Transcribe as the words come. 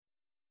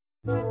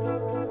Hello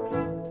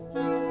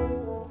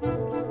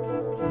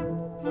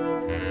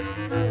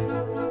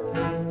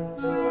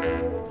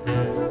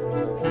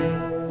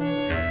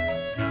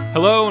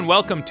and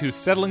welcome to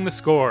Settling the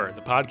Score,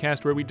 the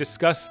podcast where we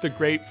discuss the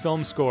great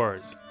film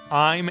scores.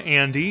 I'm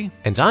Andy.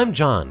 And I'm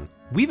John.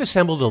 We've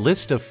assembled a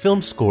list of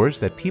film scores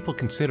that people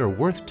consider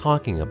worth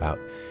talking about.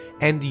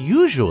 And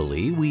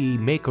usually we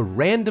make a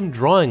random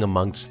drawing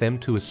amongst them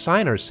to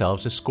assign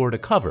ourselves a score to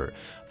cover.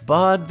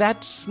 But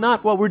that's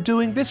not what we're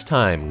doing this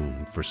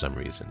time, for some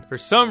reason. For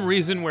some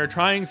reason, we're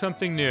trying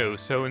something new.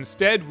 So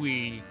instead,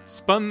 we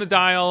spun the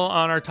dial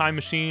on our time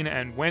machine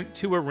and went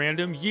to a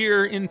random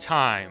year in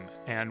time.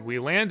 And we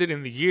landed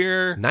in the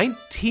year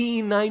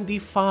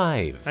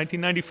 1995.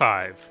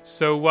 1995.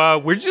 So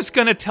we're just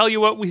going to tell you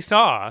what we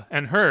saw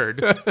and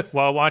heard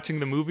while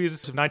watching the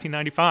movies of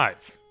 1995.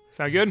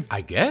 Sound good?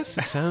 I guess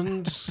it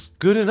sounds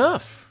good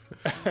enough.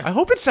 I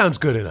hope it sounds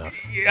good enough.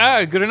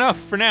 Yeah, good enough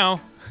for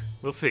now.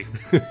 We'll see.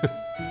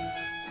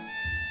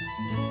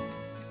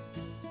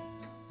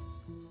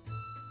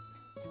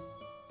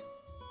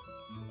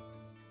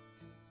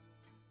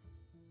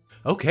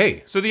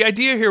 Okay. So the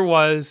idea here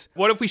was,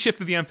 what if we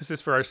shifted the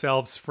emphasis for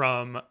ourselves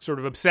from sort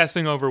of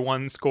obsessing over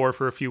one score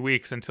for a few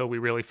weeks until we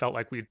really felt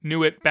like we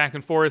knew it back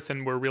and forth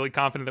and were really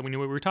confident that we knew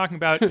what we were talking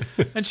about,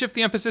 and shift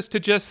the emphasis to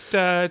just,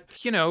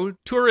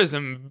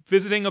 tourism,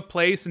 visiting a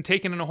place and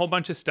taking in a whole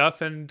bunch of stuff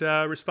and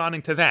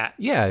responding to that.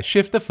 Yeah,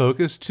 shift the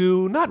focus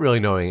to not really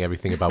knowing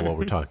everything about what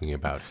we're talking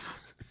about.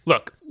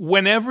 Look,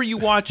 whenever you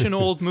watch an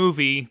old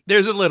movie,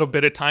 there's a little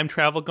bit of time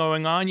travel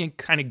going on. You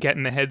kind of get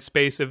in the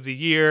headspace of the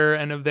year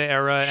and of the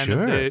era and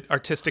of the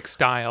artistic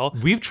style.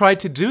 We've tried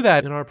to do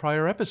that in our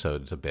prior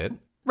episodes a bit.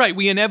 Right,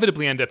 we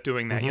inevitably end up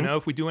doing that. You know,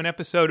 if we do an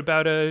episode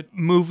about a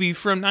movie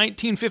from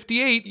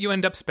 1958, you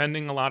end up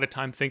spending a lot of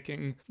time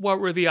thinking, what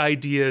were the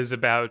ideas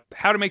about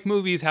how to make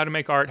movies, how to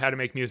make art, how to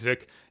make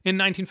music in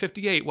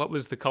 1958? What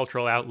was the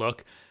cultural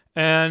outlook?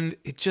 And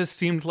it just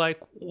seemed like,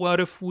 what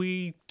if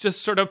we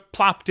just sort of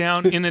plopped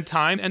down in a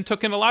time and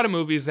took in a lot of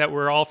movies that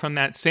were all from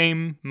that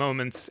same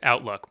moment's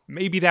outlook?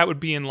 Maybe that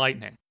would be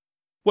enlightening.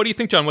 What do you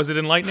think, John? Was it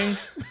enlightening?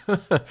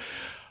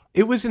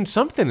 It was in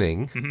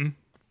something. Mm-hmm.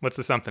 What's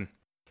the something?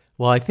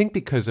 Well, I think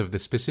because of the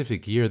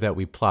specific year that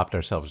we plopped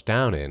ourselves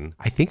down in,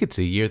 I think it's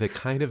a year that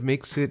kind of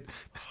makes it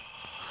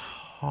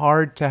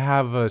hard to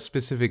have a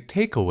specific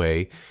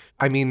takeaway.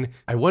 I mean,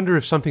 I wonder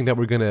if something that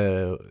we're going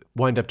to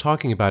wind up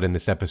talking about in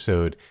this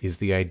episode is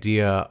the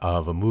idea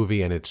of a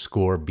movie and its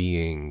score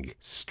being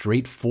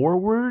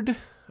straightforward,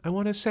 I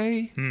want to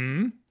say.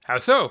 How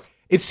so?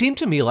 It seemed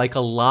to me like a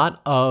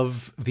lot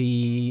of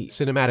the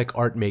cinematic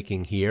art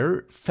making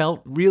here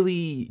felt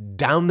really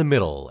down the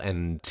middle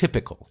and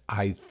typical.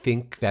 I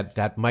think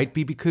that might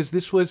be because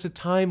this was a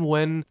time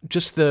when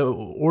just the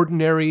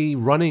ordinary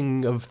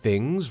running of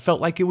things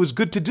felt like it was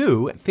good to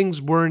do.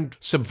 Things weren't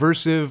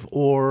subversive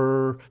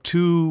or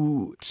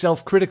too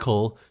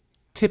self-critical.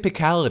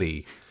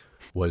 Typicality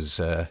was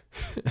an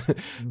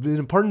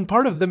important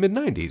part of the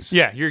mid-90s.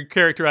 Yeah, you're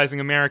characterizing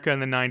America in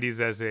the 90s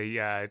as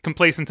a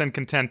complacent and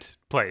content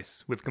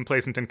place with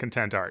complacent and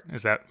content art.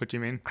 Is that what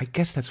you mean? I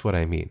guess that's what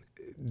I mean.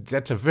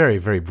 That's a very,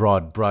 very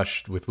broad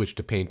brush with which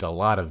to paint a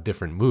lot of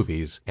different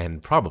movies,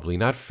 and probably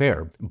not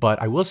fair. But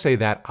I will say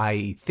that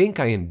I think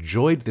I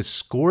enjoyed the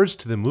scores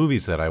to the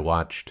movies that I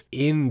watched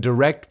in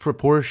direct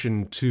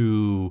proportion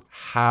to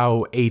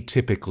how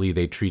atypically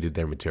they treated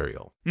their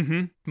material.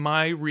 Mm-hmm.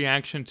 My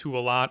reaction to a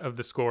lot of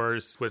the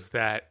scores was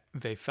that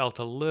they felt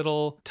a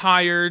little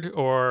tired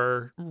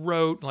or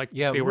rote, like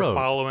they were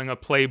following a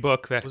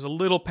playbook that was a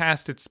little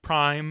past its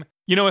prime.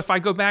 You know, if I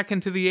go back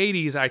into the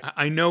 80s,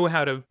 I know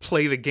how to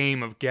play the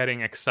game of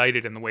getting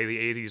excited in the way the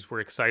 80s were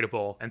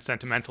excitable and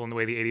sentimental in the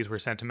way the 80s were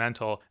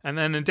sentimental. And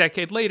then a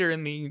decade later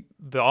in the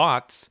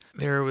aughts,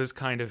 there was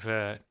kind of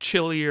a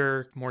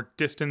chillier, more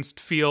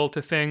distanced feel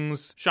to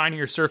things,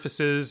 shinier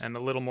surfaces, and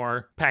a little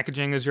more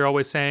packaging, as you're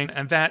always saying.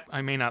 And that,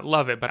 I may not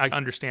love it, but I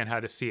understand how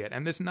to see it.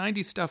 And this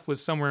 90s stuff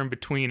was somewhere in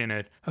between in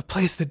a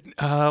place that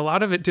a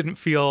lot of it didn't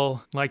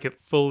feel like it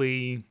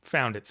fully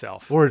found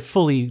itself. Or it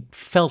fully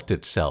felt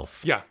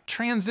itself. Yeah.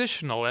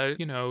 Transitional,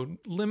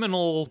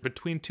 liminal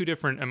between two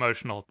different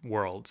emotional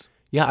worlds.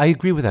 Yeah, I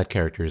agree with that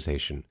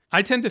characterization.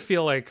 I tend to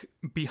feel like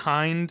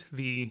behind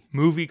the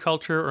movie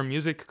culture or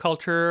music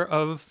culture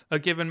of a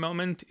given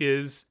moment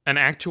is an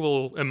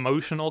actual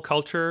emotional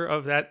culture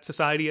of that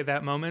society at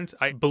that moment.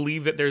 I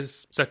believe that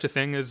there's such a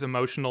thing as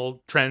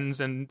emotional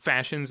trends and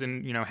fashions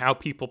and, how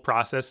people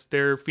process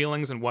their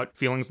feelings and what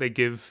feelings they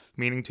give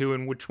meaning to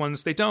and which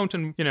ones they don't.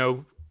 And,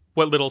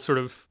 what little sort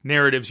of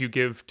narratives you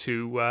give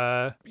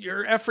to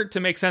your effort to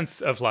make sense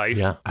of life.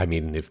 Yeah, I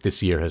mean, if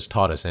this year has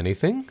taught us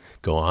anything,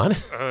 go on.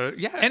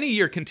 Yeah, any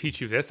year can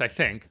teach you this, I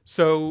think.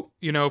 So,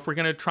 if we're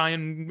going to try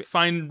and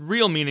find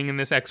real meaning in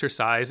this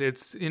exercise,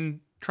 it's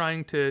in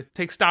trying to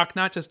take stock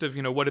not just of,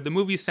 what did the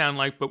movies sound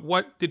like, but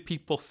what did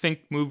people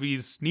think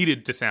movies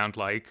needed to sound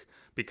like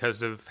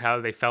because of how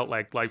they felt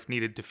like life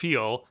needed to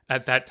feel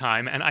at that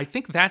time. And I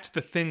think that's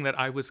the thing that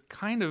I was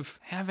kind of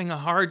having a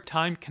hard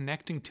time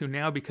connecting to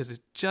now, because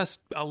it's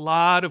just a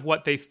lot of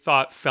what they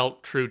thought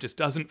felt true just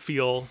doesn't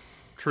feel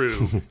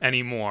true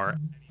anymore.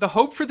 The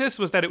hope for this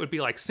was that it would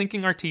be like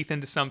sinking our teeth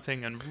into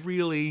something and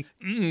really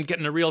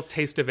getting a real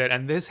taste of it.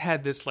 And this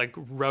had this like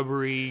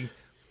rubbery,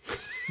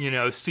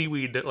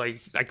 seaweed that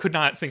like I could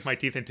not sink my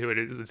teeth into it.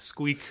 It would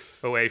squeak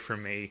away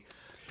from me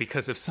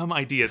because of some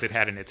ideas it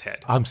had in its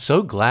head. I'm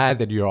so glad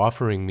that you're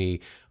offering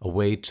me a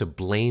way to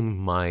blame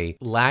my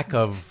lack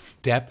of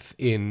depth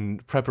in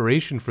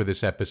preparation for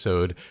this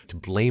episode, to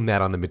blame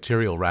that on the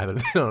material rather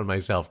than on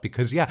myself.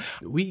 Because,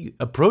 we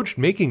approached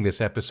making this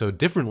episode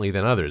differently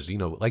than others.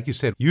 Like you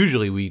said,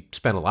 usually we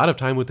spend a lot of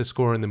time with the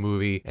score in the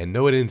movie and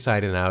know it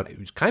inside and out. It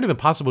was kind of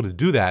impossible to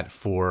do that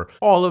for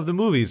all of the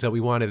movies that we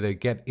wanted to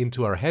get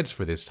into our heads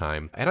for this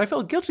time. And I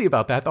felt guilty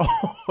about that the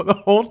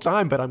whole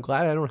time, but I'm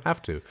glad I don't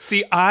have to.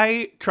 See,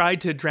 I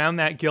tried to drown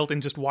that guilt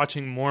in just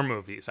watching more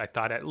movies. I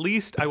thought at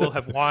least I will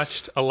have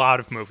watched a lot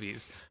of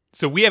movies.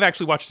 So we have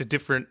actually watched a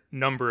different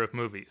number of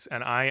movies,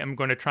 and I am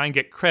going to try and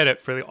get credit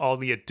for all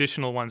the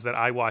additional ones that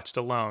I watched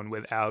alone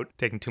without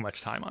taking too much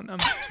time on them.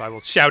 So I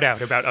will shout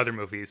out about other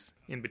movies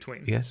in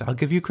between. Yes, I'll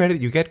give you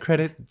credit. You get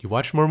credit. You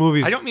watch more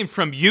movies. I don't mean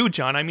from you,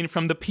 John. I mean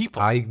from the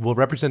people. I will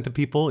represent the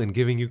people in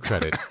giving you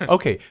credit.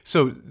 Okay,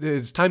 so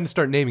it's time to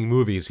start naming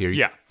movies here.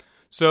 Yeah.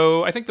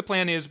 So I think the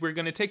plan is we're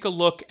going to take a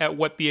look at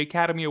what the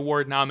Academy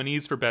Award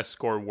nominees for Best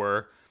Score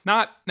were.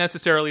 Not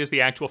necessarily as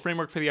the actual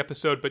framework for the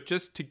episode, but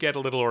just to get a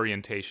little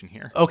orientation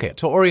here. Okay,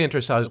 to orient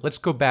ourselves, let's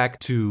go back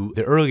to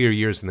the earlier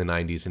years in the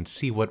 90s and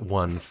see what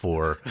won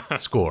for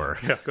score.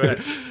 Yeah, go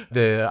ahead.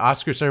 The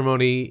Oscar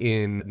ceremony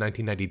in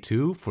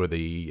 1992 for the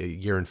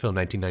year in film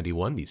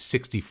 1991, the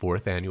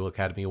 64th Annual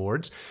Academy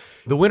Awards.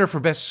 The winner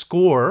for Best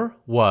Score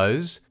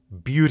was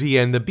Beauty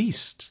and the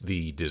Beast,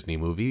 the Disney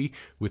movie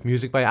with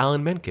music by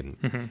Alan Menken.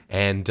 Mm-hmm.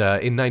 And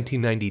in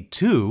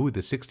 1992,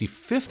 the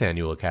 65th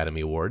Annual Academy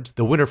Awards,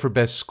 the winner for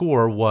Best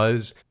Score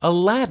was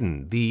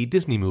Aladdin, the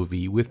Disney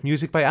movie with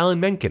music by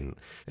Alan Menken.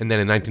 And then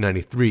in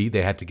 1993,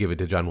 they had to give it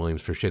to John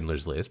Williams for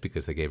Schindler's List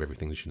because they gave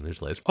everything to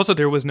Schindler's List. Also,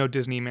 there was no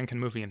Disney Menken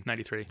movie in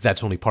 93.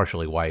 That's only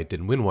partially why it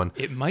didn't win one.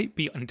 It might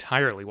be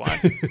entirely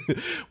why.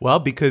 Well,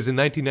 because in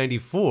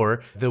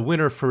 1994, the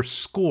winner for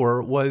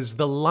score was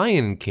The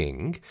Lion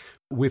King,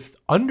 with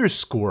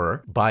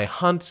underscore by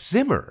Hans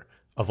Zimmer,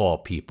 of all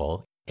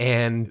people.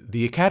 And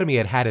the Academy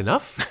had had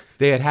enough.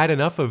 They had had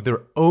enough of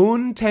their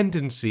own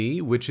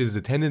tendency, which is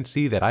a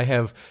tendency that I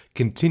have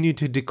continued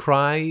to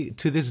decry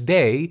to this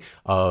day,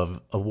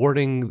 of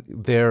awarding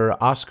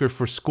their Oscar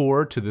for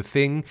score to the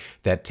thing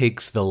that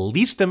takes the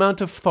least amount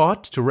of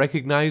thought to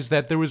recognize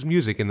that there was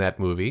music in that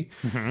movie.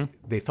 Mm-hmm.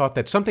 They thought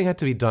that something had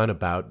to be done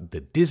about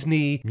the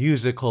Disney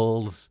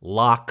musicals'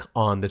 lock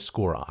on the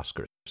score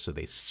Oscar. So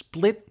they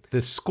split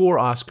the score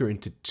Oscar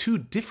into two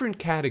different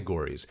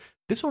categories.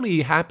 This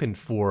only happened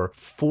for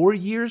 4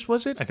 years,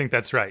 was it? I think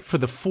that's right. For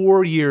the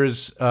 4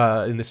 years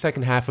in the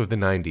second half of the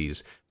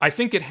 90s. I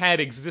think it had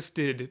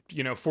existed,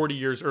 40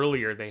 years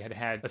earlier. They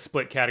had a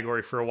split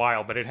category for a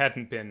while, but it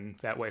hadn't been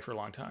that way for a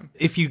long time.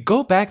 If you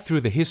go back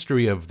through the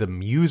history of the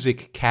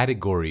music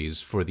categories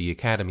for the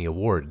Academy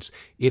Awards,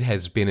 it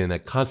has been in a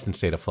constant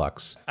state of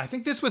flux. I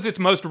think this was its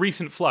most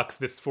recent flux,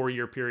 this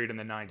 4-year period in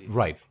the 90s.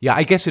 Right. Yeah,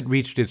 I guess it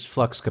reached its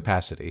flux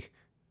capacity.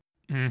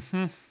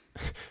 Mm-hmm.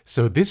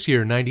 So this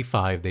year,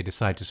 95, they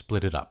decide to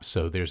split it up.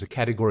 So there's a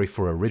category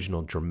for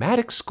original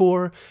dramatic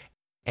score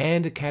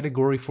and a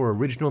category for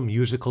original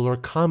musical or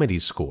comedy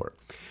score.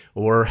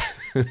 Or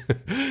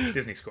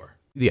Disney score.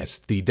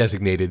 Yes, the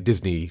designated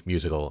Disney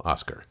musical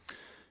Oscar.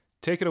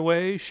 Take it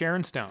away,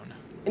 Sharon Stone.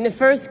 In the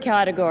first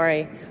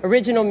category,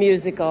 original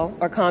musical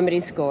or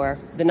comedy score,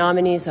 the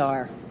nominees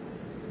are: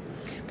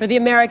 for The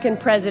American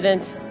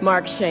President,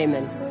 Mark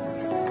Shaman.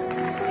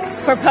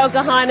 For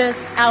Pocahontas,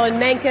 Alan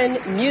Menken,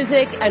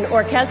 music and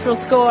orchestral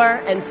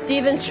score, and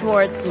Stephen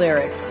Schwartz,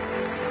 lyrics.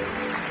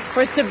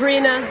 For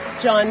Sabrina,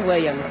 John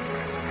Williams.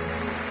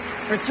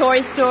 For Toy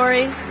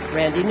Story,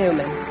 Randy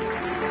Newman.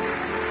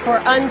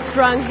 For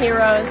Unstrung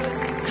Heroes,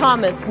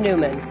 Thomas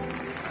Newman.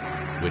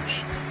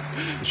 Which,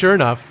 sure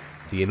enough,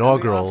 the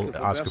inaugural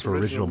Oscar for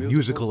original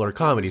musical or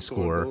comedy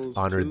score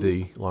honored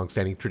the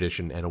long-standing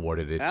tradition and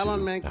awarded it to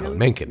Alan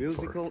Menken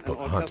for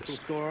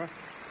Pocahontas.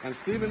 And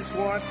Stephen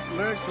Schwartz,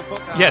 lyrics for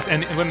Pocahontas. Yes,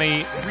 and when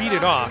they read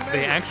it off,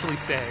 they actually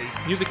say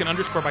music and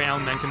underscore by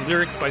Alan Menken,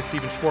 lyrics by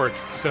Stephen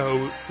Schwartz.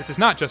 So this is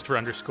not just for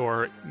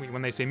underscore.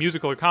 When they say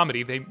musical or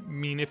comedy, they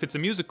mean if it's a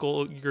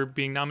musical, you're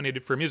being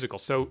nominated for a musical.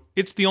 So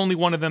it's the only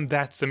one of them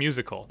that's a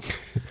musical.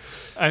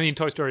 I mean,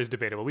 Toy Story is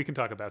debatable. We can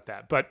talk about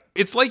that. But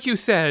it's like you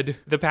said,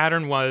 the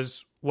pattern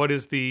was, what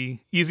is the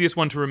easiest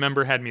one to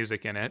remember had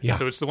music in it. Yeah.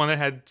 So it's the one that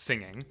had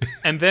singing.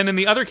 And then in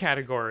the other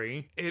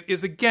category, it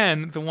is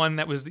again the one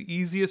that was the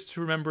easiest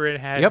to remember it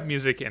had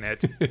music in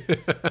it.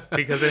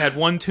 Because it had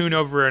one tune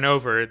over and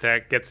over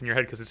that gets in your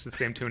head because it's the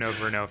same tune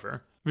over and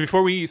over.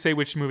 Before we say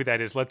which movie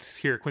that is, let's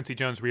hear Quincy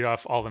Jones read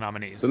off all the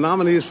nominees. The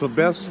nominees for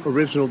Best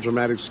Original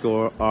Dramatic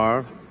Score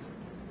are: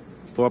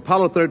 for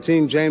Apollo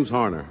 13, James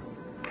Horner.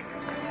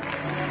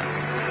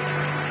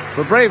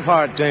 For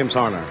Braveheart, James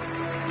Horner.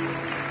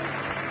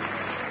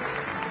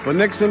 For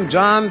Nixon,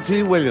 John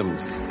T.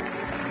 Williams.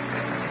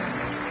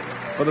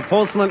 For The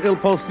Postman, Il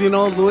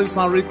Postino, Luis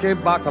Enrique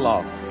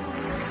Bacalov.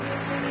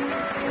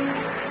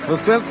 For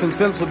Sense and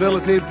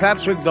Sensibility,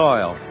 Patrick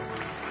Doyle.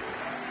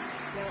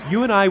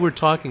 You and I were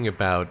talking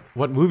about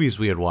what movies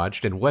we had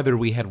watched and whether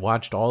we had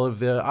watched all of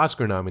the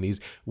Oscar nominees.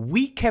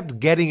 We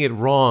kept getting it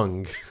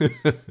wrong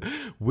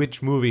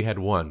which movie had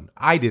won.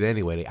 I did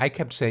anyway. I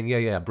kept saying,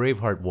 yeah,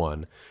 Braveheart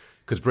won,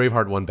 because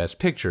Braveheart won Best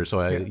Picture, so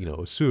I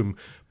assume.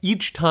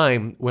 Each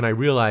time when I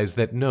realized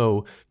that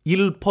no,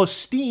 Il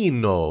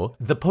Postino,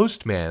 The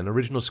Postman,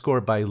 original score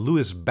by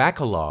Louis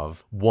Bacalov,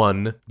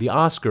 won the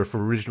Oscar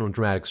for original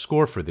dramatic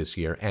score for this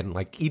year. And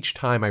each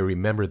time I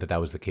remembered that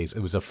was the case,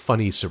 it was a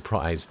funny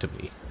surprise to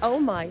me. Oh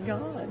my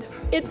God.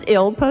 It's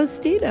Il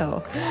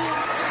Postino.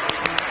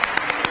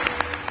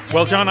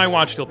 Well, John, I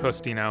watched Il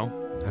Postino.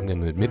 I'm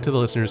going to admit to the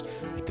listeners,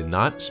 I did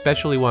not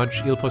specially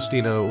watch Il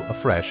Postino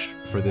afresh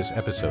for this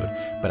episode,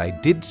 but I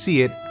did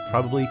see it,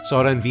 probably saw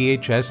it on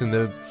VHS in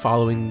the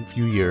following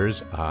few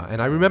years,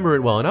 and I remember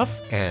it well enough,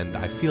 and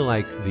I feel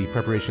like the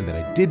preparation that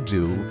I did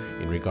do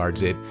in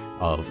regards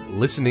of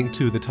listening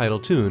to the title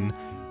tune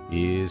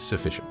is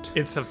sufficient.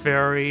 It's a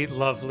very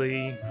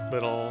lovely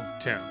little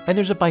tune. And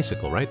there's a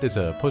bicycle, right? There's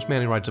a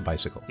postman who rides a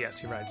bicycle. Yes,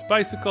 he rides a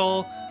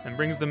bicycle and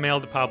brings the mail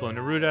to Pablo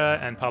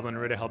Neruda, and Pablo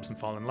Neruda helps him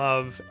fall in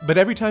love. But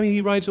every time he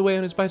rides away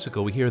on his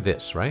bicycle, we hear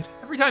this, right?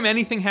 Every time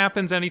anything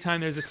happens,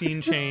 anytime there's a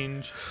scene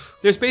change,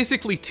 there's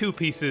basically two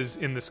pieces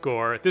in the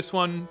score. This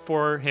one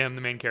for him,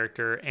 the main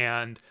character,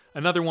 and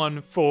another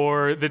one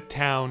for the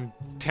town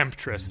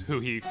temptress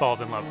who he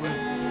falls in love with.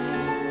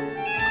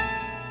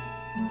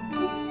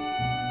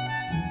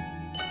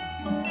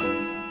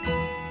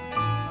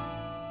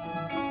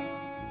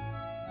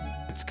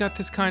 It's got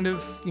this kind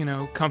of,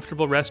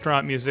 comfortable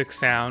restaurant music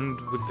sound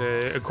with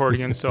the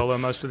accordion solo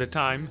most of the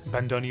time,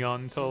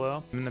 bandoneon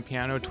solo, and the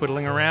piano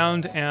twiddling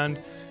around, and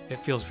it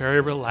feels very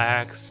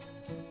relaxed.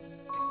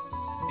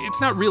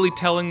 It's not really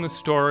telling the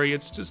story,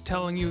 it's just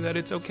telling you that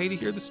it's okay to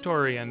hear the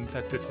story and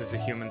that this is a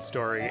human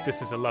story.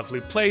 This is a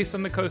lovely place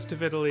on the coast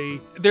of Italy.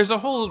 There's a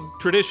whole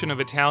tradition of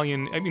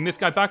Italian, this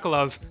guy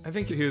Bacalov, I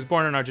think he was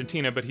born in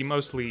Argentina, but he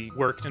mostly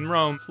worked in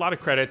Rome. A lot of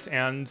credits,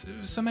 and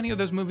so many of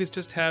those movies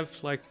just have,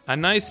 a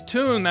nice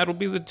tune. That'll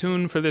be the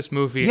tune for this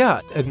movie. Yeah,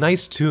 a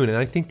nice tune, and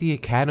I think the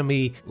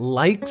Academy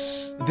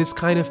likes this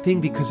kind of thing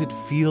because it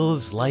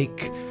feels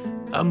like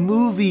a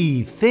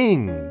movie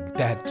thing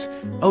that,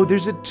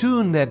 there's a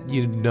tune that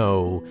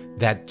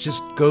that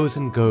just goes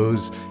and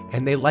goes,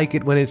 and they like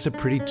it when it's a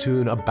pretty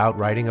tune about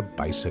riding a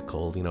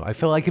bicycle. I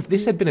feel like if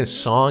this had been a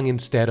song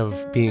instead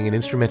of being an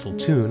instrumental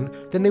tune,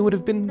 then they would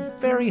have been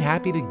very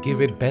happy to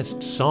give it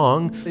Best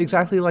Song,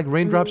 exactly like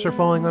Raindrops Are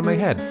Falling on My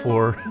Head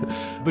for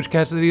Butch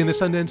Cassidy and the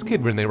Sundance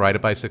Kid when they ride a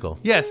bicycle.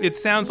 Yes, it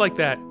sounds like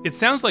that. It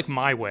sounds like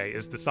My Way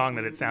is the song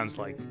that it sounds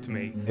like to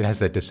me. It has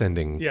that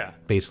descending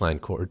bass line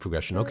chord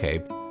progression.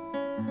 Okay.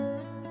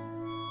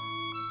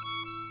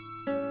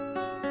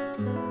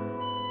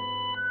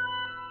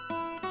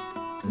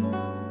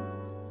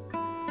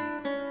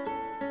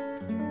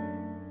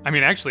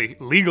 Actually,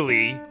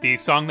 legally, the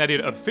song that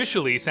it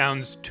officially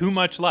sounds too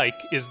much like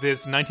is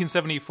this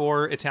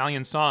 1974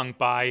 Italian song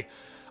by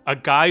a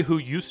guy who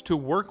used to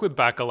work with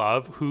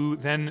Bacalov, who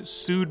then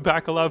sued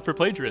Bacalov for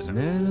plagiarism.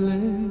 Nelle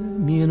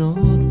mie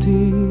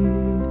notti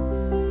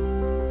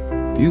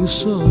più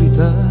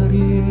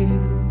solitarie,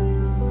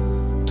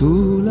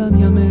 tu la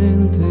mia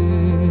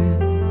mente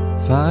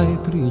fai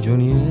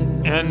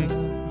prigioniera.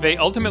 And they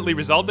ultimately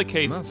resolved the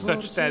case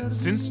such that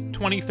since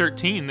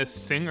 2013, the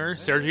singer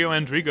Sergio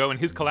Endrigo and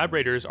his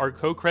collaborators are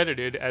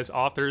co-credited as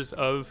authors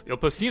of Il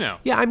Postino.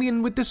 Yeah,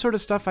 with this sort of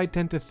stuff, I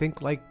tend to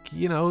think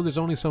there's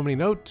only so many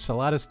notes. A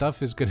lot of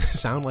stuff is going to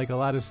sound like a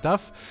lot of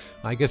stuff.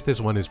 I guess this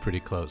one is pretty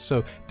close.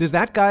 So does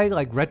that guy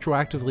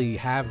retroactively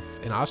have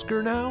an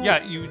Oscar now?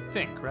 Yeah, you'd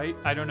think, right?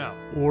 I don't know.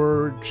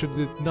 Or should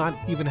it not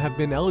even have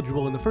been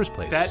eligible in the first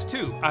place? That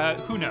too.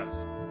 Who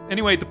knows?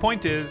 Anyway, the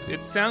point is,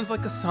 it sounds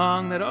like a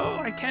song that,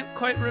 I can't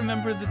quite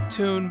remember the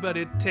tune, but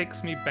it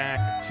takes me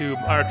back to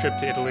our trip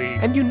to Italy.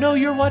 And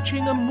you're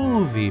watching a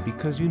movie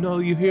because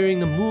you're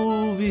hearing a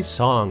movie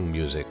song.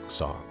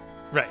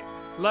 Right.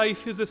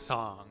 Life is a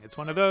song. It's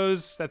one of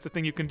those. That's a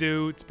thing you can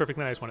do. It's a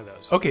perfectly nice one of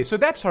those. Okay, so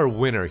that's our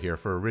winner here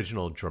for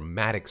original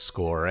dramatic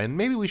score, and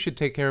maybe we should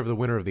take care of the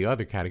winner of the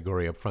other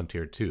category up front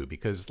here too,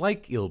 because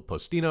like Il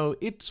Postino,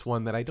 it's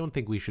one that I don't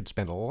think we should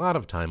spend a lot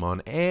of time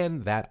on,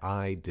 and that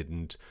I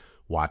didn't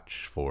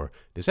watch for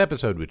this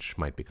episode, which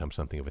might become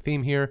something of a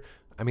theme here.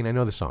 I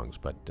know the songs,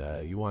 but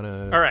you want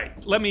to... All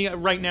right, let me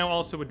right now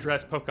also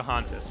address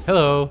Pocahontas.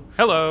 Hello.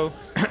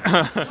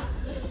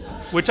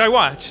 Which I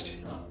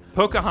watched.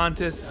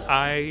 Pocahontas,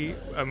 I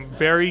am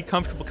very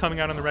comfortable coming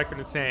out on the record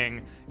and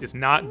saying, is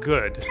not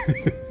good.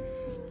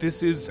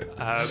 This is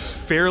a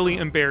fairly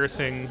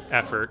embarrassing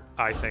effort,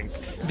 I think.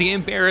 The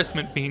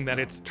embarrassment being that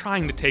it's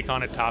trying to take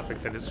on a topic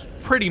that is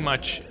pretty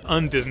much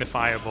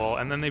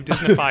un-Disneyfiable, and then they've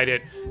Disneyfied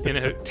it in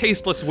a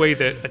tasteless way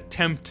that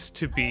attempts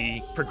to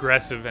be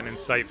progressive and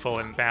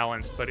insightful and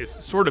balanced, but is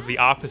sort of the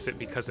opposite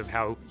because of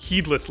how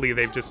heedlessly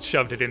they've just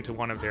shoved it into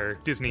one of their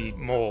Disney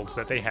molds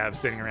that they have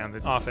sitting around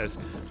the office.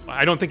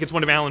 I don't think it's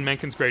one of Alan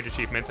Menken's great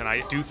achievements, and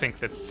I do think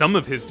that some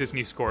of his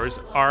Disney scores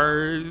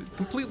are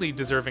completely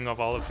deserving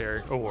of all of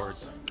their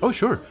awards. Oh,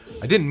 sure.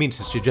 I didn't mean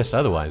to suggest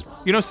otherwise.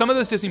 You know, some of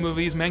those Disney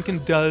movies,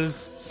 Menken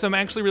does some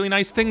actually really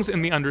nice things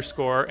in the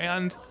underscore,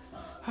 and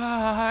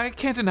I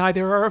can't deny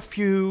there are a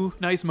few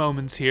nice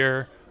moments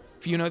here.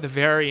 You know, at the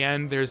very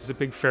end, there's a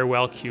big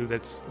farewell cue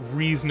that's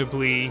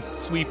reasonably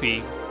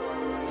sweepy.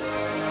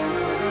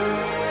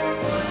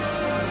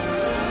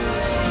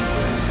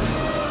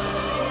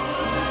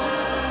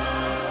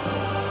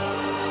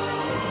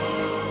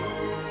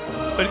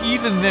 But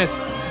even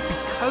this,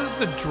 because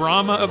the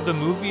drama of the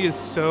movie is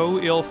so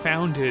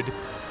ill-founded,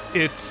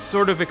 it's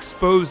sort of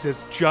exposed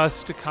as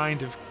just a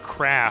kind of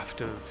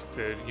craft of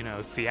the,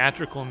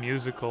 theatrical,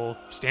 musical,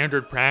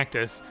 standard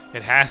practice.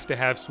 It has to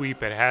have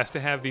sweep, it has to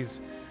have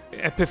these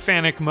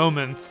epiphanic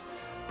moments,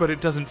 but it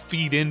doesn't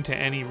feed into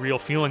any real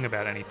feeling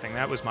about anything.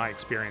 That was my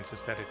experience,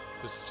 is that it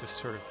was just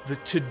sort of the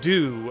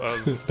to-do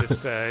of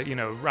this,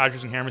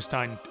 Rodgers and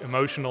Hammerstein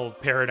emotional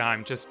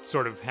paradigm just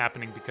sort of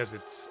happening because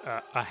it's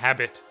a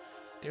habit.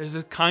 There's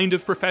a kind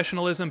of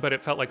professionalism, but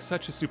it felt like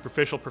such a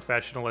superficial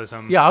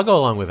professionalism. Yeah, I'll go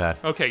along with that.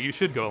 Okay, you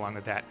should go along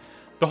with that.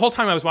 The whole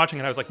time I was watching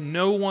it, I was like,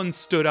 no one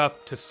stood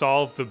up to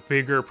solve the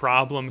bigger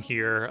problem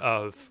here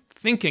of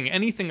thinking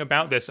anything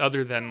about this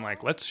other than,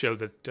 like, let's show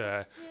that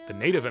the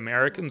Native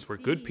Americans were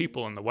good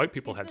people and the white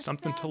people had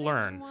something to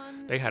learn.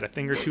 They had a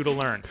thing or two to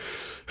learn.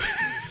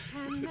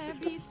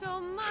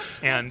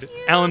 And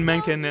Alan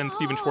Menken and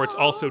Stephen Schwartz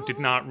also did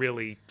not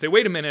really say,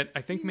 wait a minute,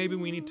 I think maybe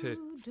we need to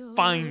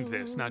find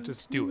this, not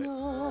just do it.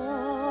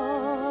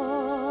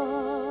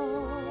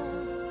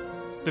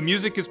 The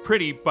music is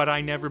pretty, but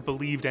I never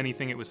believed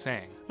anything it was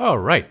saying. Oh,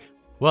 right.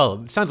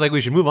 Well, it sounds like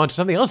we should move on to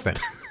something else then.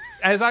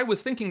 As I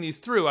was thinking these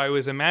through, I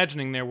was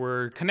imagining there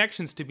were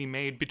connections to be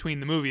made between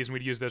the movies, and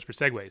we'd use those for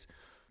segues.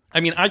 I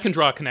mean, I can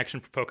draw a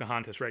connection for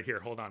Pocahontas right here.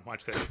 Hold on,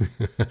 watch this.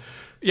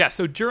 Yeah,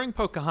 so during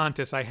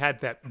Pocahontas, I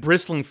had that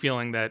bristling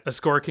feeling that a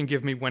score can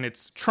give me when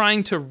it's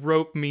trying to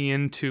rope me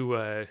into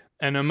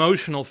an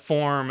emotional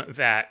form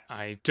that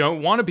I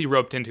don't want to be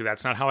roped into.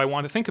 That's not how I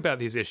want to think about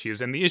these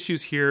issues. And the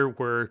issues here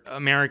were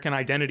American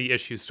identity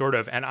issues, sort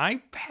of. And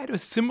I had a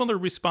similar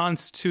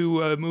response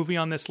to a movie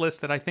on this list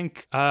that I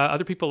think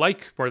other people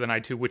like more than I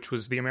do, which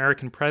was The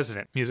American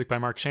President, music by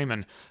Mark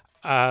Shaman.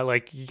 I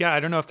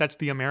don't know if that's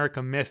the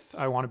America myth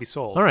I want to be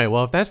sold. All right,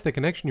 well, if that's the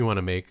connection you want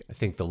to make, I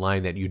think the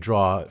line that you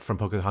draw from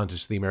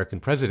Pocahontas to the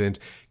American President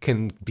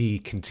can be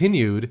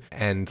continued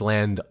and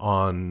land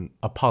on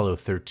Apollo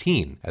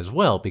 13 as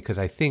well, because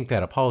I think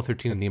that Apollo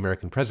 13 and the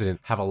American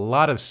President have a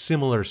lot of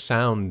similar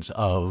sounds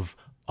of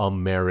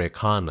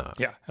Americana.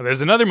 Yeah.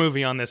 There's another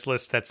movie on this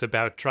list that's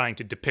about trying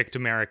to depict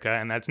America,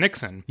 and that's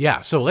Nixon. Yeah,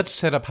 so let's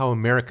set up how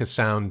America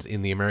sounds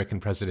in The American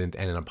President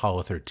and in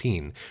Apollo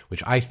 13,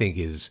 which I think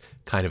is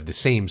kind of the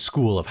same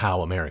school of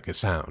how America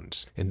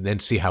sounds, and then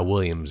see how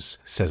Williams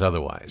says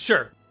otherwise.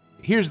 Sure.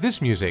 Here's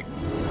this music.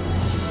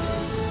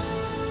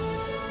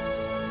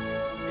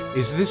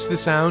 Is this the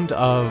sound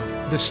of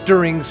the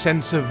stirring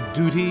sense of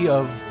duty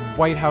of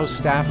White House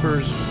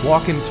staffers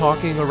walking,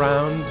 talking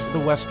around the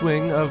West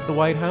Wing of the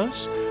White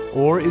House?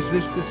 Or is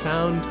this the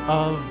sound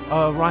of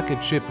a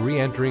rocket ship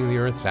re-entering the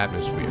Earth's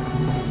atmosphere?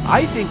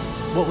 I think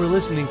what we're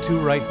listening to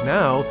right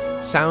now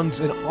sounds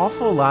an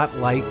awful lot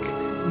like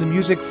the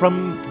music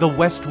from The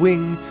West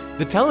Wing,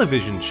 the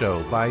television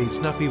show by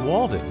Snuffy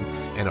Walden.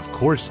 And of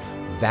course,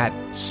 that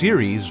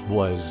series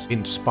was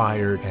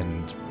inspired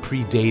and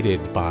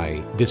predated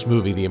by this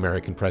movie, The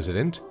American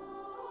President.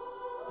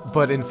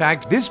 But in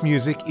fact, this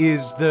music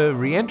is the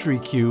re-entry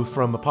cue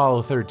from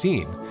Apollo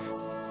 13.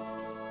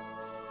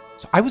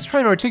 So I was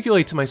trying to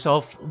articulate to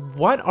myself,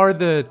 what are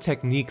the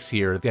techniques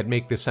here that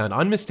make this sound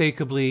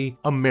unmistakably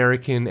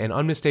American and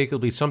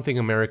unmistakably something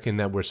American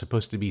that we're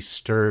supposed to be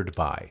stirred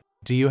by?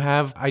 Do you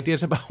have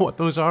ideas about what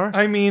those are?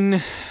 I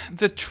mean,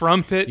 the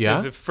trumpet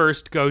is a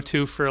first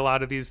go-to for a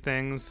lot of these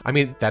things. I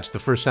mean, that's the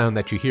first sound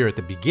that you hear at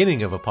the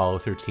beginning of Apollo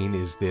 13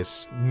 is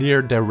this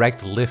near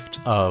direct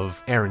lift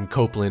of Aaron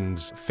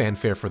Copland's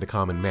Fanfare for the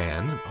Common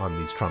Man on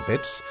these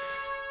trumpets.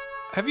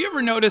 Have you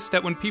ever noticed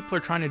that when people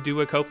are trying to do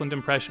a Copland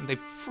impression, they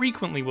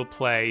frequently will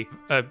play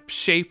a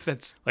shape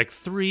that's like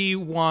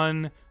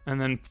 3-1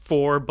 and then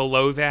 4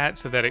 below that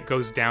so that it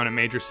goes down a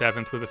major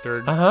seventh with a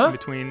third in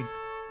between?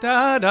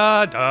 Da,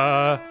 da,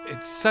 da.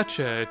 It's such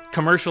a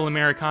commercial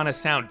Americana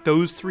sound.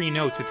 Those 3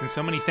 notes, it's in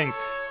so many things.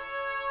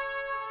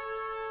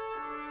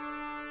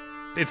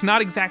 It's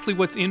not exactly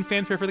what's in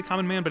Fanfare for the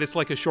Common Man, but it's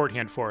like a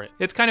shorthand for it.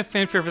 It's kind of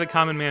Fanfare for the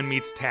Common Man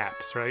meets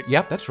taps, right?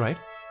 Yep, that's right.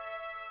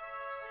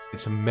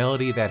 It's a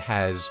melody that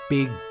has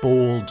big,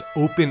 bold,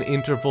 open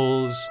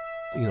intervals.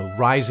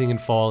 rising and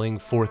falling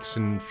fourths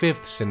and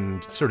fifths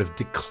and sort of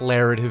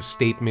declarative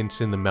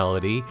statements in the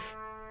melody.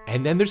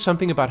 And then there's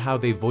something about how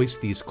they voice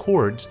these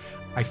chords.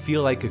 I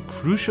feel like a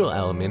crucial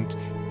element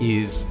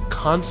is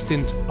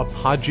constant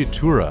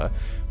appoggiatura,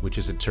 which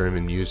is a term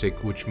in music,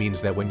 which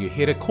means that when you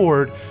hit a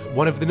chord,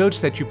 one of the notes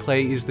that you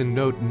play is the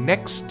note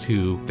next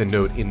to the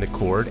note in the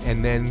chord,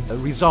 and then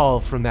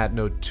resolve from that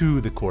note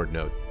to the chord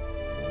note.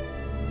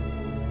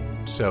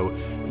 So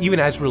even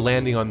as we're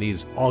landing on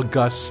these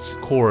august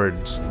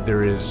chords,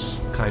 there is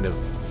kind of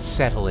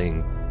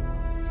settling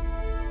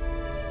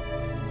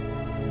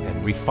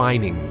and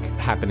refining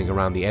happening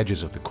around the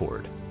edges of the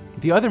chord.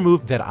 The other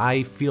move that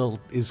I feel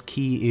is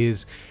key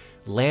is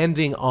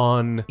landing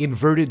on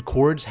inverted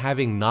chords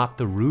having not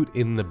the root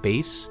in the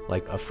bass.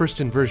 Like a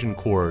first inversion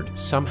chord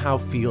somehow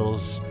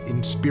feels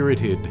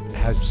inspirited,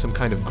 has some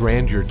kind of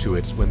grandeur to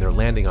it when they're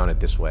landing on it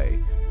this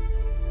way.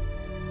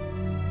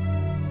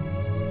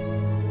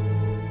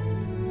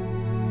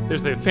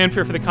 There's the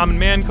Fanfare for the Common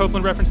Man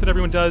Copland reference that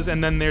everyone does,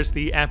 and then there's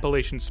the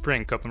Appalachian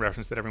Spring Copland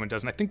reference that everyone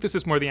does. And I think this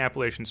is more the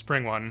Appalachian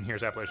Spring one.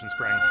 Here's Appalachian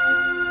Spring.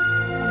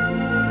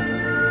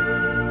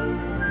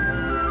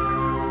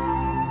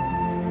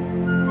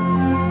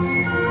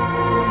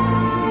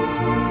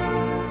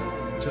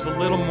 Which is a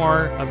little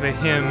more of a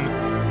hymn.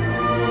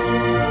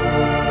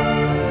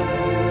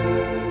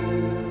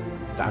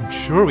 I'm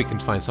sure we can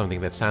find something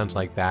that sounds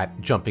like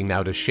that, jumping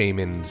now to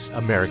Shaman's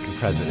American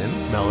President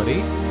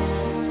melody.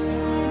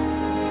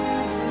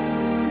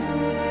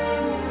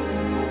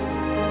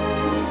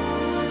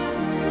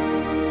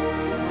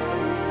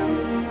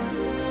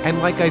 And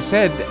like I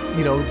said,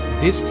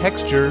 this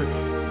texture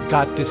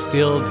got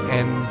distilled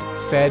and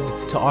fed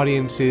to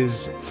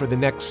audiences for the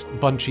next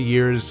bunch of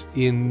years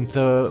in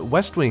the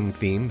West Wing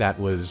theme that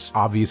was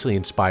obviously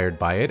inspired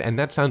by it. And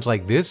that sounds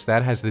like this.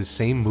 That has the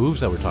same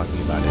moves that we're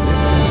talking about in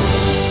it.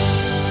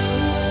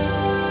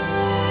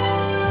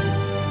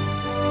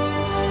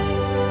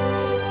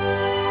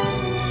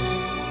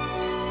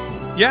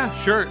 Yeah,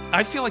 sure.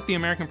 I feel like the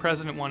American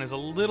President one is a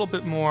little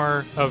bit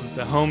more of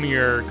the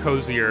homier,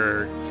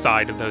 cozier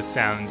side of those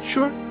sounds.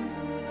 Sure.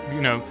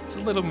 It's a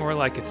little more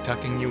like it's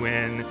tucking you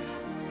in.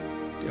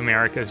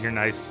 America's your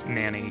nice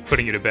nanny,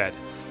 putting you to bed.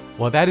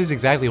 Well, that is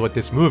exactly what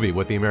this movie,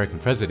 what The American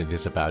President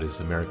is about, is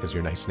America's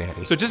your nice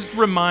nanny. So just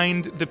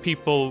remind the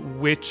people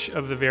which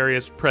of the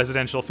various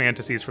presidential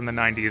fantasies from the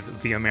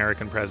 90s The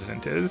American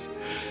President is.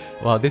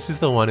 Well, this is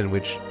the one in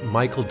which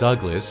Michael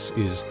Douglas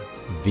is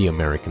the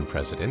American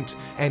president,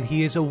 and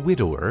he is a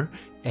widower,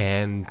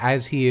 and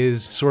as he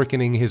is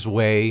Sorkining his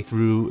way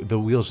through the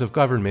wheels of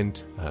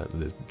government,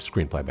 the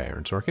screenplay by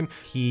Aaron Sorkin,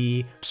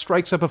 he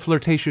strikes up a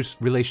flirtatious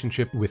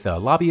relationship with a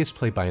lobbyist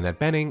played by Annette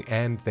Bening,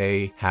 and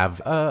they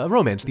have a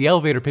romance. The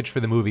elevator pitch for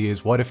the movie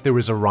is, what if there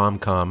was a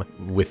rom-com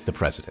with the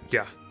president?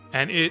 Yeah.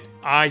 And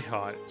I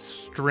thought,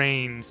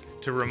 strains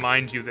to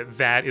remind you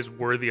that is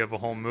worthy of a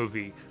whole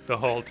movie the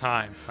whole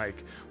time.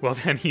 Like, well,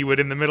 then he would,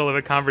 in the middle of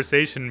a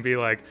conversation, be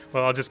like,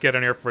 well, I'll just get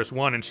on Air Force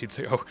One. And she'd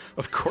say, oh,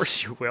 of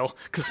course you will,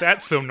 because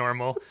that's so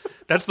normal.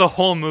 That's the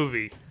whole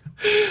movie.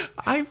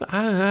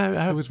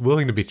 I was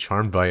willing to be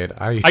charmed by it.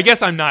 I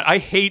guess I'm not. I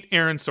hate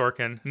Aaron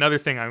Sorkin. Another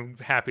thing I'm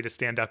happy to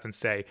stand up and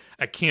say,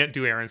 I can't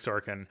do Aaron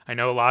Sorkin. I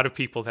know a lot of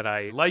people that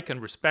I like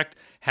and respect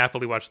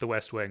happily watch The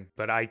West Wing,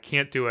 but I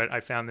can't do it.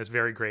 I found this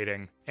very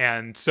grating.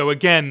 And so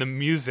again, the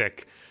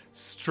music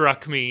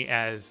struck me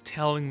as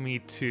telling me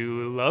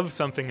to love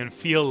something and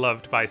feel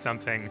loved by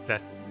something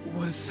that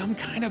was some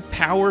kind of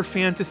power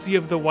fantasy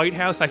of the White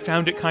House. I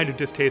found it kind of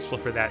distasteful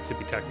for that to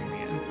be tucking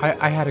me in.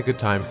 I had a good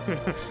time.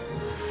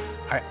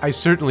 I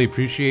certainly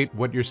appreciate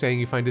what you're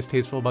saying you find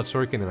distasteful about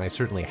Sorkin, and I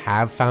certainly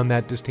have found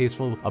that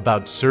distasteful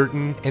about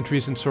certain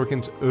entries in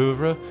Sorkin's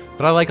oeuvre,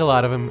 but I like a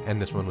lot of them,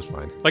 and this one was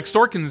fine. Like,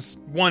 Sorkin's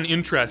one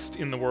interest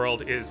in the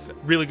world is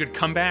really good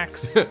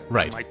comebacks.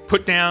 Right. Like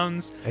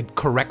put-downs. And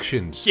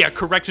corrections. Yeah,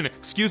 correction.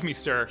 Excuse me,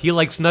 sir. He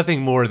likes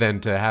nothing more than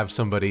to have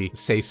somebody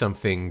say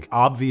something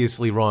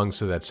obviously wrong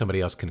so that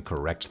somebody else can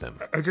correct them.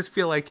 I just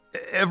feel like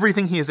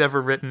everything he has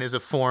ever written is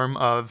a form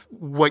of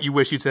what you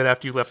wish you'd said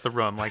after you left the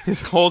room. Like,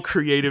 his whole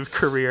creative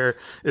career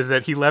is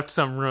that he left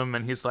some room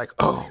and he's like,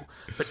 oh,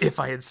 but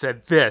if I had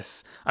said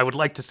this, I would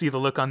like to see the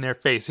look on their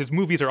face. His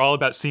movies are all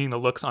about seeing the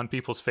looks on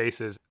people's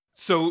faces.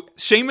 So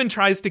Shaman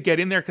tries to get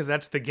in there because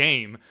that's the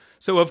game.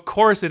 So of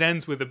course it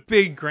ends with a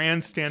big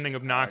grandstanding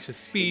obnoxious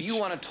speech. If you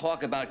want to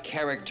talk about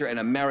character and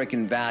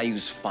American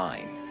values,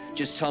 fine.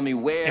 Just tell me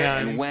where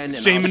and when. And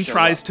Shaman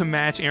tries to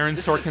match Aaron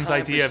Sorkin's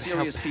idea of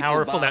how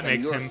powerful that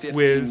makes him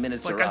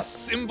with like a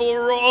cymbal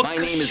roll. My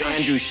name is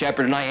Andrew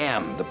Shepard and I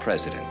am the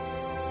president.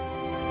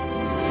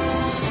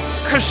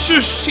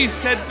 Kashush, she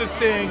said the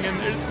thing, and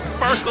there's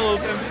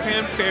sparkles and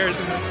fanfares,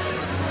 and the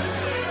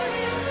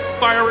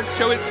fireworks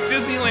show at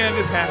Disneyland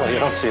is happening. Well, you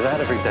don't see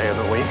that every day of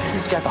the week.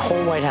 He's got the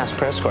whole White House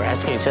press corps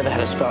asking each other how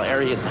to spell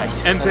erudite.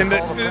 And then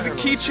there's a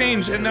key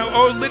change, and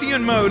now,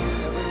 Lydian mode.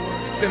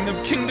 Then the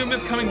kingdom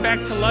is coming back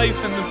to life,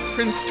 and the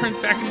prince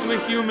turns back into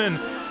a human.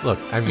 Look,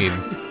 I mean,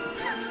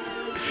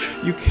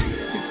 you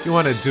can... If you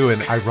want to do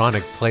an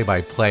ironic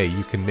play-by-play,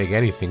 you can make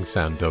anything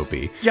sound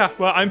dopey. Yeah,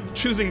 well, I'm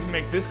choosing to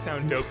make this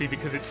sound dopey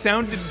because it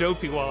sounded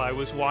dopey while I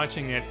was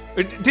watching it.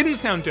 It didn't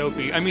sound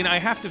dopey. I mean, I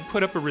have to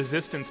put up a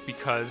resistance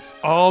because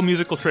all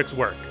musical tricks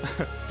work.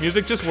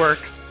 Music just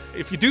works.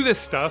 If you do this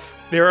stuff,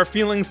 there are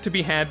feelings to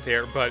be had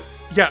there. But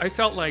yeah, I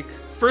felt like,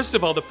 first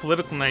of all, the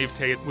political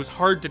naivete was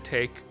hard to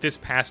take this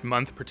past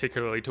month,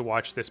 particularly to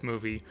watch this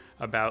movie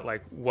about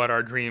like what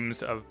our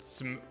dreams of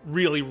some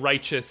really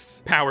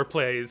righteous power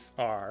plays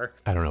are.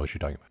 I don't know what you're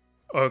talking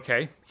about.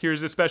 Okay,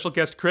 here's a special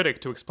guest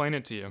critic to explain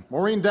it to you.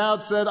 Maureen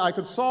Dowd said, I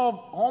could solve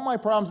all my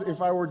problems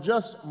if I were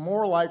just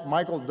more like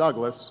Michael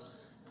Douglas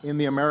in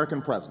The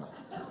American President.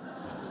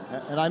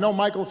 And I know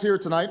Michael's here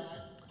tonight.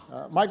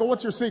 Michael,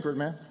 what's your secret,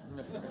 man?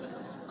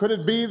 Could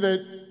it be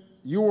that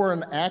you were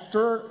an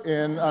actor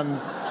in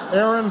an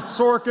Aaron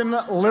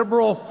Sorkin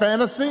liberal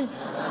fantasy?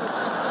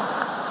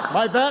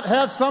 Might that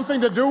have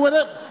something to do with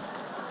it?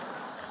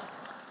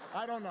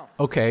 I don't know.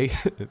 Okay,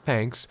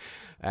 thanks.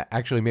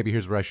 Actually, maybe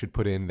here's where I should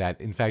put in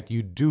that, in fact,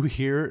 you do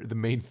hear the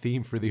main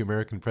theme for The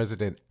American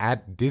President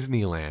at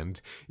Disneyland.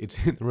 It's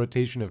in the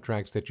rotation of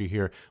tracks that you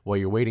hear while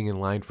you're waiting in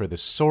line for the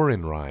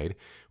Soarin' ride,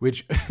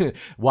 which,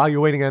 while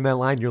you're waiting on that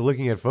line, you're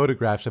looking at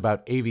photographs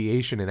about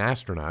aviation and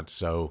astronauts,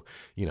 so,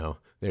 you know,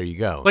 there you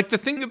go. Like, the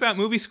thing about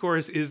movie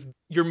scores is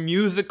you're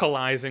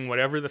musicalizing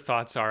whatever the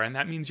thoughts are, and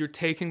that means you're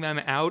taking them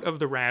out of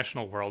the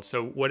rational world.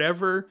 So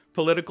whatever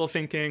political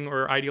thinking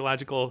or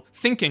ideological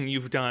thinking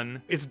you've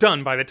done, it's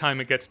done by the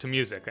time it gets to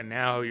music, and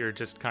now you're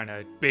just kind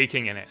of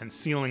baking in it and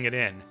sealing it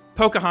in.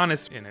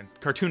 Pocahontas in a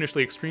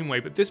cartoonishly extreme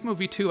way, but this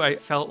movie too, I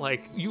felt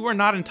like you are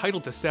not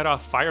entitled to set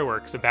off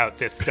fireworks about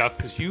this stuff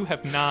because you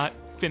have not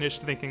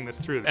finished thinking this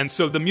through. And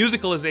so the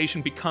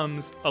musicalization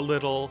becomes a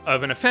little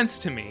of an offense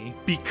to me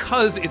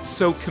because it's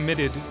so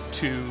committed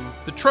to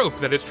the trope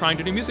that it's trying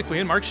to do musically,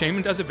 and Mark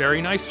Shaman does a very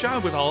nice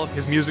job with all of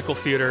his musical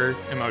theater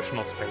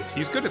emotional space.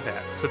 He's good at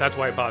that, so that's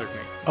why it bothered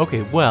me.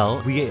 Okay,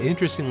 well, we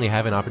interestingly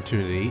have an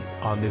opportunity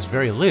on this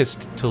very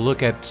list to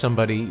look at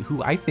somebody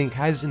who I think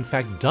has in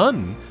fact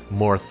done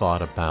more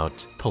thought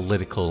about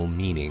political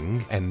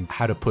meaning and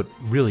how to put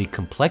really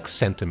complex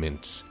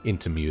sentiments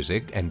into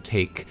music and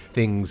take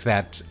things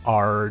that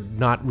are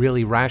not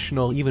really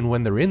rational even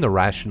when they're in the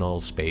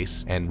rational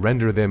space and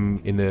render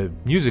them in the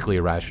musically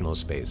irrational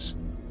space.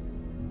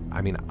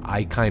 I mean,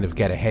 I kind of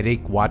get a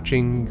headache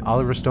watching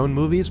Oliver Stone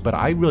movies, but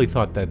I really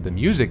thought that the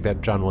music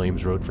that John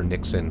Williams wrote for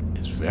Nixon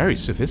is very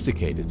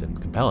sophisticated and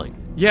compelling.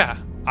 Yeah,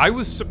 I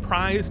was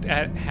surprised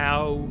at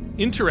how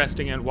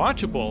interesting and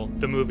watchable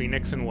the movie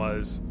Nixon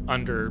was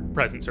under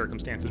present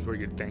circumstances where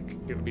you'd think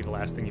it would be the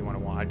last thing you want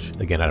to watch.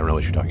 Again, I don't know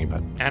what you're talking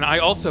about. And I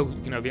also,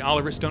 the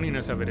Oliver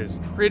Stoniness of it is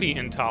pretty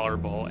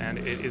intolerable, and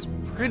it is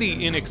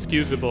pretty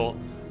inexcusable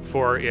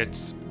for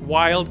its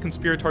wild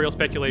conspiratorial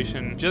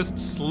speculation just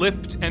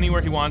slipped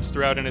anywhere he wants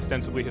throughout an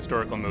ostensibly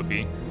historical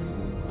movie.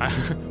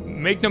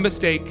 Make no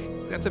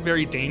mistake, that's a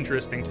very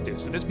dangerous thing to do.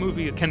 So this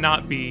movie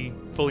cannot be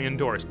fully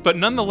endorsed. But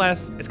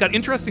nonetheless, it's got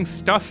interesting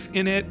stuff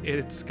in it.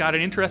 It's got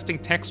an interesting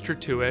texture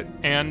to it.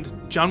 And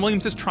John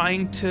Williams is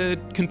trying to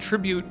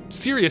contribute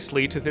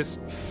seriously to this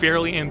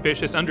fairly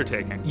ambitious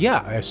undertaking.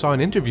 Yeah, I saw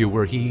an interview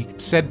where he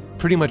said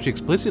pretty much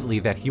explicitly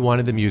that he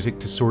wanted the music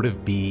to sort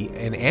of be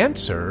an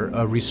answer,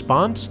 a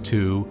response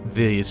to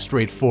the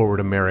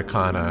straightforward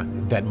Americana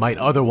that might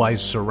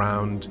otherwise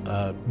surround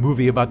a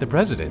movie about the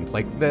president,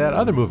 like that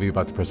other movie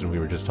about the president we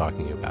were just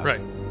talking about. Right.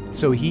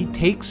 So he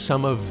takes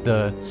some of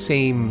the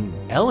same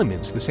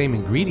elements, the same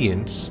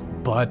ingredients,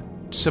 but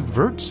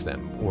subverts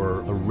them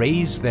or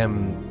arrays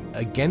them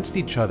against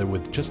each other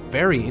with just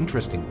very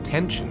interesting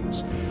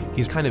tensions.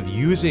 He's kind of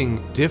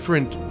using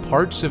different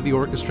parts of the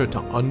orchestra to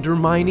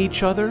undermine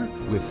each other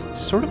with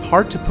sort of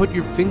hard to put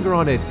your finger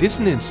on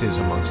dissonances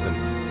amongst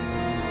them.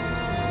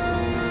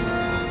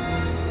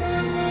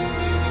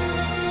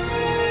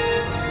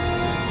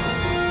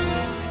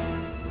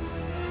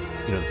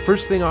 The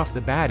first thing off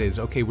the bat is,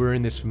 okay, we're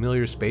in this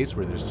familiar space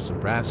where there's some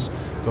brass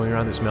going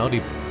around this melody.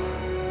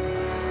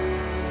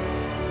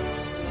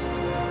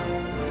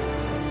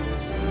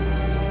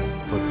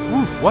 But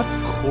what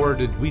chord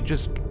did we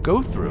just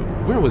go through?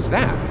 Where was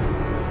that?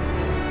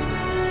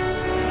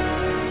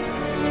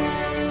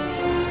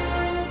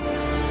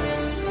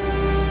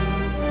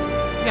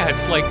 Yeah,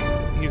 it's like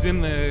he's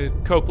in the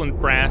Copeland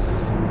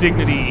brass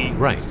dignity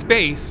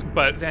space,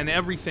 but then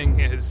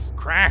everything is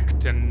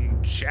cracked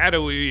and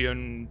shadowy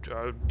and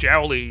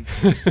jowly.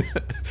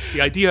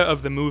 The idea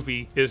of the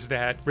movie is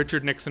that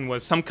Richard Nixon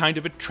was some kind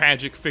of a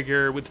tragic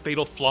figure with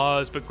fatal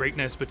flaws, but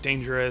greatness, but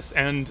dangerous,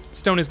 and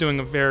Stone is doing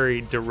a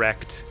very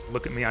direct,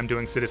 look at me, I'm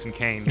doing Citizen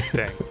Kane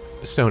thing.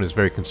 Stone is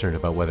very concerned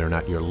about whether or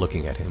not you're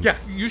looking at him. Yeah,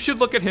 you should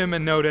look at him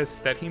and notice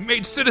that he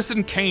made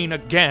Citizen Kane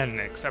again,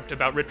 except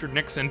about Richard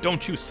Nixon,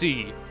 don't you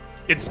see?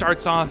 It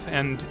starts off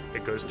and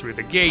it goes through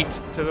the gate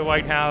to the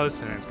White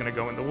House, and it's going to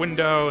go in the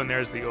window, and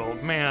there's the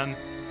old man.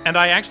 And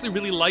I actually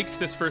really liked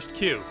this first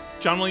cue.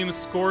 John Williams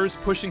scores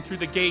pushing through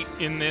the gate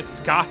in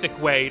this gothic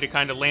way to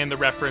kind of land the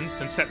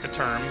reference and set the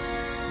terms.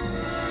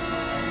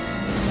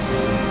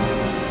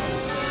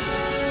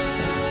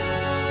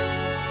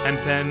 And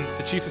then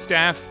the chief of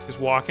staff is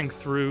walking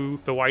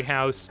through the White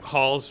House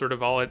halls, sort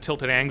of all at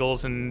tilted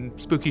angles and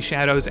spooky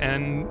shadows,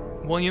 and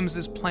Williams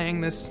is playing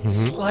this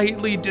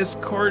slightly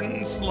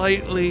discordant,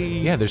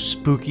 Yeah, there's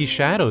spooky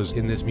shadows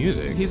in this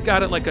music. He's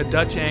got it like a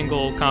Dutch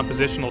angle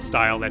compositional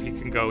style that he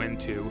can go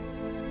into.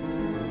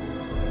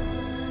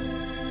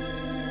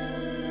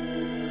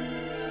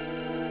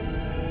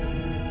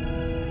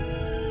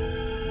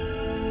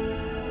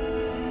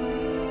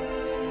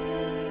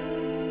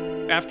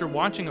 After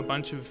watching a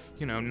bunch of,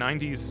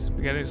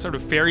 90s sort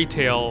of fairy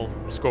tale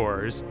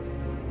scores,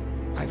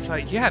 I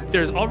thought, yeah,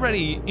 there's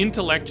already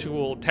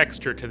intellectual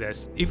texture to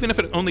this. Even if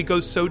it only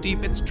goes so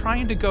deep, it's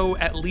trying to go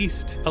at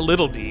least a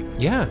little deep.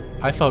 Yeah,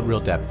 I felt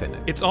real depth in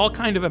it. It's all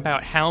kind of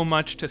about how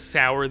much to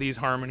sour these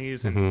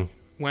harmonies. And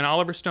when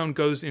Oliver Stone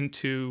goes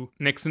into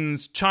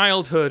Nixon's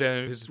childhood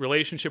and his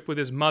relationship with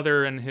his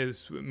mother and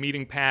his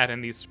meeting Pat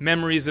and these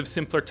memories of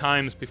simpler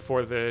times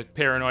before the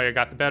paranoia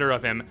got the better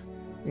of him,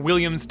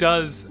 Williams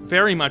does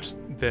very much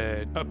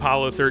the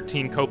Apollo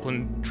 13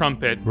 Copeland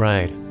trumpet.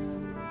 Right.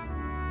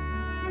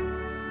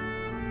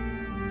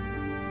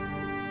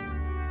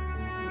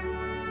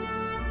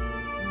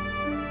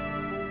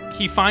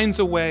 He finds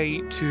a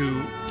way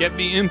to get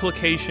the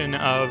implication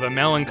of a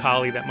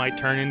melancholy that might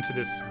turn into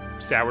this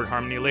soured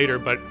harmony later,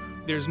 but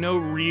there's no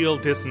real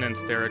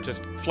dissonance. There are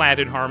just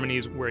flatted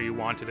harmonies where you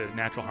wanted a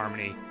natural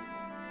harmony.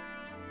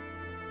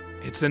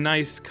 It's a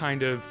nice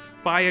kind of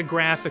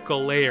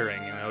biographical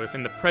layering, if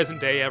in the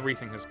present day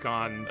everything has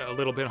gone a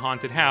little bit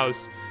haunted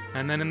house,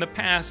 and then in the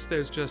past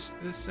there's just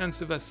this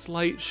sense of a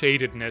slight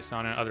shadedness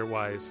on an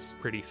otherwise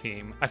pretty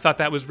theme. I thought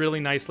that was really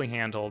nicely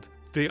handled.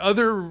 The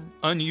other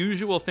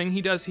unusual thing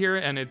he does here,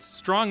 and it's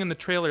strong in the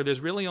trailer,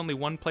 there's really only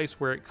one place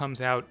where it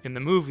comes out in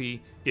the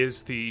movie,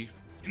 is the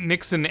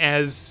Nixon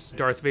as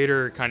Darth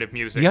Vader kind of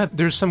music. Yeah,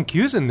 there's some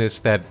cues in this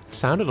that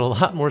sounded a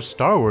lot more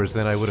Star Wars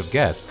than I would have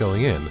guessed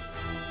going in.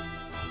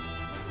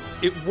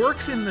 It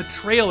works in the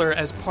trailer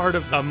as part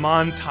of a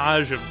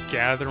montage of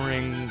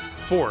gathering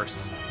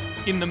force.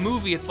 In the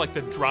movie, it's like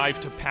the drive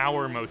to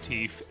power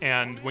motif,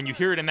 and when you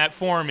hear it in that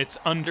form, it's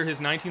under his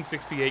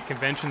 1968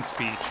 convention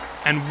speech.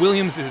 And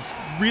Williams is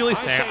really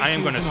saying, I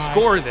am going to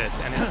score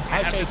this, and it's going to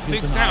have this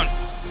big sound.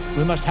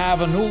 We must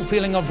have a new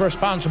feeling of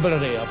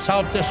responsibility, of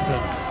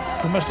self-discipline.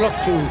 We must look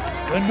to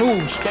a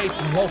new state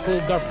and local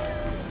government.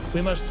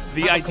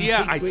 The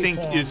idea, I think,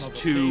 is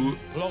to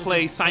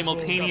play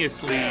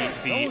simultaneously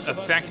the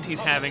effect he's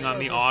having on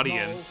the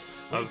audience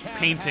of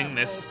painting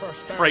this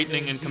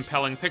frightening and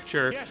compelling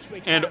picture,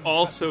 and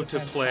also to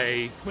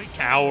play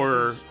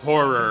our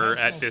horror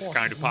at this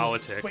kind of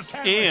politics,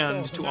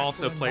 and to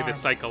also play the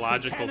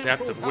psychological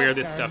depth of where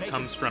this stuff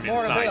comes from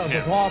inside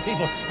him.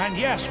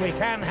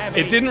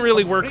 It didn't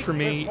really work for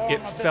me.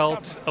 It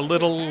felt a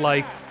little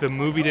like the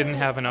movie didn't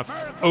have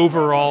enough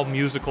overall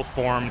musical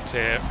form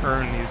to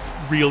earn these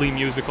really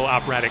musical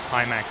operatic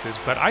climaxes.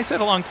 But I said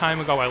a long time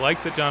ago, I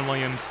like that John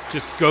Williams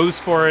just goes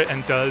for it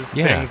and does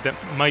things that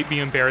might be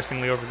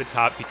embarrassingly over the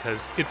top,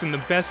 because it's in the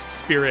best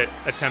spirit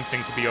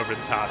attempting to be over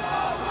the top.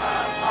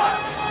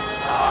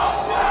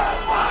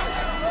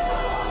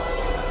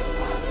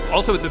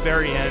 Also at the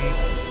very end,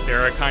 there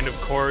are kind of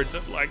chords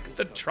of like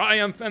the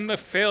triumph and the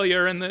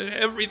failure and the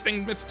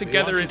everything that's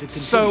together.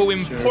 It's so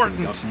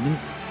important.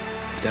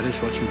 If that is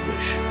what you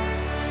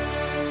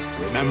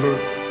wish. Remember,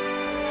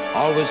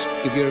 always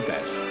give your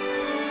best.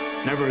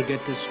 Never get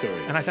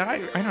discouraged. And I thought,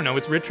 I don't know,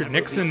 it's Richard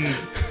Nixon.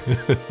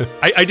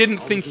 I didn't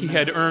think he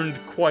had earned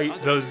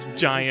quite those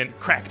giant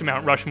cracked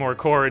Mount Rushmore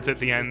chords at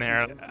the end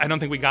there. I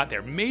don't think we got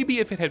there. Maybe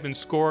if it had been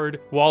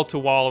scored wall to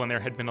wall and there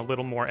had been a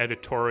little more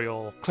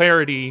editorial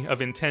clarity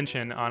of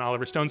intention on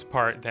Oliver Stone's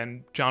part,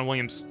 then John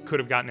Williams could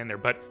have gotten in there.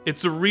 But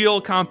it's a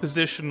real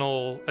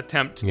compositional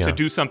attempt to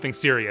do something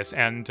serious,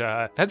 and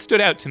that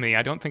stood out to me.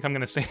 I don't think I'm going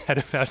to say that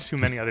about too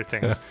many other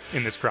things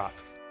in this crop.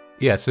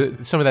 Yeah, so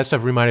some of that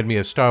stuff reminded me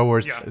of Star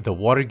Wars. Yeah. The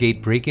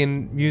Watergate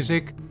break-in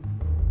music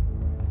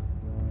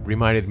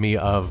reminded me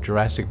of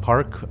Jurassic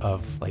Park,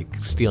 of like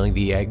stealing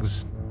the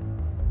eggs.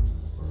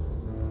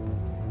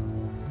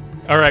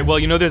 All right, well,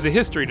 there's a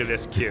history to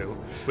this cue,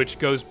 which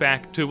goes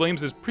back to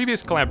Williams'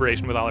 previous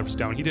collaboration with Oliver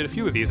Stone. He did a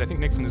few of these. I think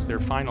Nixon is their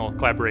final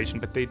collaboration,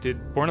 but they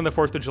did Born on the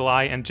 4th of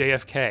July and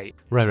JFK.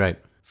 Right.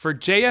 For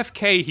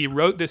JFK, he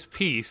wrote this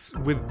piece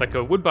with like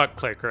a woodbuck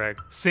click or a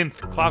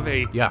synth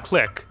clave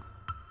click.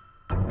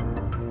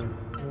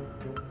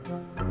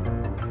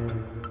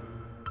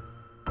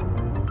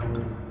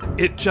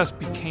 It just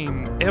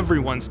became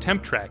everyone's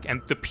temp track,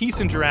 and the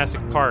piece in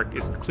Jurassic Park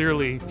is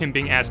clearly him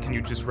being asked, can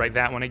you just write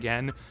that one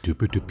again?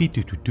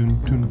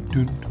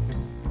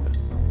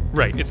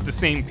 Right, it's the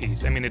same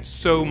piece. I mean, it's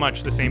so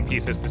much the same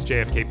piece as this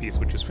JFK piece,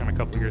 which is from a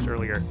couple years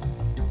earlier.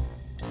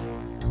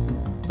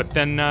 But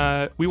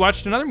then we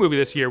watched another movie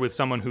this year with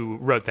someone who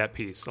wrote that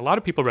piece. A lot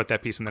of people wrote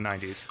that piece in the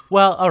 90s.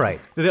 Well, all right.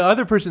 The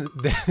other person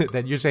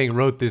that you're saying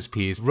wrote this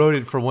piece wrote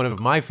it for one of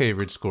my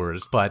favorite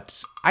scores,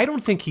 but I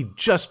don't think he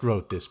just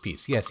wrote this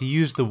piece. Yes, he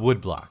used the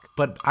woodblock,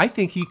 but I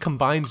think he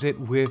combines it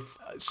with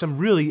some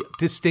really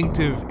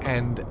distinctive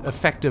and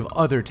effective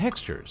other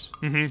textures.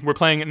 Mm-hmm. We're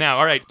playing it now.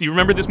 All right. Do you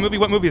remember this movie?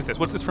 What movie is this?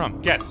 What's this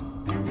from? Guess.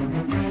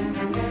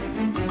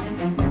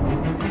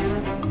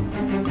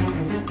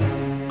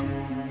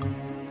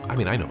 I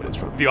mean, I know what it's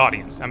from. The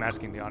audience. I'm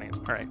asking the audience.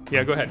 All right.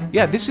 Yeah, go ahead.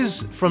 Yeah, this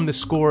is from the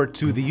score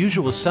to The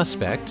Usual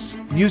Suspects,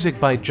 music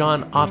by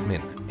John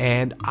Ottman.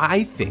 And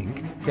I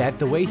think that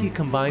the way he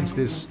combines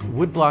this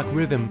woodblock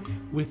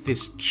rhythm with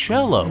this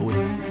cello,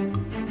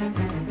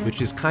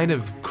 which is kind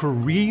of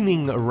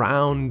careening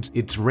around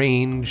its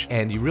range,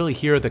 and you really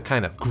hear the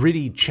kind of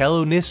gritty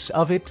cello-ness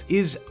of it,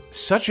 is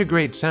such a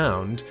great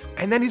sound.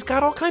 And then he's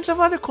got all kinds of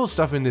other cool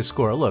stuff in this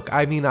score. Look,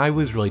 I mean, I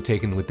was really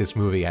taken with this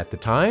movie at the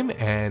time,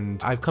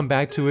 and I've come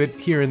back to it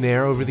here and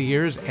there over the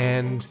years,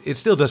 and it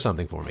still does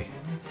something for me.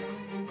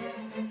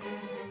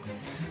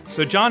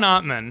 So John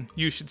Ottman,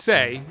 you should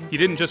say, he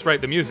didn't just write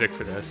the music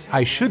for this.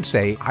 I should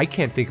say, I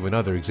can't think of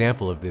another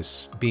example of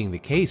this being the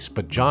case,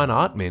 but John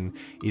Ottman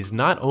is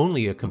not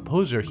only a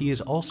composer, he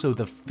is also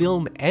the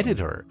film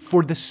editor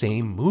for the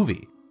same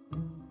movie.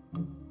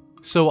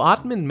 So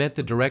Ottman met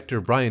the director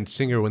Bryan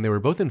Singer when they were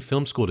both in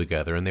film school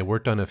together, and they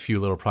worked on a few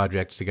little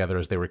projects together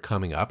as they were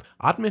coming up.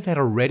 Ottman had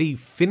already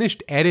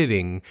finished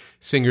editing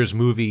Singer's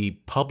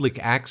movie Public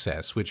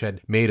Access, which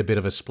had made a bit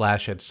of a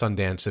splash at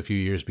Sundance a few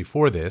years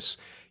before this.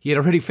 He had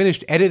already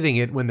finished editing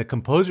it when the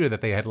composer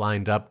that they had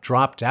lined up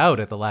dropped out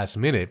at the last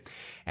minute.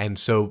 And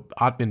so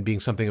Ottman, being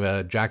something of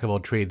a jack of all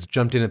trades,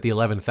 jumped in at the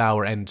 11th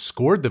hour and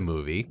scored the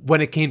movie. When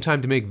it came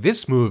time to make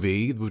this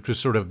movie, which was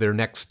sort of their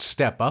next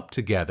step up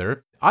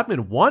together,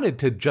 Ottman wanted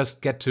to just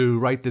get to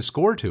write the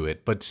score to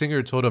it, but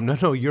Singer told him,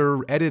 no,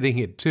 you're editing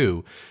it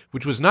too,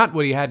 which was not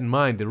what he had in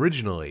mind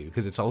originally,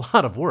 because it's a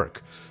lot of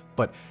work.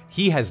 But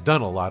he has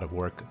done a lot of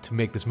work to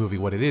make this movie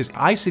what it is.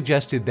 I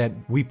suggested that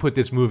we put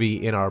this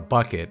movie in our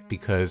bucket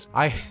because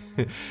I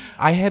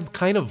had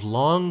kind of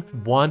long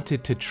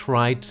wanted to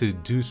try to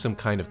do some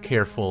kind of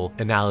careful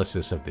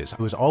analysis of this. It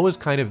was always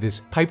kind of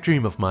this pipe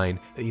dream of mine,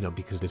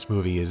 because this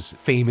movie is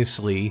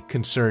famously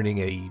concerning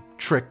a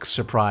trick,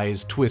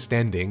 surprise, twist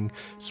ending.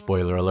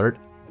 Spoiler alert.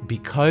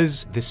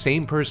 Because the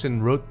same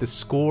person wrote the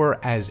score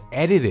as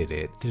edited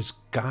it, there's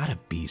gotta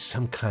be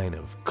some kind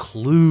of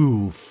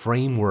clue,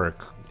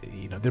 framework.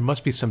 There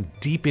must be some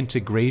deep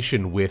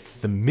integration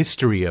with the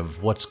mystery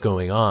of what's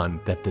going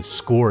on that the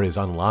score is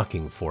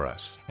unlocking for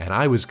us. And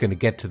I was going to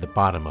get to the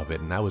bottom of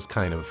it, and that was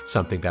kind of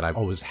something that I've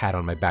always had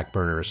on my back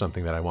burner or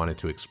something that I wanted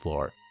to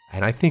explore.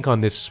 And I think on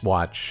this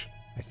watch,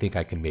 I think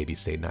I can maybe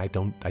say,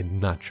 I'm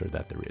not sure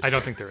that there is. I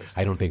don't think there is.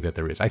 I don't think that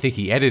there is. I think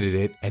he edited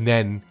it, and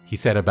then he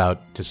set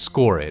about to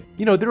score it.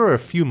 There are a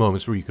few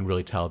moments where you can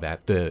really tell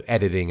that the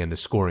editing and the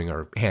scoring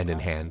are hand in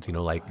hand,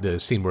 like the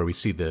scene where we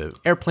see the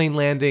airplane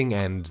landing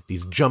and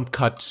these jump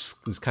cuts,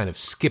 these kind of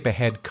skip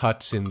ahead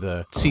cuts in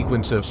the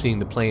sequence of seeing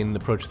the plane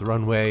approach the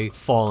runway,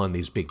 fall on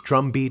these big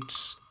drum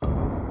beats.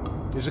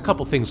 There's a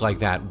couple things like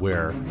that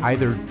where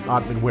either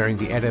Ottman wearing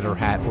the editor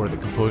hat or the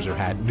composer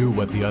hat knew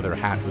what the other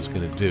hat was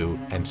going to do,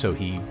 and so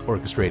he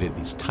orchestrated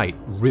these tight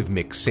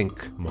rhythmic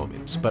sync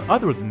moments. But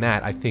other than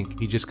that, I think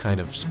he just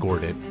kind of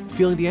scored it,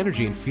 feeling the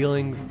energy and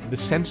feeling the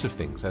sense of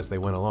things as they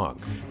went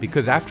along.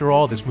 Because after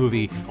all, this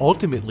movie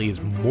ultimately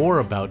is more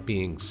about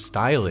being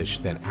stylish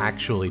than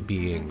actually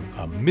being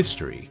a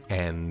mystery,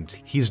 and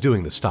he's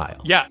doing the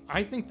style. Yeah,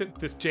 I think that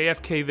this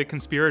JFK The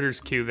Conspirators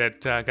cue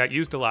that got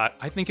used a lot,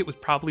 I think it was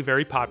probably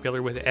very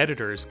popular with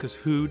editors, because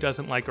who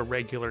doesn't like a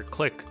regular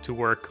click to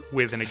work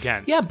with and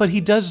against? Yeah, but he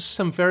does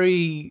some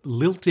very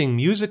lilting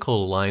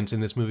musical lines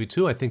in this movie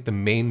too. I think the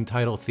main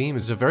title theme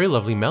is a very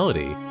lovely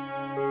melody.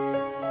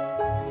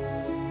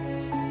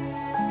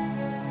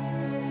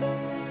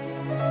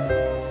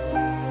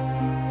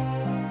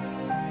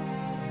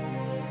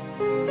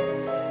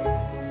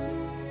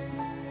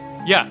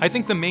 Yeah, I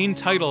think the main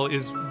title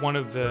is one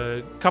of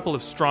the couple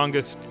of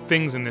strongest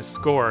things in this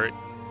score.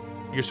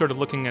 You're sort of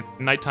looking at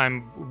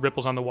nighttime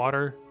ripples on the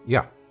water.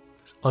 Yeah.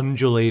 This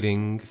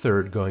undulating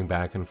third going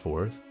back and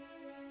forth.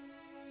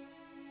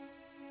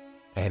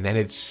 And then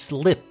it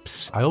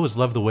slips. I always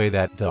love the way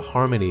that the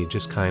harmony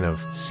just kind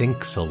of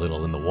sinks a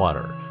little in the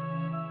water.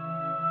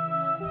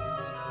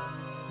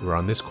 We're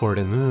on this chord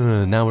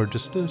and now we're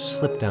just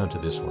slip down to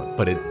this one.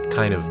 But it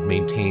kind of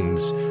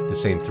maintains the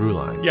same through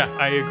line. Yeah,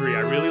 I agree.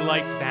 I really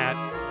liked that.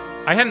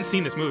 I hadn't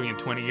seen this movie in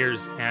 20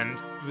 years, and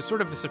it was sort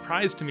of a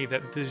surprise to me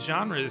that the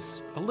genre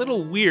is a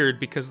little weird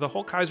because the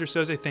whole Kaiser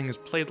Soze thing is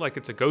played like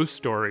it's a ghost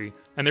story,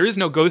 and there is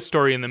no ghost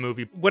story in the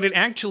movie. What it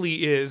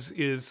actually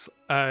is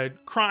a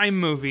crime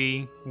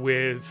movie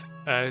with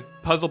a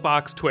puzzle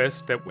box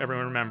twist that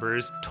everyone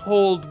remembers,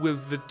 told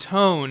with the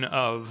tone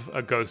of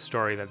a ghost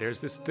story, that there's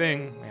this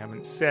thing we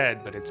haven't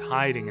said, but it's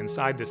hiding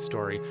inside this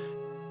story.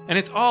 And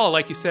it's all,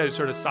 like you said,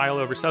 sort of style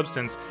over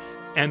substance.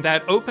 And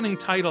that opening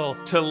title,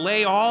 to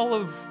lay all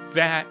of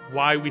that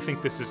why we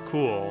think this is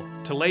cool,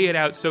 to lay it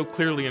out so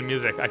clearly in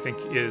music, I think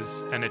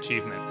is an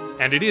achievement.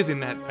 And it is in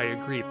that, I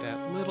agree,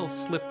 that little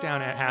slip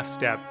down at half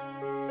step.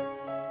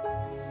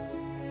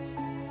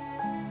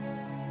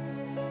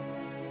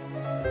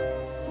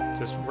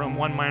 Just from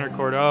one minor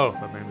chord,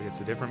 but maybe it's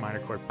a different minor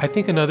chord. I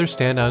think another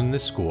standout in the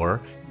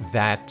score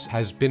that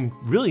has been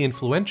really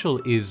influential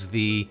is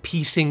the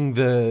piecing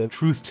the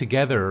truth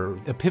together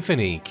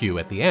epiphany cue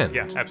at the end.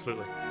 Yes,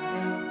 absolutely.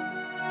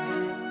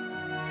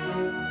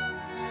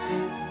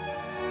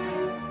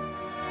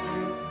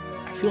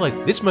 I feel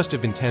like this must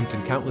have been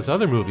tempted in countless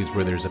other movies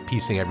where there's a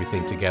piecing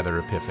everything together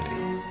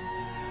epiphany.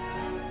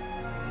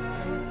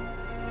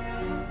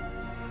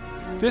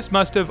 This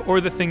must have,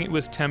 or the thing it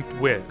was temped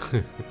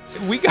with.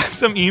 We got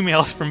some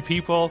emails from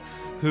people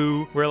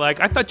who were like,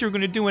 I thought you were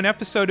going to do an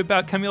episode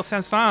about Camille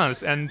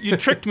Saint-Saëns, and you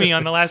tricked me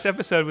on the last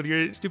episode with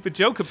your stupid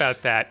joke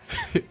about that.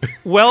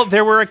 Well,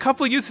 there were a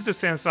couple uses of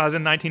Saint-Saëns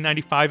in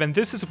 1995, and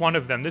this is one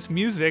of them. This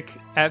music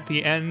at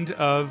the end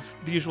of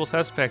The Usual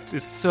Suspects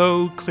is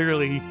so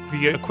clearly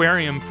the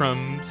aquarium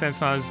from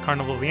Saint-Saëns'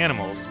 Carnival of the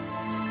Animals.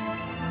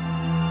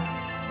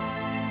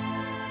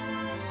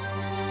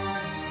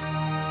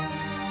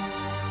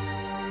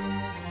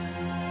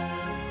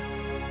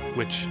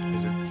 Which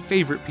is a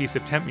favorite piece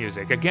of temp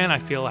music. Again, I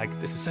feel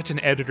like this is such an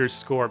editor's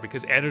score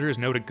because editors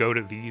know to go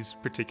to these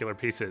particular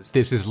pieces.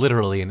 This is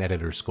literally an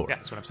editor's score. Yeah,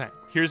 that's what I'm saying.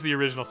 Here's the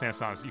original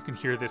Saint-Saëns. You can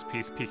hear this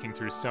piece peeking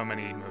through so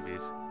many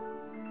movies.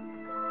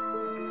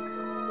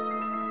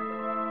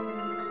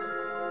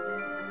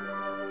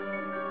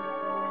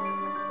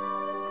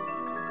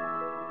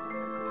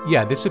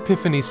 Yeah, this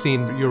epiphany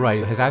scene, you're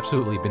right, has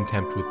absolutely been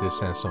temped with this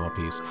Saint-Saëns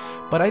piece.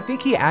 But I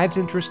think he adds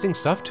interesting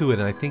stuff to it,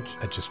 and I think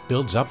it just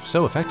builds up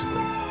so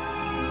effectively.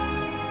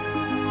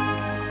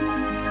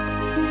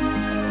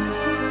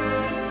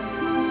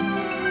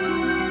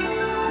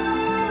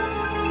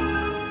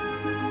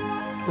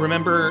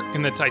 Remember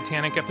in the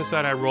Titanic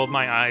episode, I rolled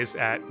my eyes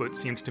at what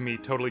seemed to me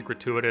totally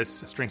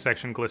gratuitous string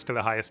section gliss to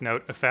the highest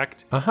note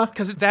effect?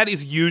 Because that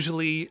is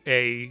usually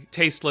a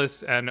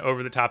tasteless and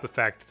over-the-top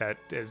effect that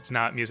is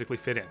not musically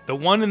fit in. The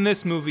one in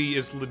this movie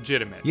is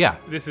legitimate. Yeah.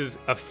 This is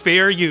a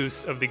fair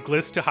use of the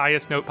gliss to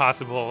highest note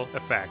possible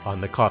effect.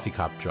 On the coffee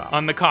cup drop.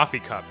 On the coffee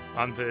cup.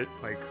 On the,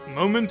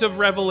 moment of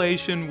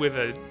revelation with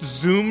a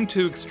zoom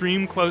to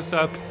extreme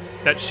close-up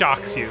that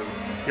shocks you.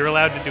 You're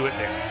allowed to do it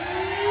there.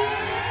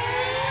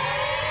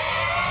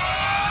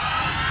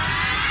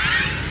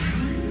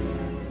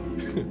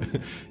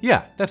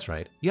 Yeah, that's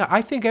right. Yeah,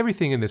 I think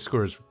everything in this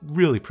score is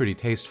really pretty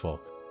tasteful.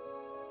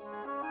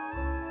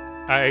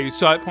 I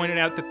saw it pointed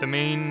out that the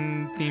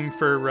main theme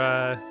for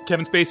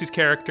Kevin Spacey's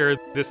character,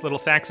 this little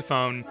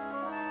saxophone,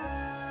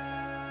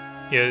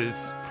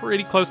 is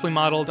pretty closely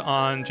modeled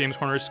on James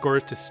Horner's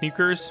scores to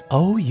Sneakers.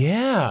 Oh,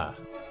 yeah.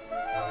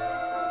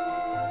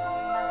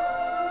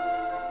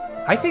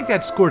 I think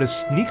that score to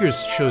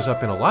Sneakers shows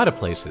up in a lot of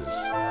places.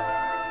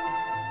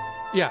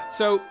 Yeah,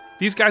 so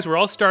these guys were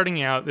all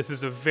starting out. This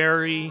is a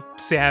very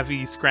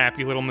savvy,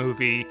 scrappy little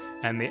movie,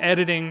 and the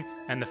editing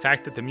and the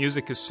fact that the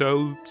music is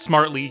so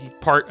smartly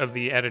part of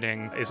the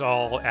editing is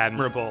all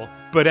admirable.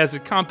 But as a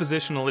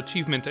compositional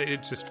achievement,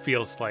 it just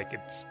feels like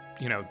it's,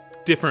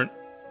 different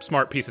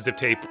smart pieces of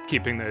tape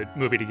keeping the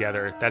movie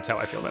together. That's how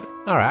I feel about it.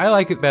 All right, I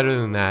like it better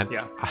than that.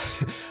 Yeah.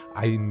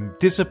 I'm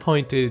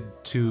disappointed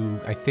to,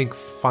 I think,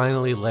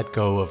 finally let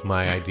go of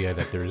my idea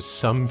that there's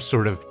some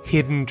sort of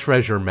hidden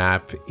treasure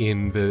map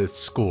in the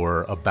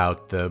score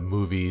about the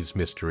movie's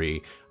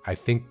mystery. I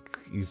think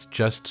he's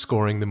just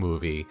scoring the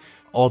movie.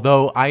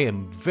 Although I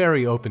am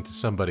very open to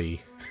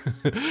somebody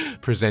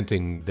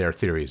presenting their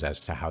theories as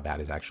to how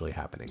that is actually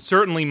happening.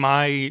 Certainly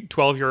my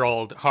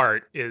 12-year-old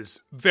heart is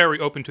very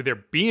open to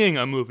there being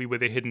a movie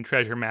with a hidden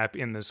treasure map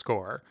in the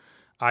score.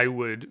 I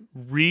would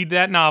read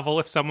that novel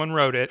if someone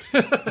wrote it.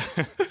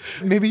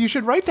 Maybe you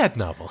should write that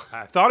novel.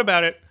 I thought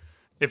about it.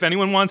 If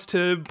anyone wants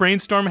to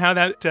brainstorm how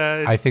that...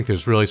 I think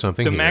there's really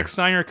something the here. Max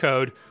Steiner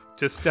code,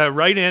 just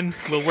write in.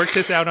 We'll work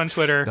this out on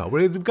Twitter. No,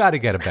 we've got to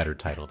get a better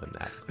title than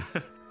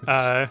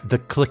that. The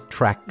Click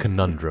Track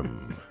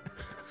Conundrum.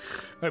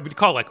 We'd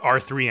call it like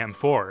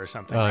R3M4 or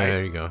something, right?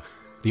 There you go.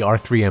 The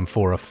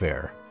R3M4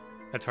 affair.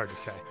 That's hard to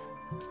say.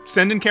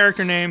 Send in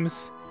character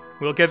names.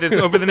 We'll get this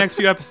over the next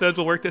few episodes.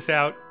 We'll work this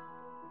out.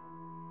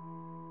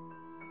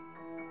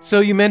 So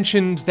you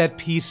mentioned that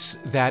piece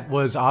that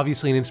was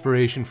obviously an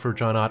inspiration for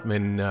John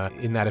Ottman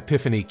in that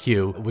Epiphany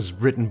cue. It was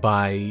written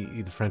by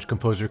the French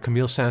composer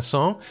Camille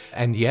Saint-Saëns.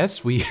 And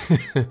yes, we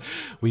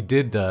we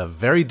did the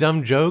very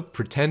dumb joke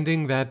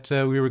pretending that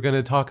we were going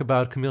to talk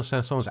about Camille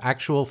Saint-Saëns'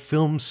 actual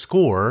film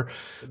score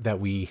that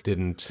we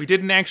didn't. We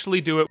didn't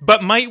actually do it,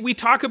 but might we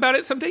talk about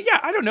it someday? Yeah,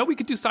 I don't know. We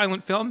could do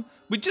silent film.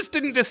 We just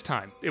didn't this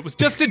time. It was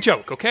just a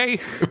joke, okay?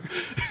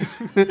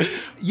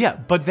 Yeah,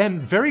 but then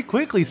very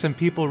quickly some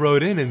people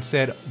wrote in and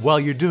said, well,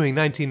 you're doing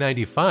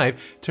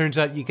 1995. Turns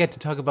out you get to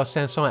talk about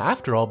Saint-Saëns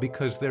after all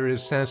because there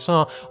is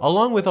Saint-Saëns,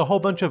 along with a whole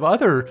bunch of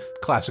other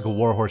classical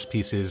warhorse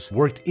pieces,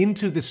 worked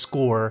into the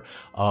score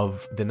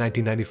of the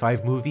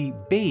 1995 movie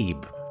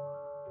Babe.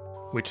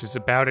 which is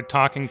about a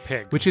talking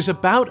pig. Which is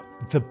about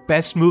the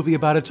best movie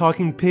about a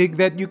talking pig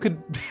that you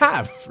could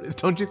have,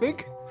 don't you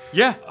think?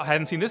 Yeah, I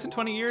hadn't seen this in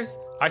 20 years.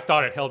 I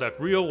thought it held up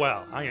real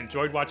well. I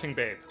enjoyed watching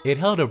Babe. It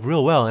held up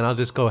real well, and I'll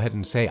just go ahead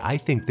and say I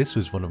think this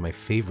was one of my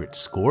favorite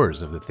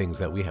scores of the things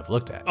that we have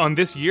looked at. On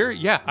this year?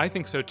 Yeah, I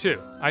think so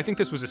too. I think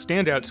this was a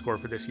standout score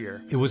for this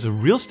year. It was a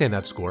real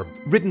standout score,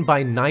 written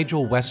by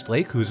Nigel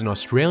Westlake, who's an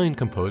Australian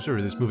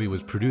composer. This movie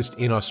was produced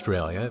in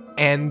Australia,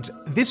 and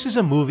this is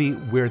a movie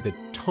where the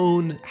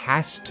tone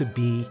has to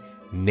be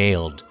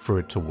nailed for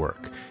it to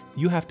work.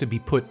 You have to be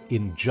put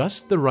in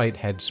just the right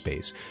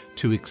headspace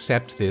to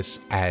accept this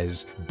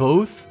as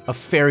both a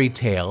fairy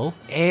tale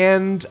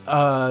and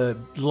a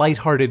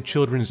lighthearted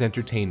children's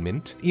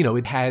entertainment. You know,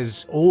 it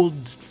has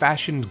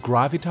old-fashioned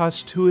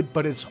gravitas to it,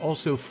 but it's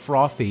also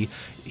frothy.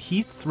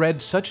 He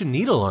threads such a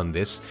needle on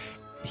this.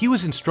 He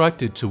was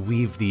instructed to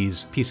weave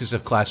these pieces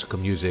of classical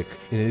music.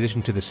 In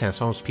addition to the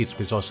Saint-Saëns piece,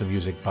 there's also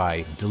music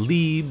by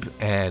Delibes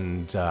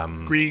and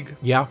Grieg.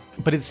 Yeah,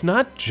 but it's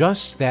not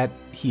just that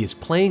he is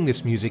playing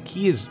this music.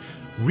 He is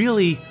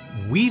really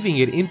weaving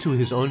it into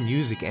his own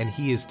music, and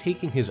he is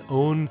taking his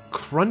own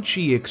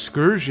crunchy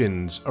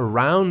excursions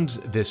around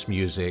this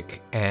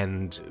music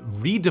and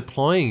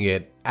redeploying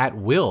it at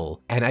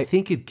will. And I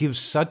think it gives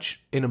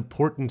such an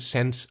important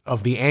sense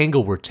of the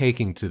angle we're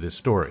taking to this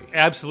story.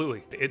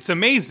 Absolutely. It's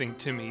amazing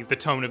to me, the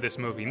tone of this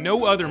movie.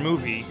 No other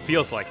movie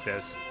feels like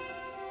this.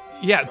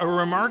 Yeah, a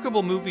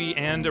remarkable movie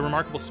and a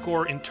remarkable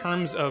score in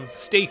terms of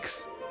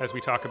stakes, as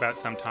we talk about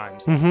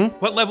sometimes. Mm-hmm.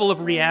 What level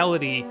of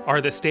reality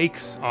are the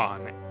stakes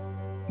on?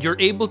 You're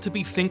able to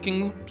be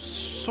thinking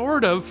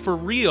sort of for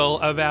real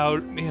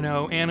about,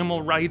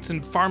 animal rights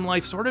and farm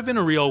life sort of in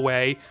a real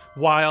way,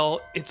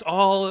 while it's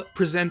all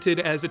presented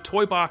as a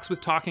toy box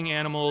with talking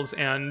animals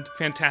and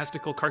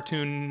fantastical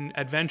cartoon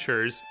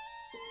adventures.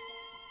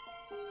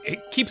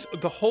 It keeps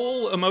the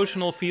whole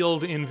emotional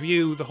field in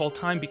view the whole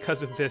time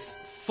because of this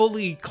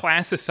fully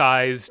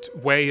classicized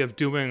way of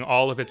doing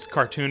all of its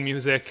cartoon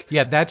music.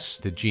 Yeah, that's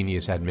the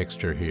genius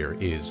admixture here,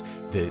 is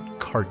the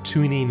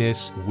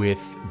cartooniness with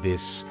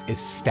this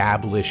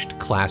established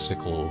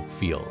classical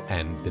feel,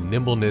 and the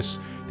nimbleness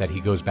that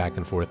he goes back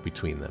and forth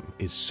between them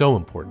is so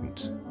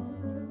important.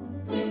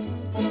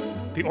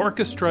 The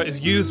orchestra is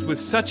used with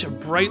such a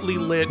brightly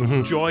lit,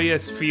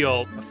 joyous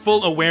feel, a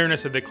full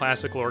awareness of the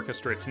classical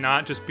orchestra. It's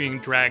not just being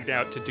dragged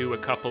out to do a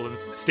couple of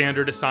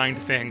standard assigned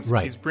things.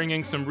 Right. He's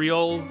bringing some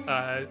real...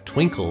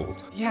 twinkle.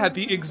 Yeah,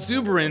 the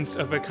exuberance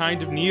of a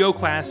kind of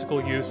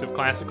neoclassical use of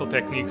classical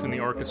techniques in the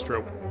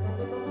orchestra.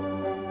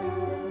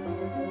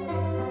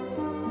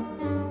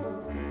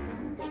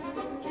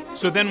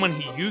 So then when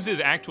he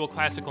uses actual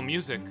classical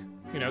music,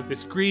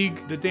 this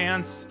Grieg, the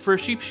dance for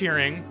sheep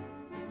shearing,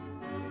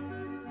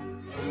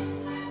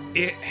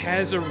 it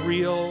has a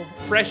real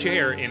fresh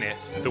air in it,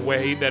 the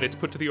way that it's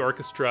put to the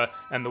orchestra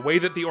and the way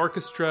that the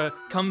orchestra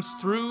comes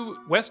through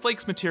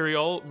Westlake's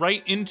material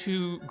right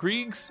into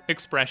Grieg's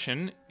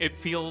expression. It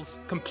feels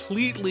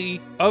completely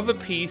of a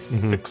piece.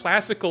 The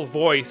classical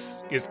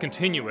voice is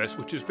continuous,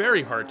 which is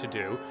very hard to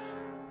do.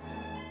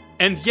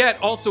 And yet,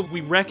 also,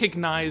 we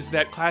recognize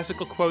that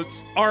classical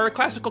quotes are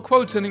classical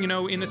quotes, and,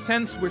 in a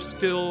sense, we're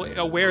still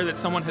aware that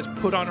someone has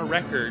put on a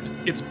record.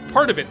 It's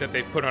part of it that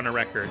they've put on a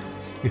record.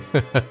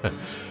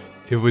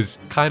 It was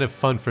kind of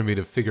fun for me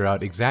to figure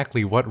out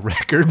exactly what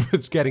record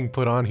was getting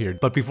put on here.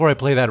 But before I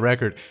play that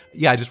record,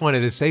 I just wanted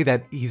to say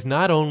that he's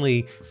not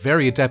only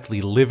very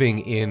adeptly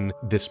living in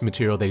this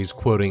material that he's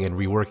quoting and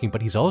reworking,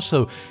 but he's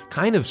also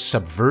kind of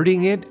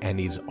subverting it, and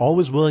he's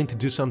always willing to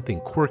do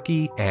something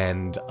quirky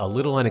and a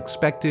little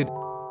unexpected.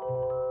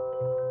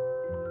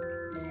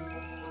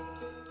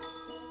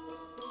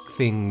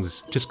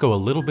 Things just go a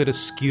little bit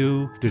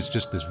askew. There's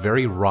just this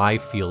very wry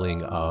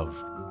feeling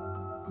of...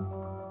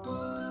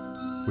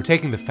 We're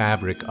taking the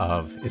fabric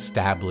of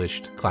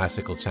established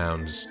classical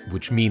sounds,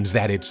 which means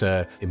that it's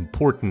a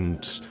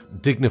important,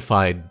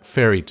 dignified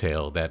fairy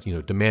tale that,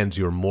 demands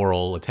your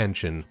moral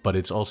attention, but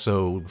it's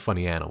also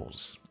funny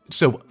animals.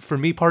 So for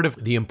me, part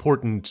of the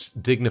important,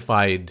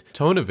 dignified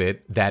tone of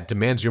it that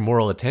demands your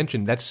moral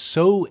attention, that's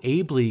so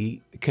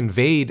ably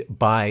conveyed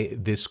by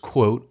this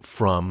quote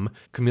from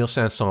Camille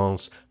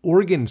Saint-Saëns'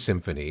 Organ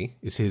Symphony.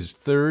 Is his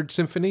third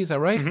symphony, is that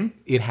right? Mm-hmm.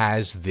 It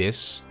has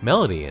this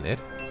melody in it.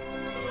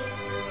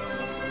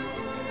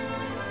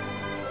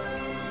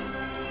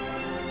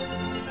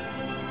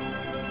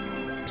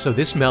 So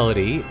this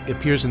melody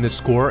appears in this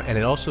score, and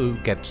it also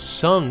gets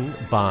sung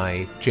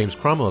by James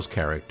Cromwell's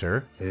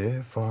character.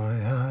 If I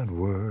had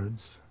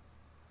words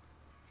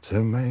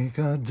to make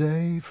a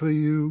day for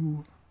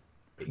you.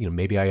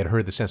 Maybe I had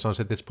heard the Saint-Saëns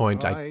at this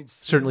point. I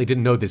certainly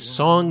didn't know this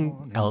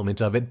song element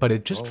of it, but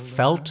it just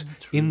felt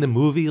in the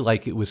movie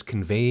like it was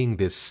conveying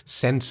this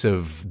sense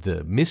of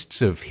the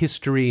mists of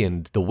history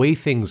and the way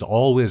things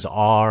always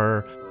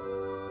are.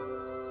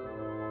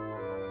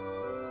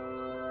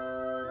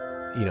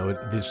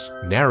 this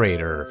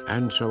narrator.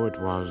 And so it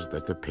was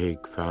that the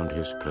pig found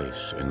his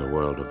place in the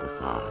world of the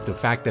farm. The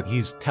fact that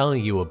he's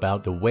telling you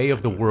about the way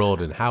of the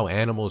world and how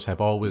animals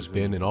have always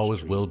been and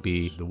always will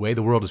be, the way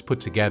the world is put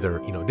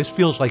together, this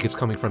feels like it's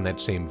coming from that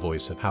same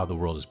voice of how the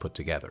world is put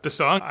together. The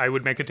song, I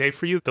Would Make a Day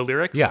for You, the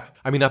lyrics? Yeah.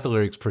 I mean, not the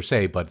lyrics per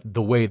se, but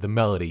the way the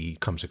melody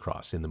comes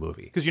across in the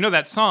movie. Because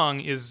that song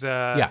is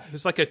it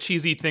was like a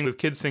cheesy thing with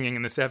kids singing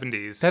in the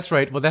 70s. That's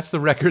right. Well, that's the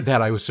record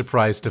that I was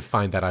surprised to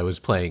find that I was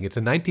playing. It's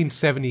a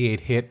 1978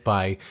 hit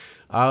by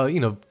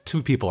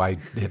two people I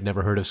had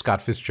never heard of,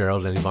 Scott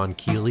Fitzgerald and Yvonne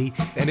Keeley,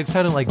 and it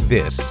sounded like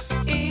this.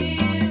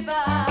 If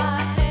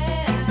I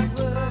had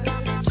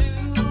words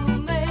to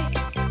make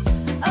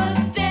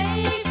a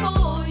day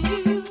for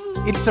you.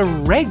 It's a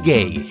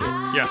reggae hit.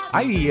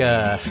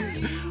 Yeah.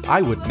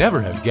 I would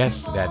never have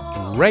guessed that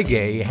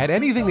reggae had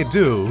anything to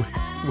do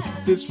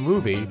with this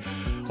movie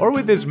or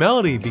with this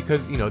melody,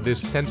 because, this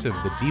sense of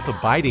the deep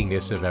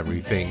abidingness of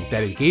everything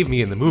that it gave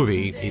me in the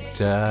movie,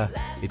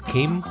 it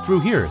came through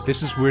here.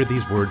 This is where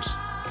these words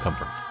come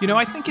from.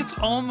 I think it's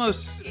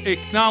almost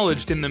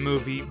acknowledged in the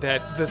movie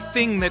that the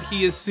thing that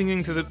he is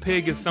singing to the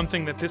pig is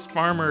something that this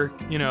farmer,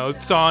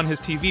 saw on his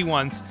TV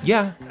once.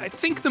 Yeah. I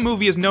think the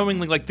movie is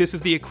knowingly like, this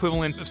is the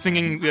equivalent of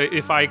singing the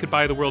If I Could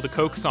Buy the World a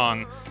Coke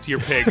song to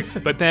your pig.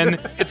 But then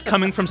it's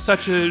coming from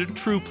such a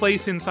true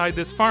place inside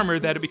this farmer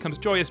that it becomes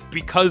joyous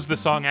because the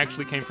song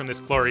actually came from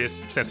this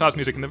glorious Saint-Saëns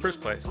music in the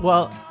first place.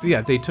 Well,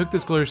 yeah, they took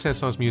this glorious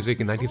Saint-Saëns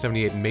music in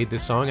 1978 and made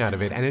this song out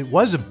of it, and it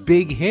was a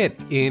big hit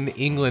in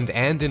England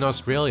and in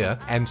Australia.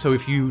 And so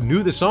if you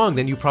knew the song,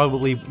 then you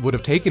probably would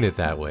have taken it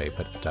that way.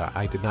 But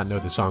I did not know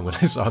the song when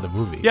I saw the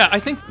movie. Yeah, I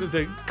think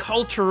the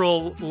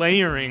cultural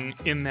layering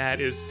in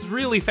that is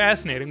really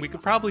fascinating. We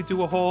could probably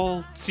do a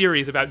whole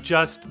series about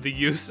just the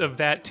use of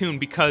that tune,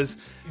 because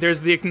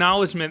there's the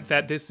acknowledgement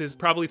that this is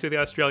probably to the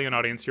Australian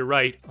audience, you're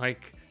right,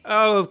 like,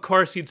 oh, of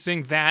course he'd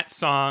sing that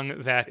song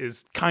that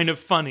is kind of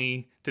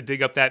funny to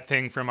dig up that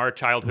thing from our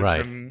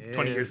childhood from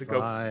 20 years ago.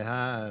 If I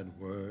had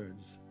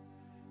words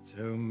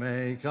to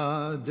make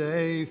a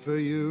day for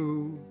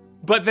you.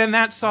 But then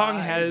that song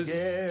has,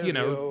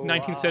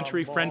 19th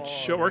century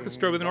French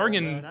orchestra with an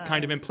organ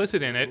kind of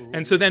implicit in it.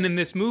 And so then in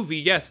this movie,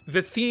 yes,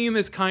 the theme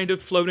is kind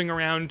of floating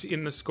around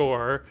in the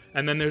score,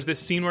 and then there's this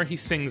scene where he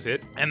sings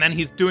it, and then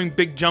he's doing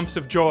big jumps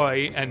of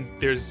joy, and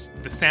there's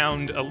the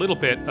sound a little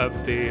bit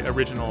of the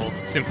original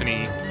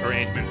symphony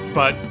arrangement,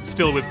 but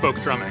still with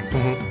folk drumming.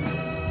 Mm-hmm.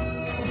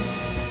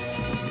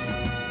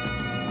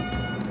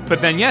 But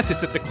then, yes,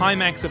 it's at the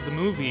climax of the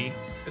movie.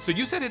 So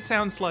you said it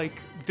sounds like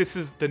this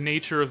is the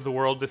nature of the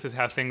world, this is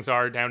how things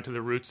are down to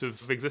the roots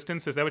of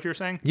existence. Is that what you were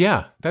saying?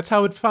 Yeah, that's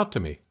how it felt to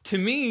me. To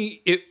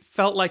me, it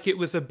felt like it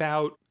was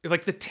about,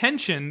 like, the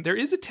tension. There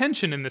is a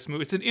tension in this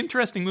movie. It's an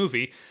interesting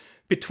movie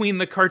between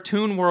the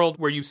cartoon world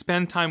where you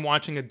spend time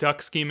watching a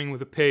duck scheming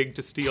with a pig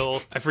to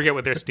steal, I forget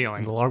what they're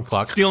stealing. An alarm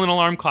clock. Steal an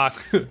alarm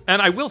clock.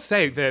 And I will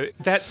say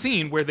that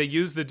scene where they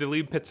use the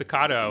Delibes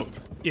pizzicato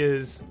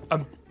is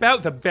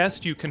about the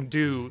best you can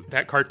do,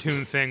 that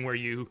cartoon thing where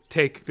you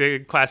take the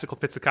classical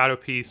pizzicato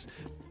piece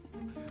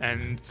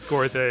and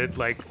score the,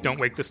 like, don't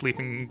wake the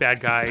sleeping bad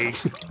guy.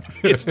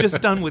 It's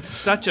just done with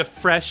such a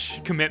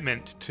fresh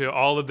commitment to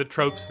all of the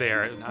tropes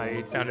there.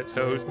 I found it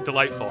so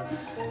delightful.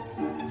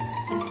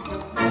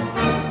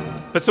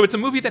 But so it's a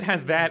movie that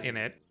has that in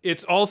it.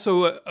 It's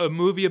also a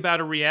movie about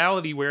a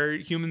reality where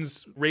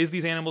humans raise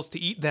these animals to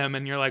eat them,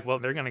 and you're like, well,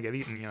 they're going to get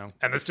eaten,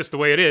 and that's just the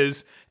way it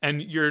is.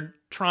 And you're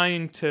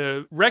trying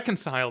to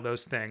reconcile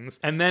those things.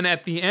 And then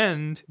at the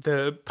end,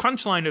 the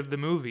punchline of the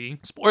movie,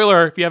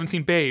 spoiler if you haven't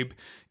seen Babe,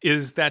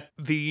 is that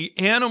the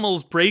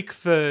animals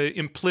break the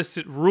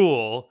implicit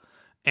rule,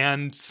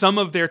 and some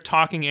of their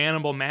talking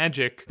animal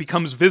magic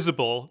becomes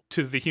visible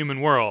to the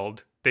human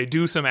world. They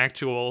do some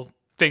actual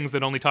things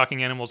that only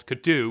talking animals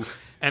could do,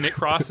 and it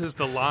crosses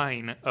the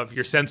line of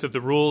your sense of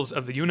the rules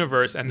of the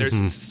universe, and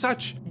there's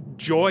such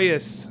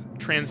joyous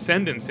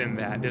transcendence in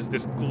that. There's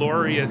this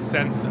glorious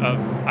sense of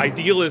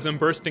idealism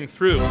bursting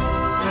through.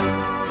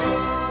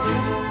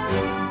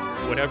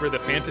 Whatever the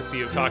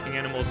fantasy of talking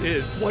animals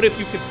is, what if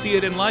you could see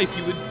it in life?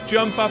 You would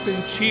jump up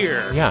and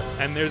cheer. Yeah.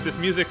 And there's this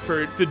music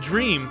for the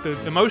dream, the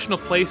emotional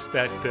place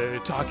that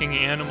the talking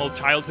animal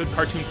childhood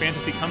cartoon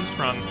fantasy comes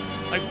from.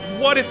 Like,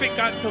 what if it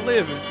got to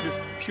live? It's this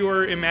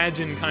pure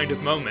imagined kind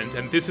of moment,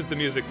 and this is the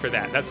music for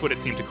that. That's what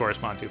it seemed to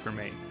correspond to for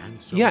me.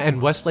 Yeah,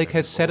 and Westlake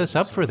has set us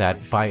up for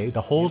that by the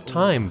whole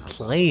time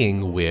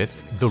playing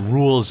with the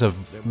rules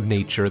of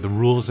nature, the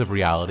rules of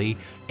reality,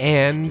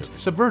 and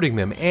subverting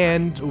them,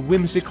 and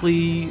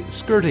whimsically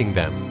skirting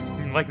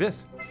them. Like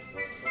this.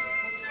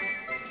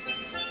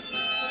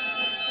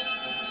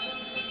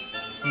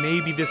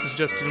 Maybe this is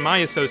just in my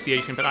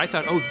association, but I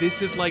thought,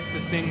 this is like the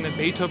thing that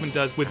Beethoven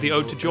does with the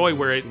Ode to Joy,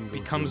 where it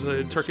becomes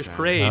a Turkish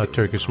parade.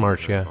 Turkish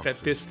march, yeah.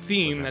 That this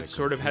theme that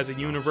sort of has a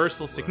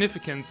universal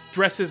significance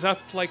dresses up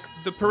like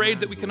the parade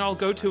that we can all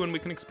go to and we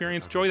can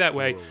experience joy that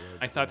way.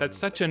 I thought that's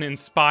such an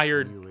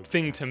inspired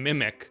thing to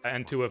mimic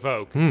and to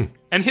evoke.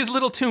 And his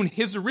little tune,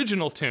 his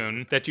original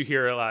tune that you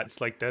hear a lot,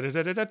 it's like da da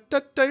da da da da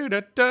da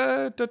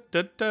da da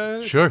da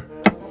da. Sure.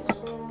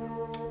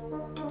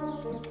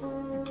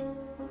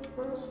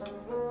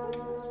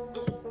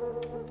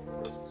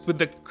 with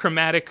the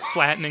chromatic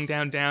flattening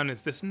down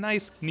is this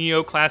nice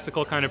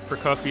neoclassical kind of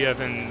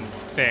Prokofievan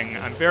thing.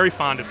 I'm very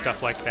fond of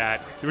stuff like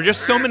that. There were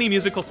just so many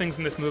musical things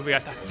in this movie. I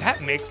thought,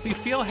 that makes me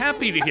feel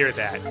happy to hear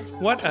that.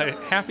 What a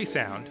happy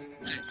sound.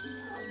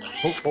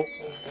 Oh.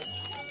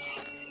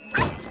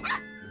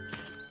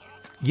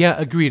 Yeah,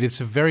 agreed. It's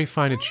a very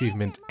fine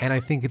achievement, and I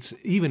think it's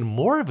even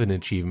more of an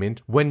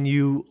achievement when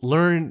you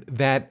learn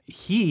that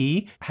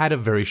he had a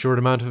very short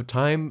amount of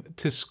time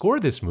to score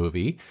this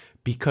movie,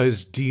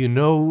 because do you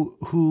know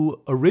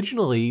who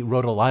originally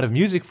wrote a lot of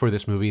music for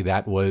this movie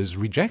that was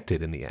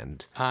rejected in the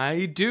end?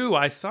 I do.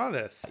 I saw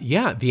this.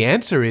 Yeah, the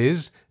answer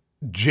is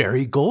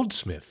Jerry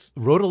Goldsmith.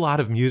 Wrote a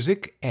lot of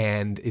music,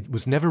 and it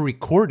was never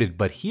recorded,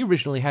 but he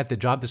originally had the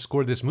job to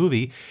score this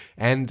movie,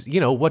 and, you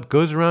know, what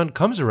goes around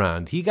comes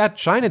around. He got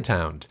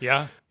Chinatown.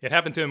 Yeah, it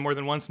happened to him more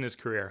than once in his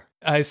career.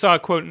 I saw a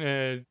quote in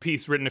a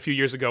piece written a few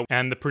years ago,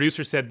 and the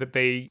producer said that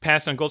they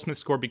passed on Goldsmith's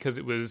score because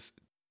it was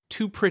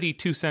too pretty,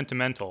 too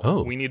sentimental.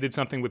 Oh. We needed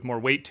something with more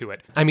weight to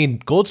it. I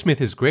mean, Goldsmith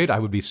is great. I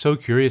would be so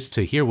curious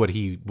to hear what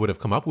he would have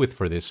come up with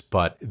for this,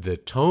 but the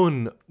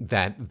tone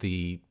that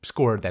the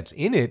score that's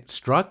in it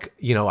struck,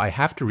 you know, I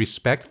have to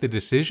respect the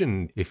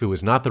decision. If it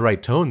was not the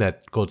right tone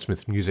that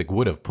Goldsmith's music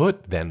would have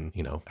put, then,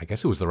 you know, I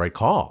guess it was the right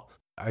call.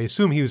 I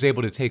assume he was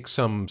able to take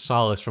some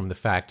solace from the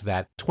fact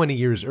that 20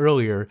 years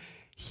earlier,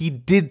 he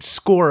did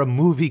score a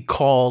movie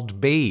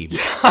called Babe.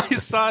 I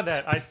saw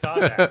that.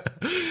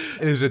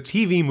 It was a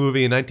TV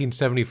movie in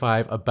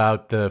 1975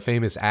 about the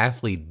famous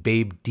athlete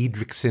Babe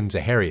Didrikson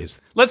Zaharias.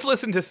 Let's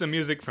listen to some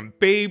music from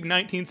Babe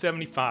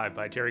 1975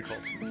 by Jerry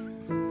Goldsmith.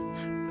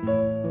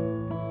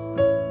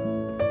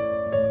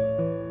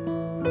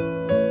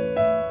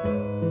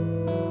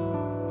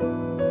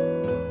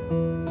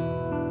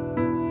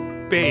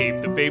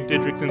 Babe, the Babe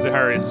Didrikson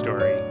Zaharias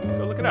story.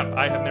 Go look it up.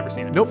 I have never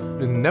seen it. Nope,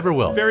 never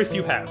will. Very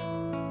few have.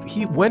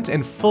 He went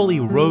and fully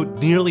wrote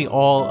nearly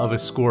all of a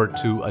score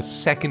to a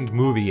second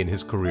movie in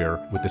his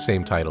career with the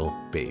same title,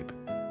 Babe.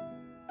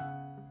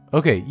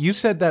 Okay, you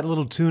said that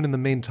little tune in the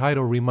main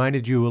title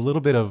reminded you a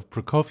little bit of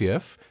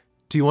Prokofiev.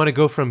 Do you want to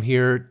go from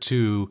here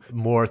to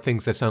more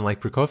things that sound like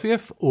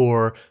Prokofiev,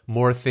 or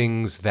more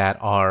things that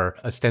are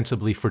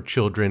ostensibly for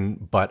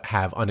children but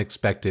have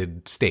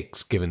unexpected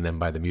stakes given them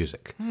by the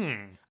music?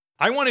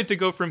 I wanted to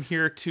go from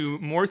here to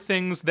more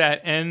things that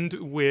end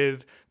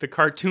with the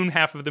cartoon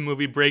half of the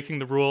movie breaking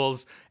the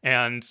rules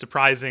and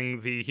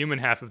surprising the human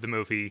half of the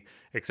movie,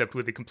 except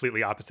with the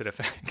completely opposite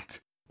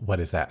effect.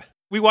 What is that?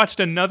 We watched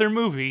another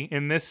movie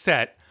in this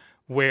set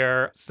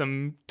where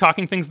some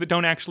talking things that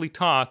don't actually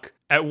talk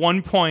at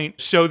one point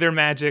show their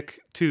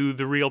magic to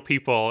the real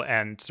people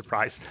and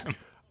surprise them.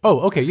 Oh,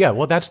 okay, yeah,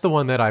 well, that's the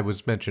one that I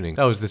was mentioning.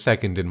 That was the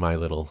second in my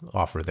little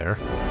offer there.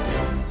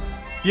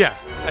 Yeah,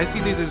 I see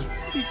these as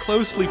pretty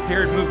closely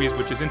paired movies,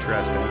 which is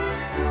interesting.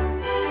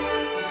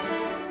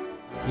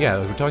 Yeah,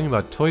 we're talking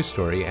about Toy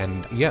Story,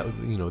 and yeah,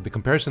 you know, the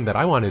comparison that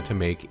I wanted to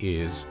make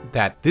is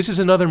that this is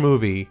another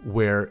movie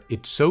where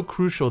it's so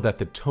crucial that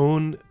the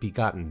tone be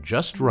gotten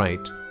just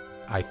right.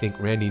 I think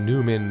Randy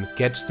Newman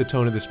gets the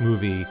tone of this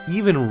movie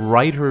even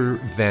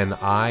righter than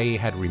I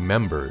had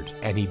remembered,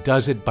 and he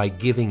does it by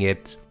giving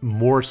it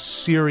more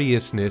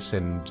seriousness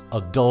and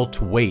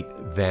adult weight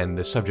than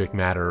the subject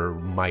matter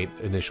might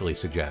initially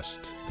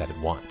suggest that it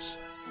wants.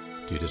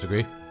 Do you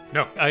disagree?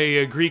 No, I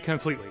agree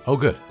completely. Oh,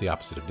 good. The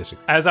opposite of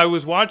disagree. As I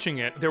was watching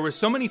it, there were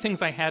so many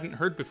things I hadn't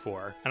heard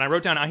before. And I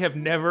wrote down, I have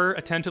never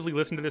attentively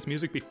listened to this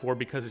music before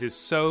because it is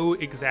so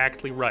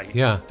exactly right.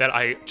 Yeah. That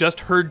I just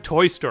heard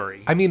Toy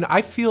Story. I mean,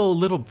 I feel a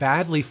little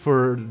badly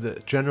for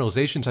the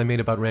generalizations I made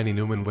about Randy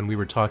Newman when we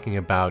were talking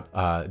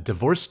about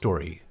Divorce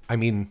Story. I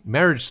mean,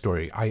 Marriage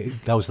Story.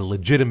 That was a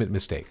legitimate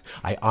mistake.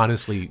 I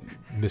honestly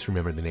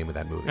misremembered the name of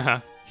that movie.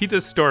 He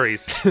does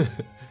stories.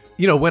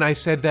 You know, when I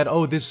said that,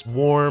 oh, this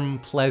warm,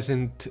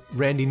 pleasant,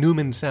 Randy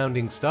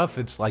Newman-sounding stuff,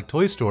 it's like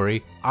Toy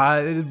Story,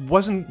 it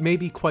wasn't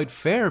maybe quite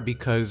fair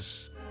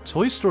because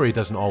Toy Story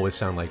doesn't always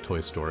sound like Toy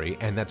Story,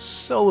 and that's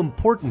so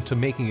important to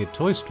making it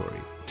Toy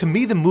Story. To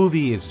me, the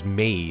movie is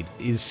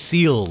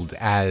sealed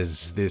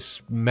as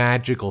this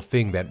magical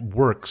thing that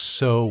works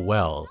so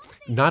well.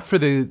 Not for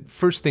the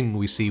first thing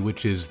we see,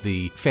 which is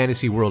the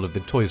fantasy world of the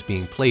toys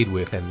being played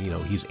with, and, you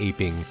know, he's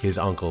aping his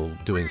uncle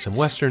doing some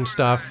Western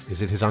stuff.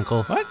 Is it his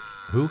uncle? What?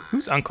 Who?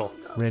 Whose uncle?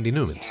 Randy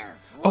Newman's.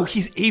 Oh,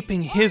 he's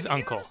aping his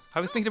uncle.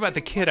 I was thinking about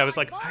the kid. I was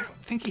like, I don't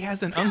think he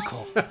has an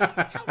uncle.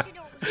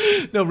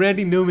 No,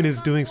 Randy Newman is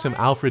doing some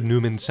Alfred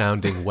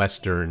Newman-sounding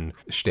Western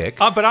shtick.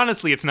 But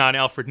honestly, it's not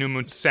Alfred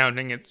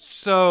Newman-sounding. It's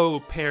so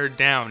pared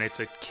down.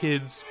 It's a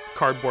kid's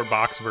cardboard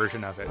box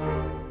version of it.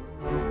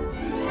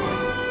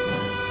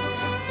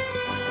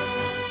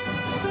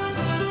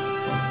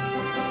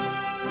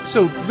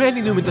 So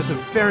Randy Newman does a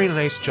very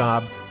nice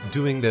job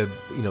doing the,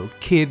 you know,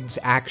 kid's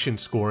action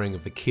scoring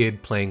of the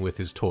kid playing with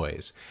his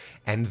toys.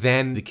 And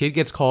then the kid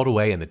gets called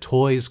away and the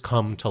toys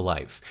come to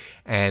life.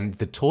 And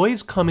the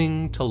toys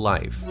coming to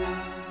life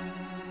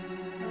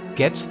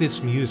gets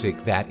this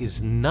music that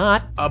is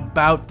not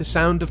about the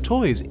sound of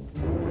toys.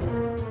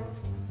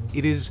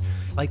 It is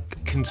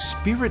like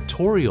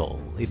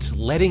conspiratorial. It's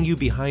letting you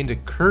behind a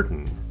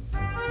curtain.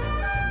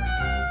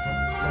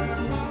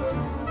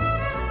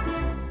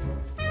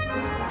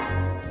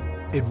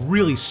 It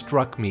really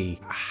struck me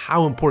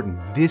how important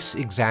this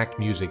exact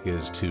music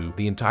is to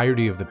the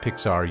entirety of the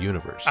Pixar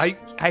universe. I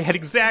had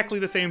exactly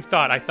the same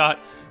thought. I thought,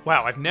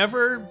 wow, I've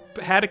never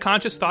had a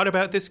conscious thought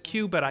about this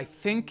cue, but I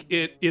think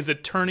it is a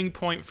turning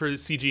point for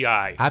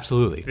CGI.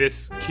 Absolutely.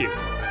 This cue.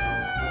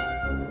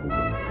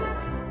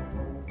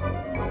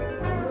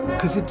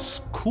 Because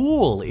it's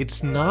cool.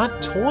 It's not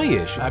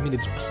toyish. I mean,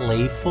 it's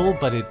playful,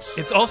 but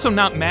It's also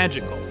not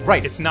magical.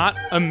 Right. It's not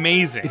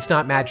amazing. It's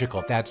not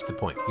magical. That's the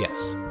point.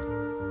 Yes.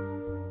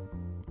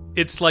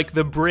 It's like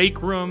the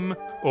break room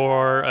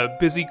or a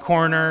busy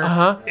corner.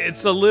 Uh-huh.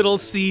 It's a little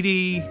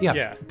seedy.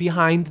 Yeah.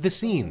 Behind the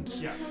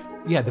scenes.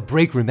 Yeah, the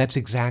break room, that's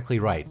exactly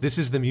right. This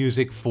is the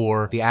music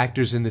for the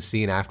actors in the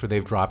scene after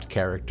they've dropped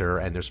character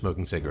and they're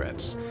smoking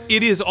cigarettes.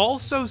 It is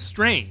also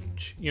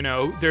strange. You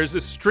know, there's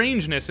a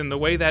strangeness in the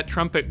way that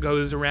trumpet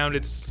goes around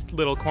its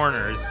little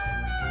corners.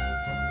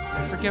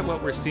 I forget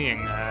what we're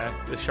seeing.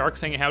 The shark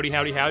saying howdy,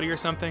 howdy, howdy or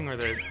something?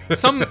 Or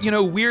some,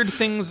 weird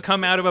things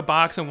come out of a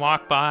box and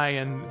walk by,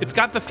 and it's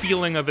got the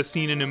feeling of a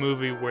scene in a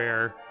movie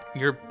where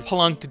you're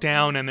plunked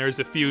down and there's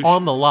a few...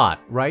 On the lot,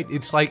 right?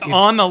 It's like...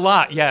 on the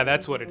lot, yeah,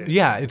 that's what it is.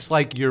 Yeah, it's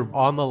like you're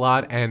on the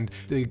lot and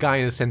the guy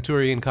in a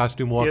centurion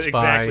costume walks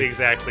by.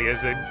 Exactly.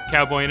 As a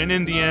cowboy and an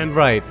Indian.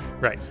 Right.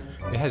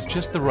 It has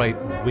just the right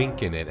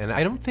wink in it. And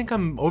I don't think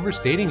I'm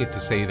overstating it to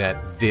say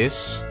that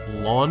this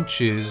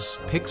launches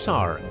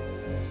Pixar.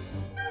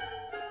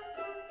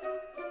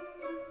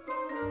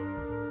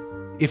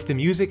 If the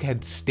music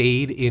had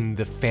stayed in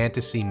the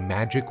fantasy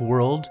magic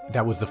world,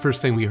 that was the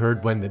first thing we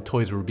heard when the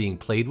toys were being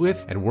played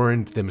with and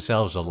weren't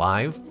themselves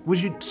alive,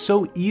 which it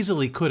so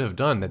easily could have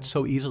done, that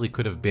so easily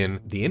could have been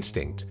the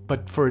instinct.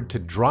 But for it to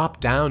drop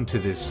down to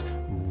this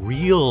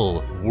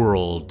real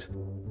world,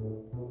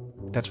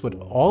 that's what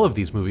all of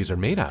these movies are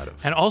made out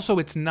of. And also,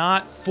 it's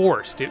not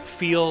forced. It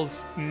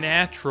feels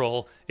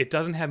natural. It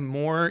doesn't have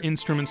more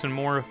instruments and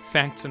more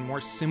effects and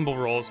more cymbal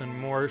rolls and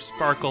more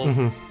sparkles.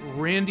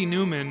 Randy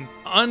Newman,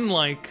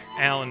 unlike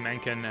Alan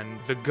Menken and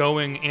the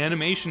going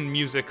animation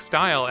music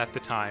style at the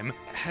time,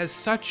 has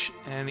such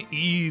an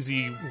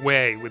easy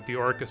way with the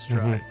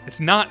orchestra. It's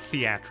not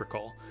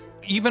theatrical.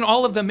 Even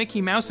all of the Mickey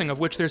Mousing, of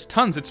which there's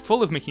tons, it's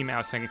full of Mickey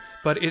Mousing,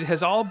 but it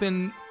has all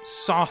been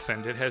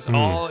softened. It has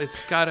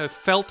it's got a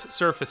felt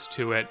surface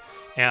to it,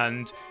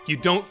 and you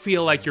don't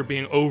feel like you're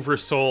being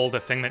oversold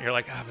a thing that you're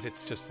like, but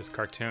it's just this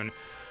cartoon.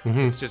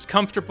 It's just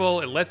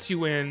comfortable, it lets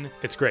you in,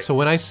 it's great. So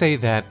when I say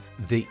that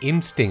the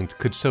instinct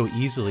could so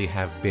easily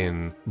have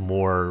been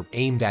more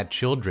aimed at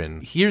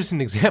children, here's an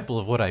example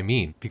of what I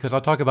mean, because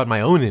I'll talk about my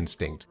own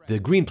instinct. The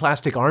green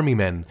plastic army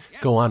men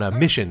go on a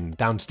mission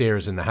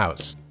downstairs in the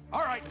house.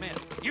 All right, men,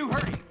 you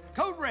heard him.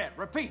 Code Red,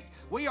 repeat.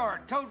 We are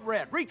at Code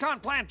Red. Recon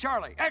Plan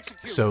Charlie,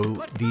 execute. So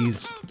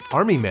these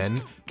army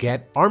men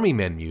get army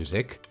men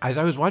music. As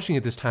I was watching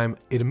it this time,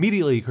 it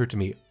immediately occurred to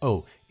me,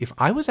 if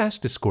I was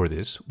asked to score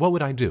this, what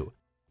would I do?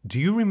 Do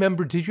you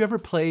remember, did you ever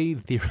play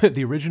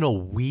the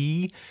original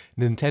Wii,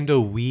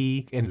 Nintendo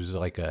Wii? And it was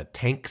like a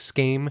tanks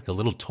game. A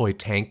little toy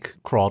tank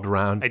crawled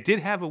around. I did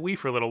have a Wii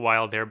for a little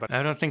while there, but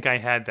I don't think I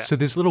had that. So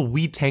this little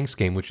Wii tanks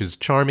game, which is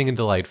charming and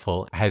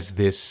delightful, has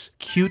this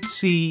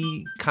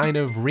cutesy, kind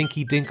of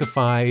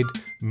rinky-dinkified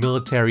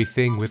military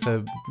thing with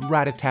a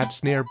rat-a-tat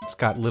snare. It's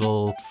got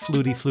little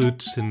fluty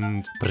flutes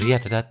and...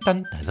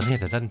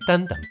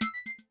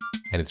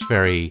 And it's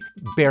very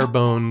bare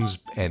bones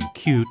and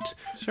cute.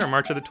 Sure,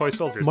 March of the Toy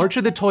Soldiers. March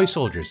of the Toy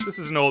Soldiers. This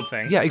is an old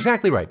thing. Yeah,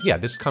 exactly right. Yeah,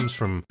 this comes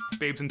from...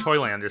 Babes in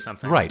Toyland or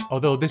something. Right,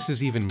 although this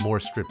is even more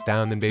stripped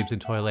down than Babes in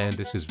Toyland.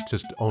 This is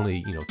just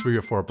only, 3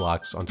 or 4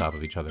 blocks on top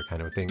of each other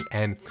kind of a thing.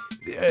 And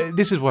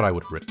this is what I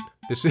would have written.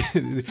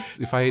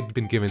 If I had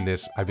been given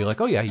this, I'd be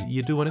like, oh yeah,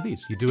 you do one of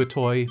these. You do a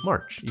toy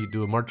march. You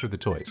do a March of the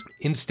Toys.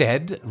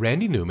 Instead,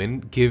 Randy Newman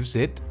gives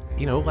it,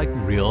 like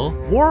real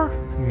war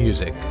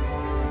music.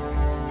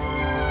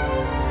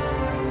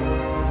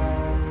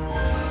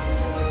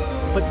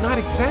 But not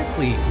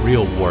exactly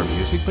real war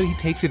music, but he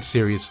takes it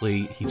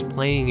seriously. He's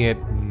playing it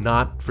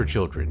not for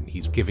children.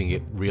 He's giving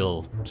it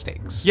real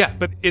stakes. Yeah,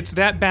 but it's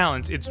that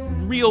balance. It's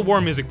real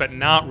war music, but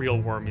not real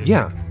war music.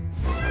 Yeah.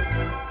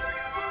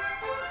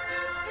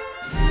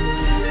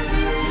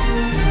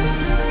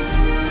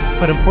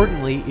 But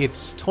importantly,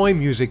 it's toy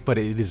music, but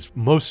it is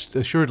most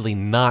assuredly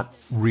not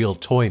real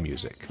toy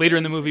music. Later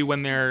in the movie,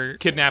 when they're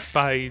kidnapped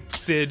by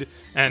Sid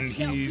and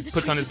he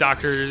puts on his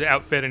doctor's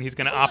outfit and he's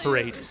going to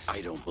operate.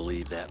 I don't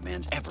believe that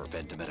man's ever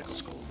been to medical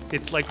school.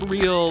 It's like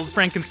real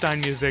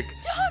Frankenstein music.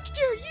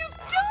 Doctor, you've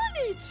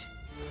done it!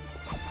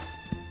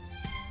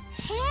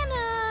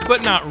 Hannah!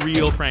 But not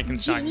real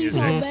Frankenstein Jeannie's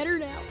music. all better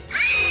now.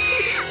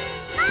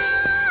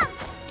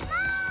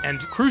 And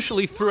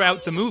crucially,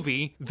 throughout the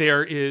movie,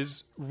 there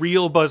is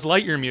real Buzz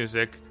Lightyear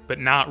music, but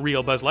not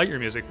real Buzz Lightyear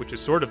music, which is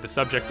sort of the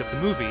subject of the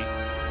movie.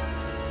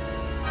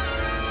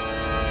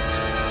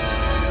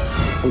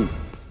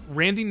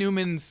 Randy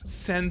Newman's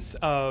sense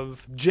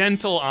of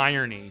gentle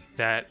irony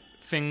that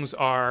things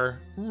are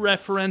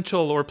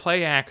referential or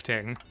play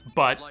acting,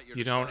 but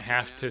you don't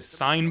have to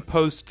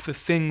signpost the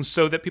things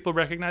so that people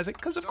recognize it,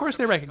 because of course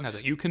they recognize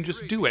it. You can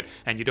just do it,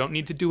 and you don't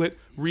need to do it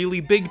really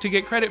big to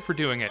get credit for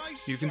doing it.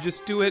 You can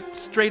just do it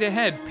straight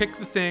ahead, pick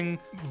the thing,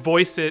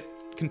 voice it,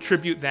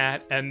 contribute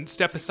that, and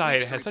step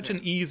aside. It has such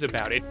an ease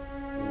about it.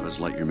 Buzz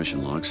Lightyear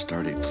mission log,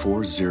 stardate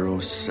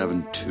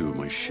 4072.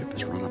 My ship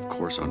is run off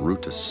course en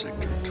route to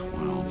Sector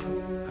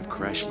 12. I've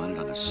crash landed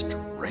on a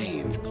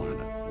strange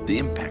planet. The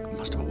impact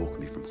must have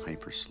awoken me from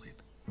hypersleep.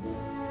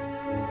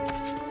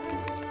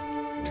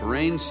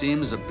 Terrain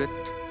seems a bit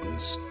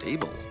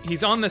unstable.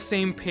 He's on the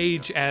same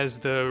page as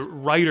the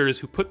writers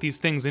who put these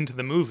things into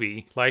the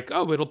movie. Like,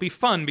 oh, it'll be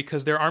fun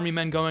because they're army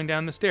men going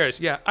down the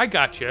stairs. Yeah, I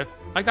got you.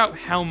 I got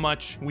how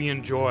much we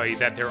enjoy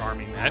that they're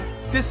army men.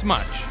 This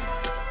much.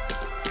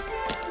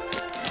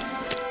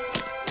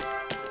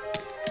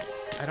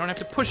 I don't have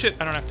to push it.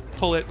 I don't have to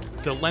pull it.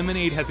 The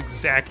lemonade has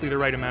exactly the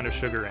right amount of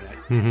sugar in it.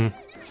 Mm-hmm.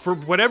 For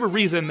whatever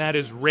reason, that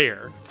is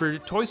rare. For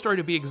Toy Story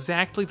to be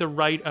exactly the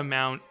right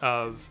amount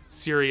of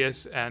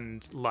serious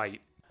and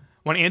light.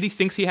 When Andy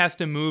thinks he has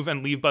to move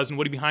and leave Buzz and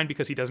Woody behind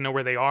because he doesn't know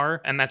where they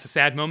are, and that's a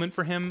sad moment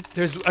for him,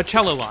 there's a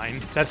cello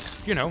line that's,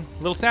 a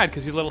little sad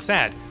because he's a little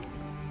sad.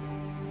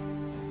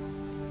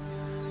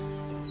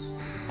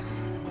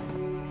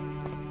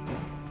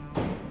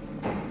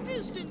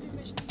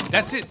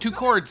 That's it, 2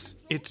 chords.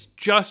 It's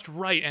just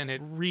right, and it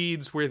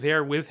reads We're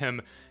There With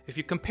Him. If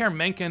you compare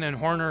Menken and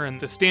Horner and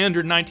the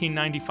standard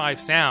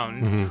 1995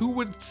 sound, who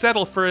would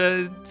settle for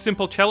a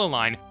simple cello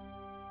line?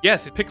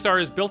 Yes,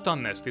 Pixar is built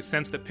on this, the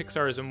sense that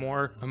Pixar is a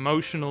more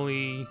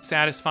emotionally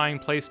satisfying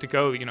place to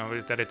go,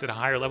 that it's at a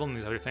higher level than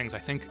these other things. I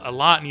think a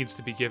lot needs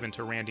to be given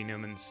to Randy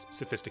Newman's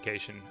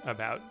sophistication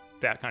about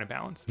that kind of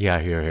balance. Yeah,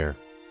 here.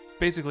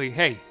 Basically,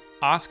 hey,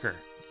 Oscar,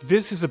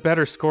 this is a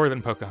better score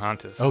than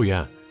Pocahontas. Oh,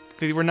 yeah.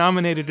 They were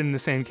nominated in the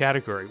same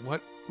category.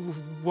 What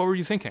were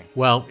you thinking?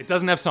 Well, it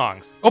doesn't have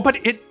songs. Oh,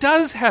 but it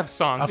does have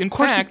songs. In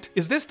fact,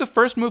 is this the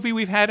first movie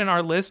we've had in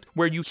our list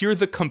where you hear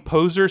the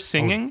composer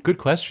singing? Oh, good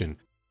question.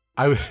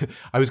 I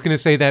was going to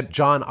say that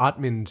John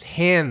Ottman's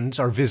hands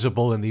are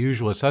visible in The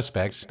Usual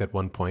Suspects at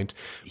one point.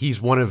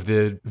 He's one of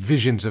the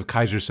visions of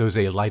Kaiser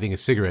Soze lighting a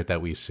cigarette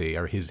that we see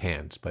are his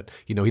hands, but,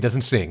 he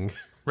doesn't sing.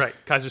 Right.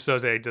 Kaiser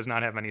Soze does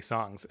not have any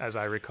songs, as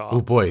I recall.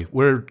 Oh, boy.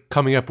 We're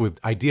coming up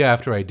with idea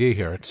after idea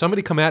here.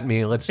 Somebody come at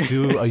me and let's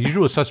do a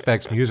Usual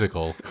Suspects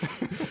musical.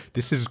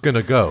 This is going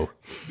to go.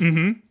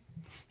 Mm-hmm.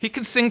 He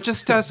could sing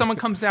just someone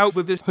comes out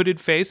with a hooded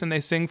face and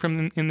they sing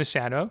from in the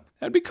shadow.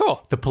 That'd be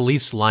cool. The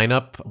police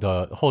lineup,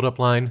 the hold-up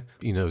line,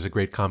 is a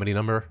great comedy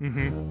number.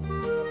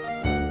 Mm-hmm.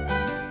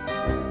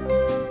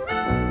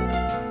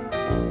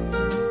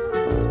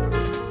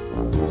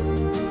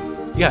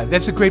 Yeah,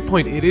 that's a great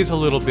point. It is a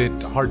little bit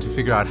hard to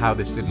figure out how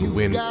this didn't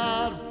win.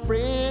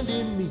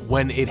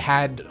 When it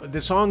had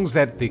the songs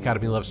that the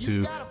Academy loves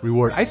to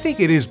reward, I think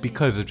it is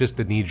because of just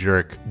the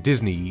knee-jerk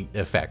Disney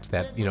effect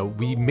that,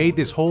 we made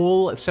this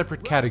whole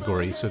separate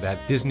category so that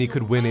Disney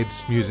could win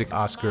its music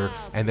Oscar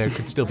and there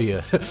could still be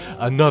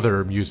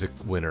another music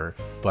winner.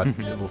 But,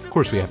 of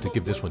course, we have to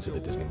give this one to the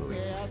Disney movie.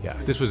 Yeah,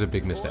 this was a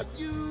big misstep.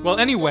 Well,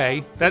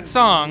 anyway, that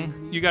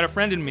song, You Got a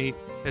Friend in Me,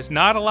 there's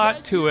not a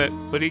lot to it,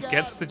 but it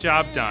gets the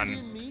job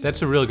done.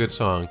 That's a real good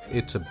song.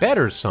 It's a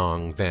better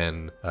song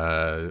than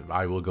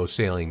I Will Go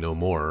Sailing No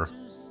More,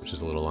 which is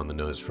a little on the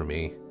nose for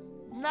me.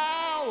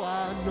 Now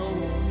I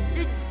know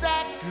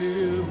exactly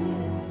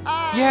who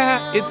I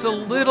Yeah, it's a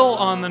little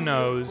on the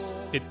nose.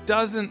 It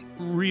doesn't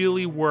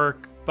really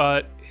work,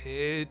 but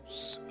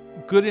it's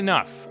good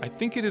enough. I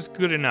think it is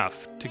good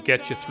enough to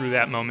get you through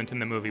that moment in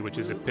the movie, which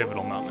is a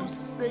pivotal moment.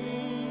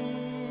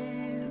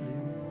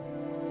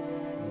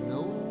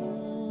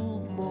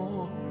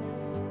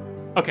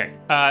 Okay,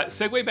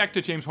 segue back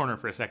to James Horner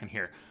for a second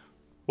here.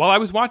 While I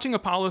was watching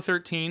Apollo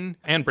 13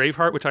 and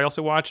Braveheart, which I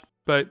also watched,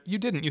 but you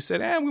didn't. You said,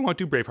 we won't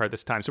do Braveheart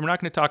this time, so we're not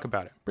going to talk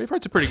about it.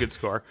 Braveheart's a pretty good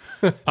score.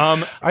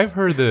 I've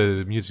heard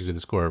the music to the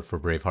score for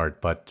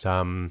Braveheart, but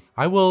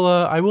I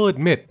will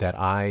admit that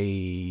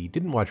I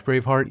didn't watch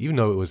Braveheart, even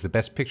though it was the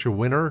Best Picture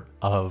winner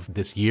of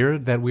this year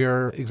that we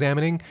are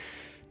examining,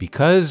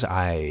 because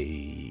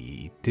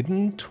I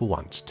didn't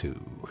want to.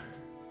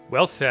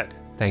 Well said.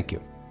 Thank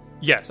you.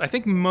 Yes, I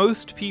think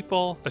most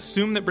people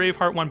assume that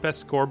Braveheart won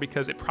Best Score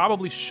because it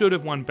probably should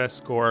have won Best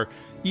Score,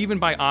 even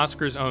by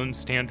Oscar's own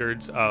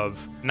standards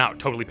of not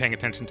totally paying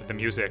attention to the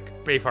music.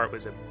 Braveheart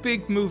was a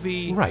big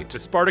movie. Right. The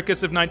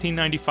Spartacus of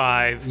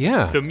 1995.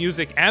 Yeah. The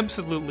music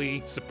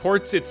absolutely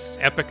supports its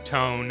epic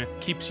tone,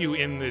 keeps you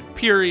in the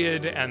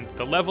period and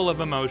the level of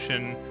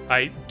emotion.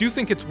 I do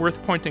think it's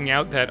worth pointing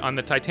out that on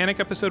the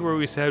Titanic episode where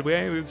we said,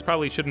 this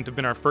probably shouldn't have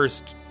been our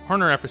first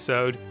Horner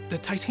episode, the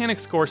Titanic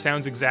score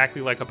sounds exactly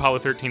like Apollo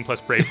 13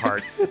 plus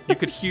Braveheart. You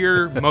could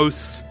hear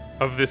most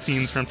of the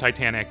scenes from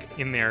Titanic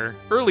in their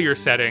earlier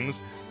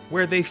settings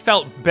where they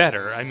felt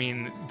better. I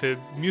mean, the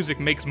music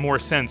makes more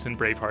sense in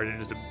Braveheart.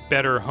 It is a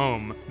better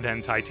home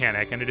than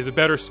Titanic, and it is a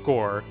better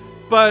score.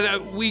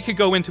 But we could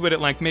go into it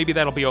at length. Maybe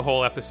that'll be a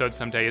whole episode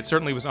someday. It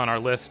certainly was on our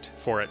list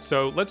for it.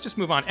 So let's just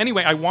move on.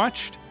 Anyway, I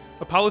watched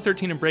Apollo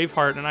 13 and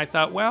Braveheart, and I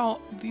thought,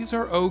 well, these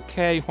are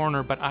okay,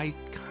 Horner, but I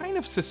kind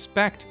of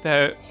suspect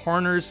that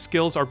Horner's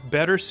skills are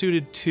better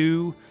suited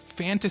to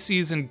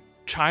fantasies and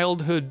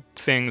childhood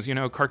things,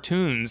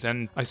 cartoons.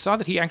 And I saw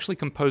that he actually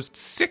composed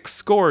 6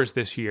 scores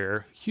this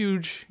year.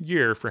 Huge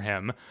year for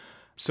him.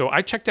 So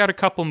I checked out a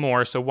couple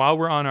more. So while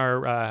we're on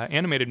our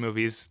animated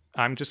movies,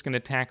 I'm just going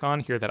to tack on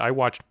here that I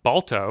watched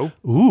Balto.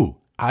 Ooh,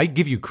 I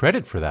give you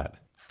credit for that.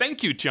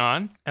 Thank you,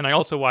 John. And I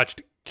also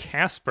watched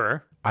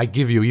Casper. I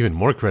give you even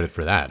more credit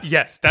for that.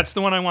 Yes, that's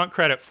the one I want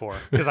credit for,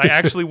 because I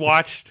actually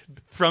watched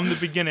from the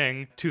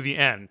beginning to the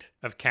end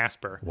of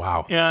Casper.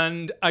 Wow.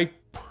 And I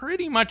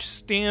pretty much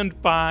stand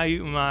by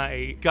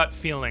my gut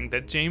feeling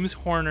that James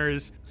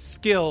Horner's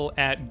skill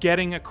at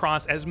getting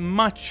across as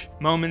much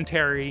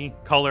momentary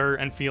color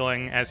and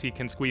feeling as he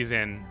can squeeze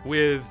in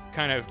with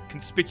kind of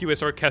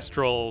conspicuous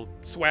orchestral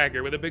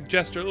swagger, with a big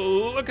gesture,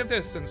 look at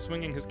this, and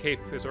swinging his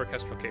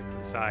orchestral cape to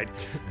the side.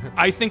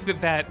 I think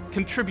that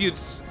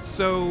contributes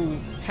so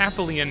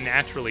happily and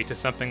naturally to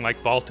something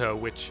like Balto,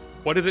 which,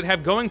 what does it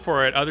have going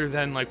for it other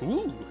than like,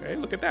 ooh, hey,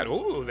 look at that.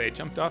 Ooh, they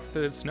jumped off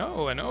the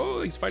snow, and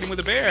oh, he's fighting with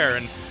a bear.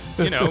 And,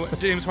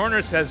 James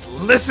Horner says,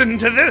 listen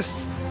to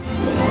this.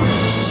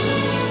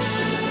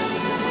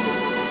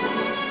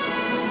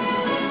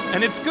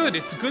 And it's good.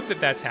 It's good that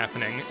that's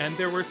happening. And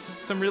there were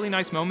some really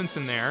nice moments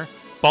in there.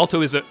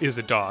 Balto is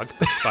a dog,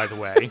 by the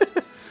way.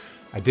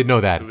 I did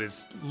know that. Who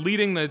is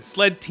leading the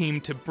sled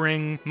team to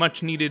bring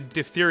much-needed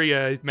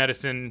diphtheria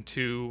medicine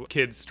to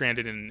kids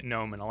stranded in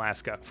Nome in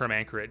Alaska from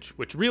Anchorage,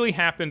 which really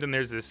happened, and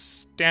there's this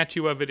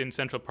statue of it in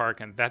Central Park,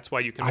 and that's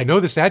why you can... I know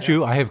the statue.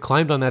 Yeah. I have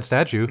climbed on that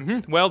statue.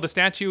 Mm-hmm. Well, the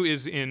statue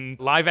is in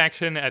live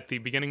action at the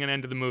beginning and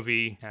end of the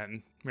movie,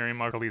 and Miriam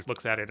Margolyes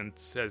looks at it and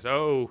says,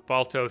 oh,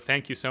 Balto,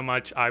 thank you so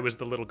much. I was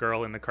the little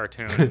girl in the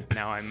cartoon.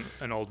 Now I'm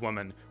an old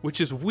woman.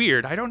 Which is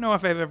weird. I don't know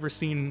if I've ever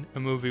seen a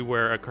movie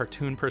where a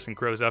cartoon person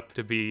grows up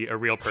to be a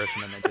real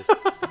person and they just...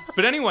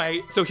 But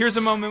anyway, so here's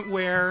a moment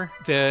where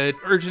the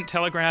urgent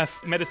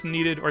telegraph, medicine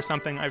needed or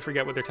something, I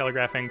forget what they're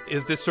telegraphing,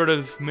 is this sort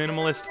of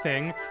minimalist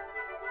thing.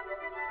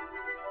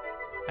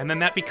 And then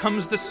that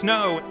becomes the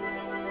snow.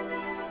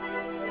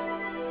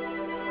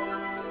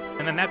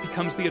 And then that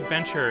becomes the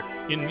adventure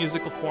in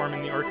musical form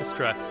in the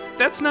orchestra.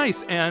 That's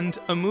nice, and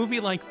a movie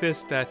like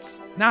this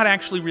that's not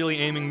actually really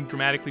aiming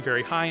dramatically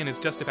very high and is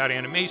just about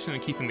animation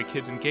and keeping the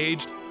kids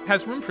engaged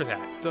has room for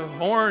that. The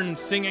horn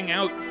singing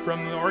out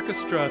from the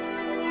orchestra.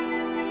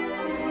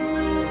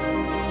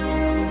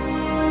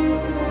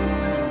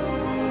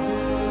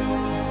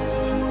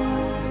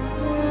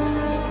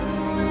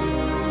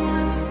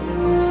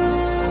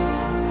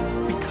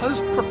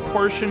 Because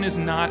proportion is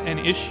not an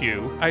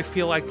issue, I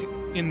feel like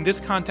in this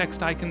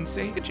context, I can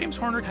say James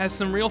Horner has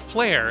some real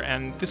flair,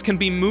 and this can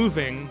be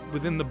moving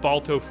within the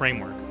Balto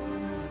framework.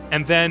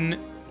 And then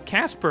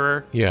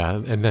Casper... Yeah,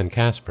 and then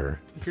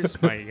Casper.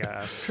 Here's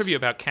my trivia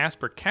about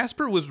Casper.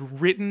 Casper was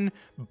written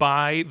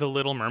by The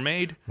Little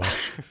Mermaid.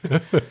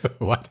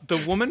 What? The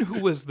woman who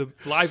was the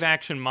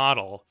live-action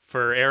model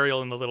for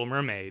Ariel and The Little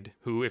Mermaid,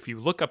 who, if you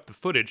look up the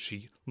footage,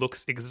 she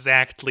looks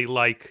exactly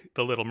like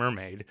The Little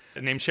Mermaid,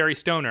 named Sherry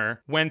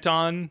Stoner, went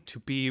on to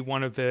be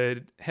one of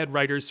the head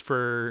writers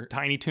for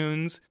Tiny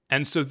Toons.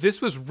 And so this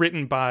was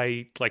written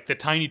by, the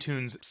Tiny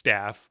Toons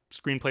staff,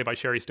 screenplay by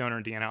Sherry Stoner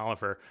and Deanna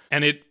Oliver.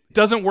 And it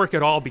doesn't work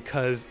at all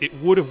because it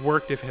would have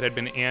worked if it had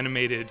been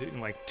animated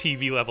in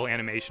TV-level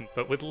animation.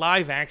 But with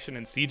live action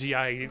and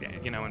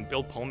CGI, and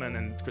Bill Pullman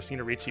and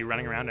Christina Ricci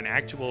running around an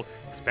actual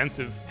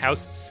expensive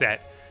house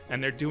set,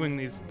 and they're doing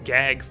these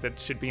gags that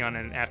should be on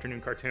an afternoon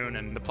cartoon,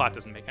 and the plot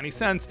doesn't make any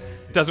sense.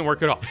 It doesn't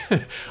work at all.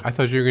 I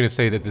thought you were going to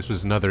say that this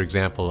was another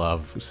example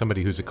of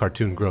somebody who's a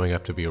cartoon growing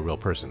up to be a real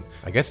person.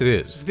 I guess it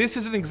is. This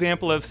is an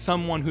example of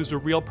someone who's a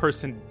real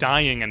person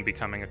dying and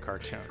becoming a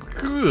cartoon.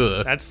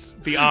 That's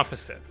the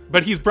opposite.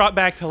 But he's brought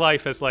back to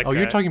life as Oh,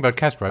 you're talking about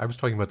Casper. I was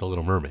talking about The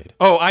Little Mermaid.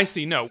 Oh, I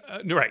see. No.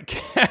 Right.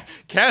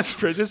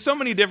 Casper, there's so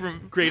many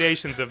different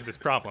gradations of this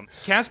problem.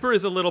 Casper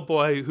is a little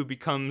boy who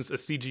becomes a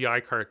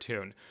CGI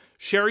cartoon.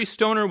 Sherry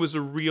Stoner was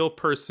a real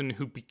person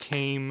who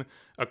became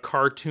a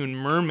cartoon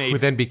mermaid. Who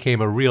then became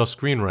a real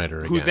screenwriter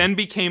again. Who then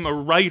became a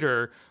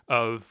writer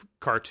of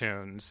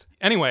cartoons.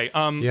 Anyway,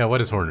 yeah, what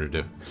does Horner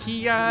do?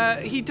 He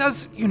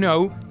does,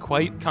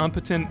 quite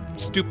competent,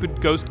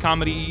 stupid ghost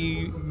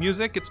comedy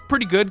music. It's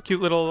pretty good,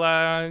 cute little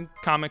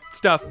comic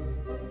stuff.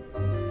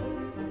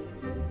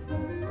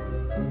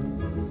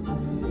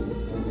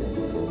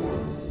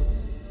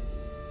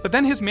 But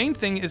then his main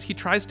thing is he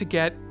tries to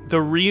get the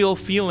real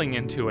feeling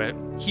into it.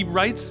 He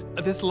writes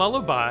this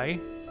lullaby.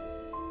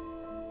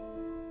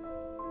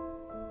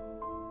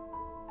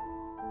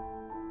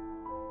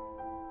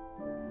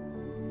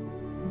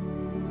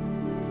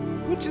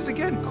 Which is,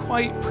 again,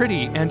 quite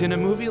pretty. And in a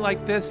movie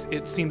like this,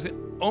 it seems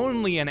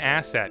only an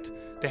asset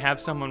to have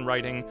someone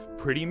writing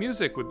pretty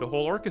music with the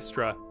whole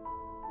orchestra.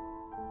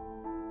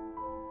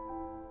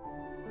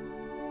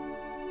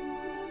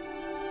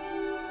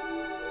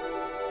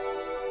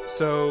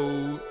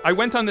 So I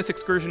went on this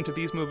excursion to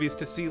these movies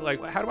to see,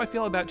 how do I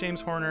feel about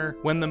James Horner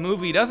when the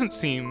movie doesn't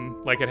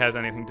seem like it has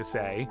anything to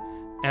say?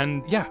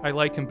 And yeah, I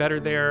like him better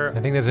there. I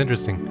think that's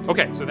interesting.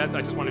 Okay, so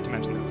I just wanted to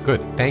mention those.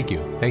 Good. Thank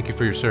you. Thank you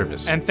for your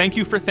service. And thank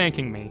you for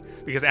thanking me,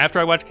 because after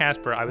I watched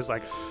Casper, I was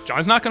like,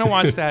 John's not going to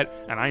watch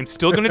that, and I'm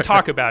still going to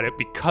talk about it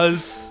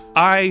because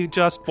I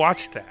just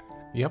watched that.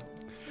 Yep.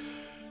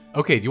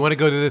 Okay, do you want to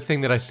go to the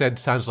thing that I said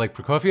sounds like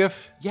Prokofiev?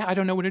 Yeah, I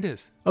don't know what it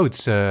is. Oh,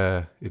 it's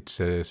a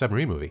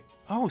submarine movie.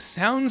 Oh,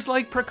 sounds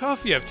like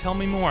Prokofiev. Tell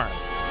me more.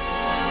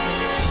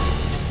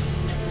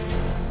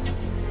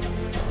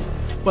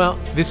 Well,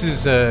 this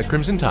is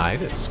Crimson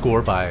Tide, a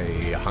score by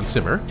Hans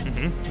Zimmer.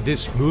 Mm-hmm.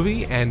 This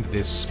movie and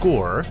this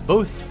score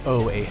both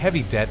owe a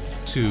heavy debt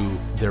to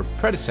their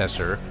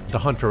predecessor, The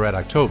Hunt for Red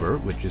October,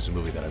 which is a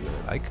movie that I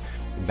really like.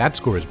 That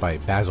score is by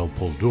Basil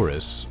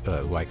Poledouris,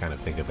 who I kind of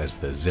think of as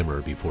the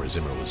Zimmer before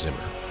Zimmer was Zimmer.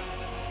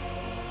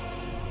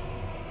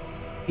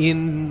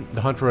 In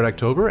The Hunt for Red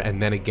October, and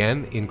then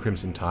again in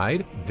Crimson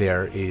Tide,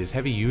 there is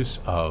heavy use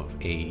of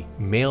a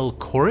male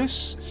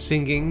chorus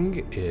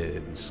singing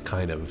this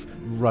kind of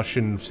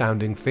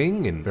Russian-sounding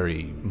thing and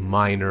very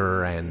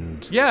minor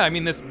and... Yeah, I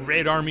mean, this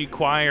Red Army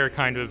choir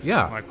kind of...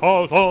 Yeah. Like,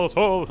 ho, ho,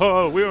 ho,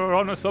 ho, we're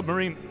on a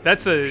submarine.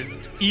 That's a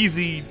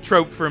easy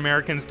trope for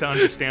Americans to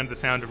understand the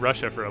sound of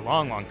Russia for a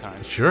long, long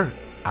time. Sure.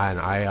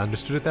 And I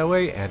understood it that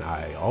way, and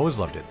I always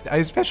loved it. I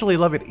especially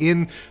love it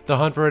in The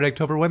Hunt for Red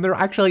October when there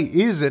actually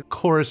is a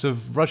chorus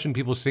of Russian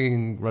people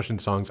singing Russian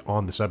songs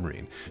on the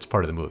submarine. It's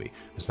part of the movie.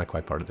 It's not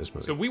quite part of this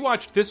movie. So we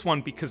watched this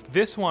one because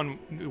this one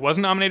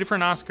wasn't nominated for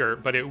an Oscar,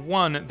 but it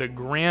won the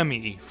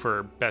Grammy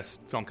for Best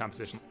Film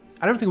Composition.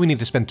 I don't think we need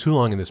to spend too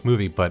long in this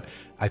movie, but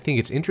I think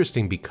it's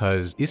interesting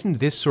because isn't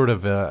this sort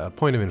of a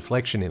point of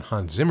inflection in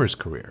Hans Zimmer's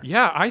career?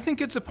 Yeah, I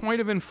think it's a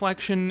point of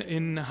inflection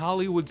in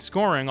Hollywood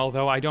scoring,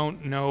 although I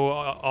don't know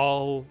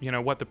all,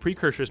 what the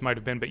precursors might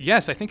have been. But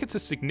yes, I think it's a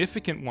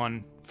significant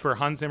one for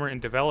Hans Zimmer in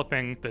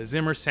developing the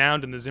Zimmer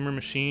sound and the Zimmer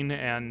machine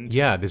and...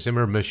 Yeah, the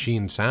Zimmer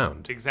machine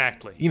sound.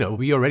 Exactly.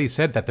 We already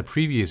said that the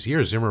previous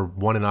year Zimmer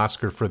won an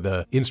Oscar for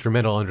the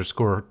instrumental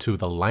underscore to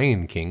The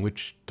Lion King,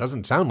 which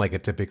doesn't sound like a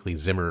typically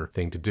Zimmer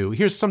thing to do.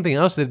 Here's something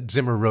else that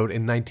Zimmer wrote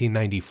in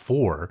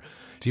 1994.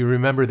 Do you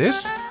remember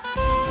this?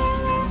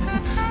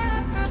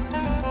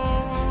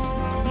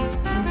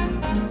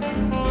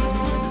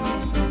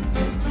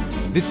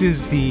 This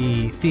is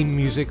the theme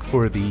music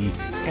for the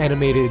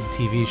animated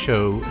TV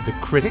show The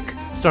Critic,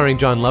 starring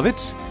Jon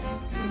Lovitz.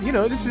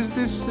 This is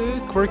this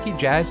quirky,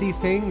 jazzy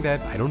thing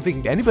that I don't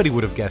think anybody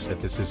would have guessed that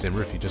this is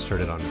Zimmer if you just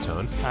heard it on its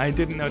own. I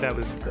didn't know that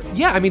was...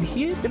 Yeah, I mean,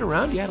 he had been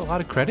around, he had a lot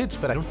of credits,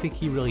 but I don't think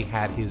he really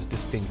had his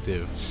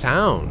distinctive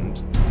sound.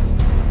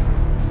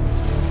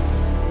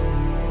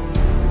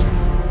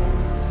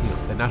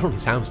 That not only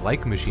sounds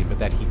like a machine, but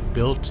that he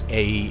built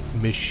a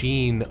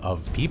machine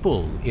of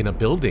people in a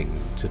building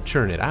to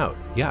churn it out.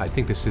 Yeah, I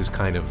think this is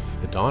kind of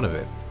the dawn of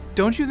it.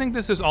 Don't you think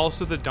this is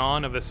also the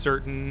dawn of a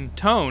certain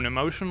tone,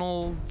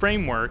 emotional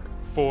framework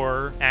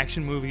for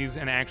action movies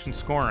and action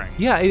scoring?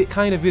 Yeah, it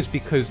kind of is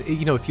because,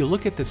 if you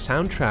look at the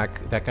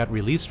soundtrack that got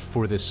released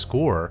for this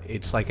score,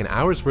 it's like an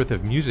hour's worth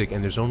of music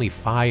and there's only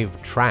 5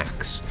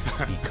 tracks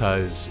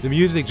because the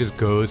music just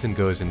goes and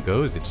goes and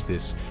goes. It's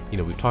this,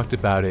 we've talked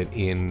about it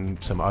in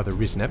some other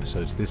recent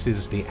episodes. This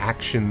is the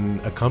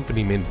action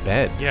accompaniment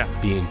bed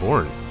being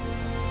born.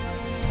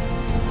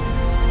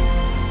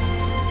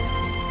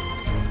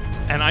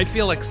 And I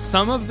feel like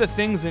some of the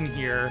things in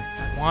here,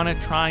 I want to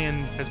try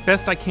and, as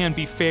best I can,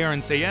 be fair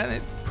and say, yeah,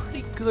 it's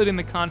pretty good in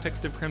the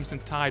context of Crimson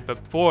Tide,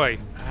 but boy,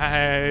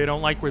 I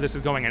don't like where this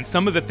is going. And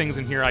some of the things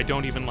in here I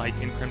don't even like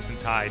in Crimson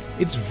Tide.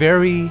 It's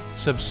very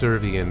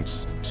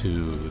subservient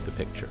to the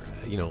picture.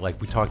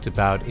 Like we talked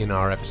about in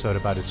our episode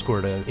about his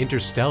score to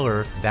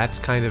Interstellar, that's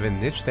kind of a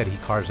niche that he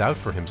carves out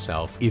for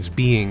himself, is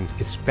being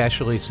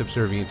especially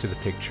subservient to the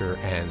picture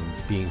and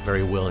being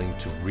very willing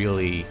to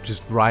really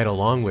just ride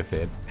along with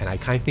it. And I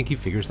kind of think he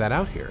figures that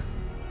out here.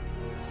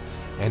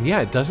 And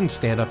yeah, it doesn't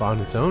stand up on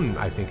its own,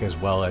 I think, as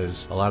well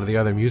as a lot of the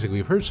other music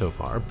we've heard so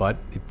far, but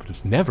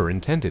it's never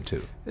intended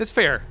to. It's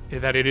fair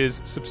that it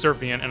is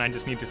subservient, and I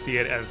just need to see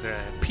it as a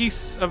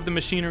piece of the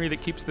machinery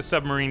that keeps the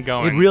submarine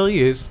going. It really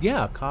is,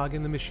 yeah, a cog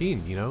in the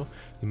machine, You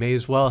may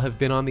as well have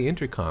been on the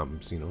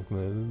intercoms,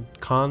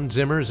 Con,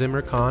 Zimmer,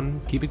 Zimmer, Con,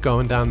 keep it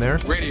going down there.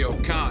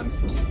 Radio, Con.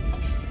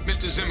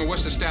 Mr. Zimmer,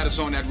 what's the status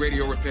on that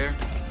radio repair?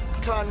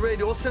 Con,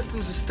 radio, all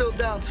systems are still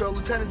down, sir.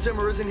 Lieutenant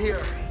Zimmer isn't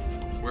here.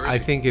 I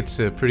think it's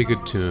a pretty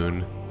good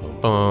tune.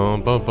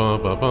 Bum, bum,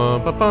 bum, bum,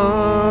 bum, bum,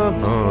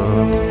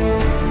 bum.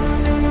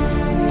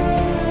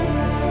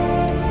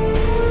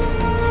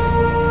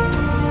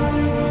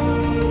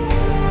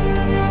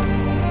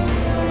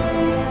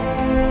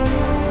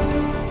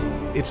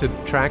 It's a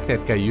track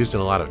that got used in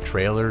a lot of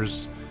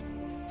trailers.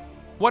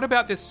 What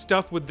about this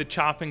stuff with the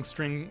chopping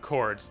string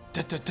chords?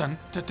 Dun-dun-dun,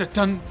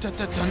 dun-dun-dun,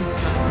 dun-dun-dun.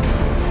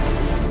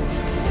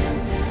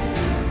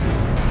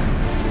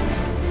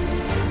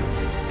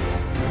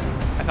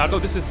 I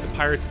thought, this is the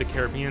Pirates of the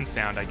Caribbean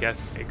sound. I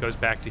guess it goes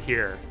back to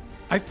here.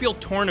 I feel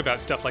torn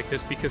about stuff like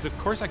this because, of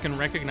course, I can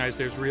recognize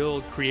there's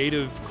real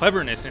creative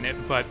cleverness in it,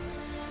 but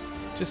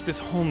just this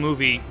whole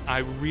movie, I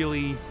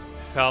really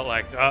felt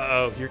like,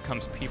 uh-oh, here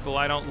comes people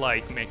I don't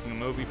like, making a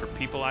movie for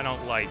people I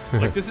don't like.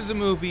 Like, this is a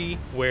movie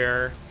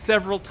where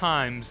several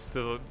times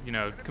the,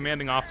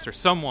 commanding officer,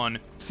 someone,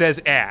 says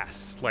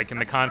ass, like in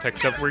the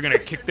context of we're going to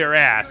kick their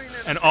ass,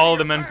 and all of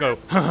the men go,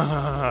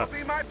 ha.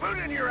 Be my foot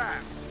in your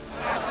ass.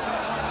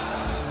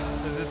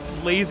 There's this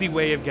lazy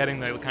way of getting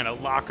the kind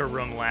of locker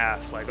room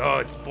laugh, like, oh,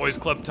 it's boys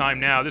club time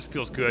now, this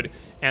feels good.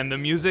 And the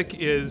music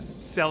is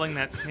selling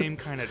that same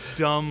kind of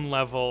dumb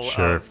level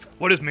of,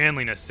 what does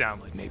manliness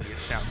sound like? Maybe it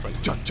sounds like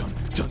dun dun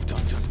dun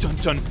dun dun dun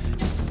dun.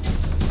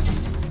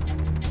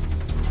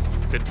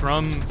 The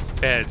drum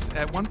beds,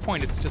 at one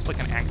point it's just like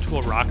an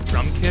actual rock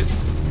drum kit.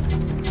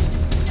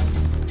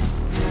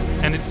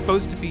 And it's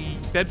supposed to be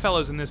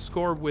bedfellows in this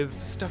score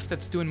with stuff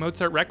that's doing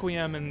Mozart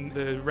Requiem and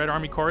the Red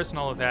Army Chorus and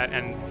all of that.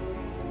 And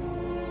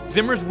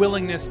Zimmer's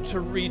willingness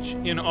to reach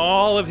in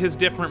all of his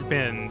different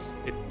bins.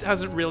 It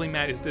doesn't really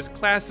matter. Is this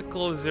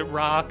classical? Is it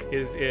rock?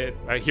 Is it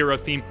a hero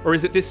theme? Or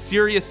is it this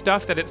serious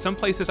stuff that at some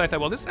places I thought,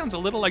 well, this sounds a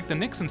little like the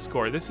Nixon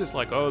score. This is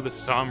like, the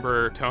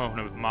somber tone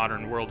of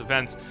modern world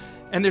events.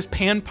 And there's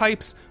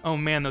panpipes. Oh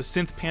man, those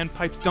synth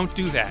panpipes, don't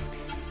do that.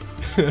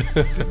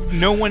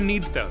 No one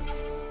needs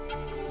those.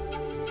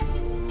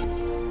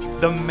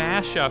 The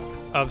mashup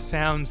of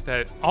sounds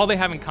that all they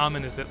have in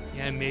common is that,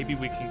 maybe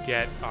we can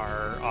get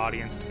our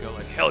audience to go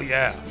like, hell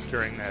yeah,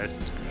 during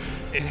this.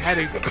 It had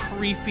a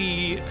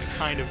creepy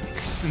kind of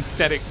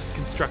synthetic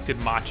constructed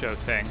macho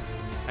thing.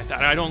 I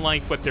thought, I don't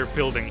like what they're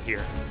building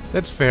here.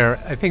 That's fair.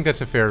 I think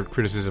that's a fair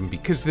criticism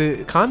because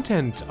the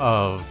content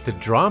of the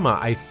drama,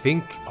 I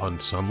think, on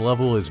some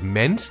level is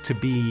meant to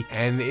be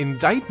an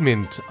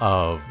indictment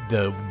of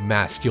the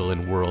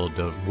masculine world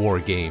of war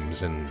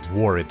games and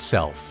war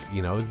itself.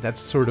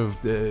 That's sort of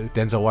the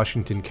Denzel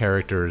Washington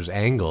character's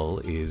angle,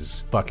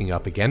 is bucking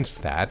up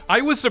against that.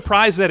 I was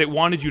surprised that it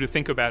wanted you to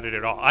think about it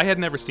at all. I had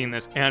never seen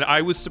this, and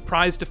I was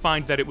surprised to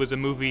find that it was a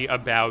movie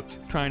about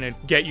trying to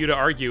get you to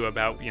argue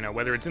about,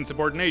 whether it's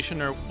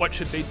insubordination or what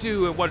should they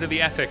do and what are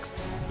the ethics.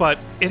 But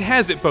it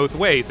has it both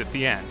ways at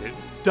the end. It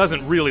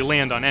doesn't really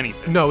land on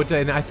anything. No,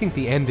 and I think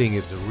the ending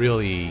is a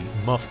really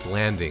muffed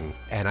landing.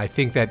 And I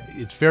think that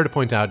it's fair to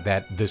point out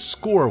that the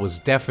score was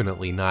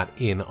definitely not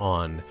in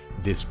on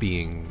this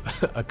being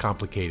a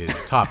complicated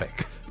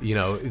topic.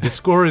 The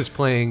score is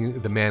playing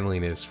the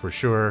manliness for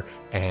sure,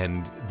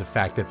 and the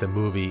fact that the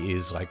movie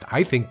is,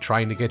 I think,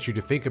 trying to get you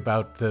to think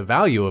about the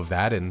value of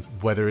that and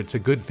whether it's a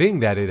good thing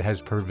that it has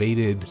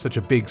pervaded such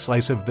a big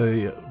slice of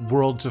the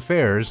world's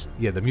affairs.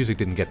 Yeah, the music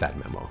didn't get that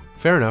memo.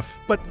 Fair enough.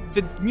 But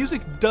the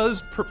music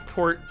does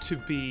purport to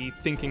be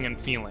thinking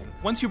and feeling.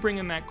 Once you bring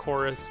in that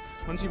chorus,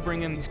 once you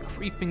bring in these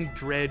creeping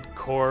dread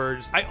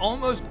chords, I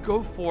almost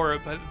go for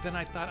it, but then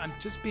I thought I'm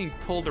just being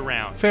pulled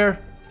around. Fair.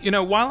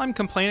 While I'm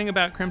complaining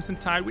about Crimson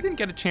Tide, we didn't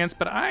get a chance,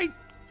 but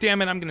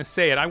damn it, I'm going to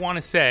say it. I want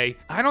to say,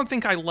 I don't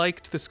think I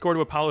liked the score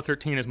to Apollo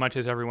 13 as much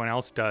as everyone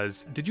else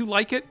does. Did you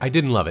like it? I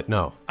didn't love it,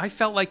 no. I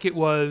felt like it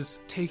was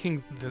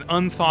taking the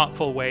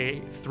unthoughtful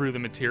way through the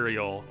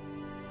material.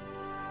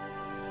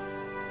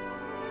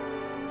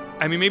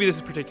 I mean, maybe this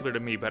is particular to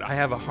me, but I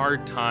have a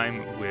hard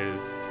time with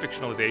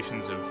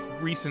fictionalizations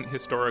of recent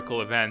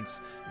historical events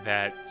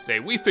that say,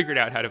 we figured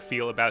out how to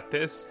feel about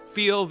this.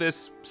 Feel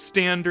this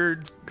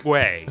standard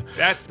way.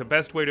 That's the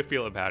best way to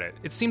feel about it.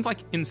 It seemed like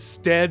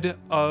instead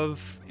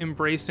of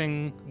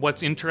embracing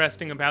what's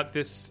interesting about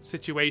this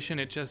situation,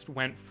 it just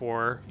went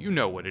for,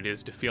 what it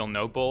is to feel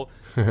noble.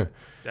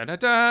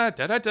 Da-da-da,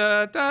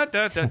 da-da-da,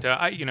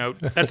 da-da-da-da.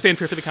 That's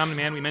fanfare for the common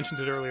man. We mentioned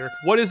it earlier.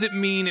 What does it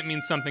mean? It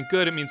means something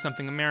good. It means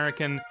something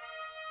American.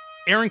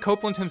 Aaron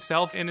Copland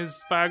himself, in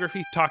his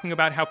biography, talking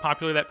about how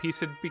popular that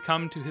piece had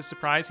become, to his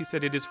surprise, he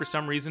said it is, for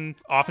some reason,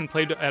 often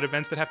played at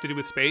events that have to do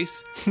with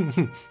space.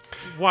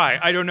 Why?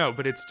 I don't know,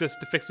 but it's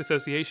just a fixed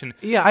association.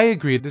 Yeah, I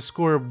agree. The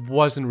score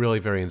wasn't really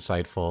very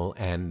insightful,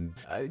 and,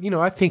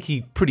 I think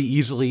he pretty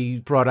easily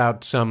brought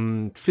out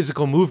some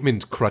physical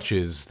movement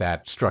crutches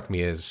that struck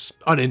me as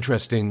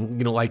uninteresting.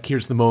 Like,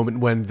 here's the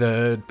moment when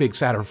the big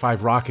Saturn V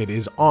rocket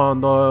is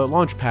on the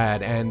launch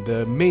pad, and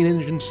the main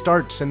engine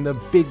starts, and the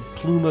big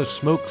plume of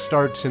smoke starts,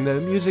 and the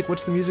music,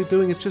 what's the music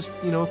doing? It's just,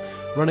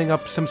 running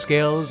up some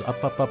scales,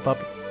 up, up, up, up.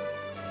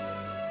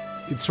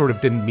 It sort of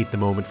didn't meet the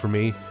moment for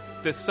me.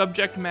 The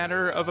subject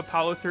matter of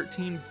Apollo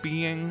 13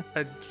 being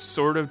a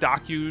sort of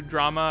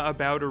docudrama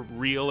about a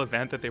real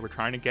event that they were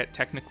trying to get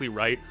technically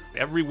right.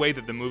 Every way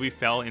that the movie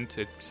fell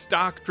into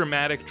stock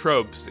dramatic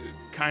tropes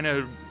kind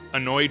of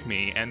annoyed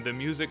me, and the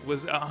music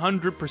was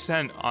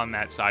 100% on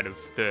that side of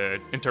the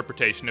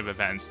interpretation of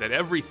events, that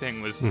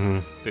everything was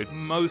the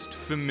most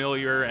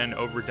familiar and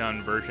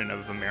overdone version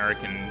of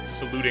American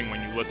saluting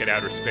when you look at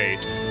outer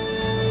space.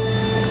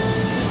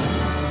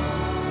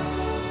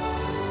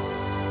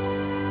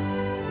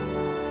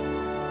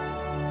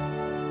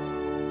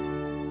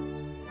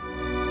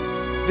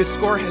 This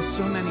score has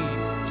so many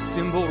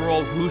cymbal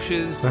roll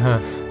whooshes.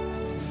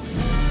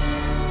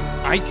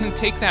 I can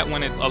take that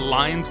when it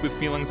aligns with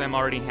feelings I'm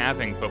already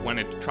having, but when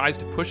it tries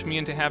to push me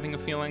into having a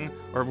feeling,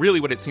 or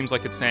really what it seems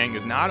like it's saying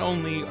is not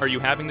only are you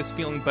having this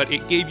feeling, but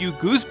it gave you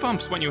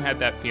goosebumps when you had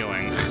that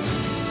feeling.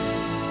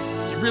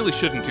 really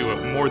shouldn't do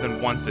it more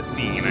than once a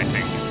scene, I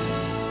think.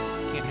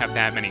 You can't have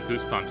that many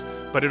goosebumps.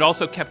 But it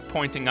also kept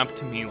pointing up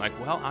to me like,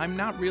 well, I'm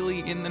not really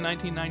in the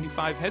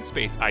 1995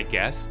 headspace, I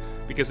guess,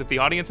 because if the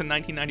audience in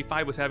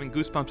 1995 was having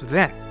goosebumps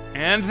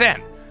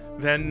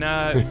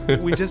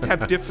then we just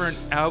have different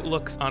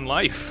outlooks on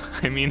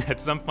life. I mean, at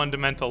some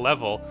fundamental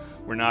level,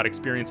 we're not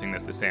experiencing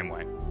this the same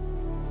way.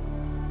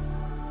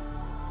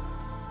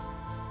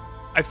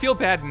 I feel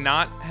bad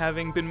not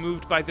having been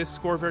moved by this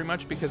score very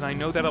much because I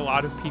know that a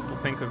lot of people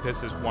think of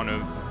this as one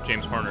of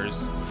James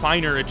Horner's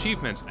finer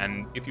achievements.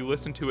 And if you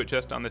listen to it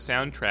just on the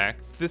soundtrack,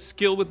 the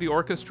skill with the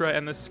orchestra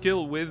and the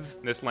skill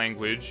with this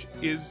language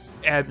is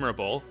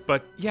admirable.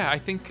 But yeah, I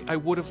think I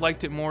would have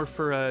liked it more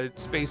for a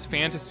space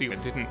fantasy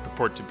that didn't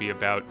purport to be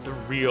about the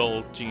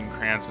real Gene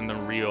Kranz and the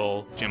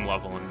real Jim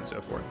Lovell and so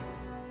forth.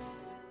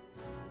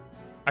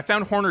 I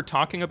found Horner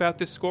talking about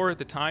this score at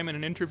the time in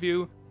an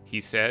interview. He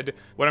said,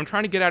 "What I'm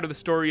trying to get out of the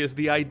story is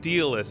the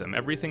idealism,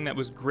 everything that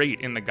was great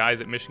in the guys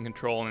at Mission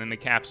Control and in the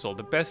capsule,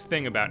 the best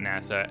thing about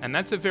NASA, and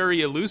that's a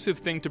very elusive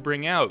thing to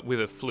bring out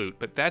with a flute,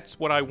 but that's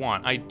what I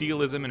want,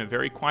 idealism in a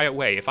very quiet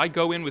way. If I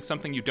go in with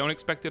something you don't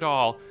expect at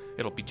all,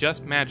 it'll be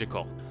just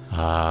magical."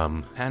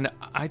 And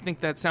I think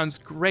that sounds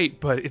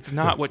great, but it's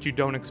not what you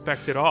don't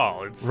expect at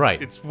all.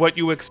 Right. It's what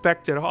you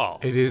expect at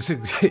all. It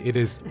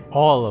is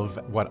all of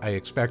what I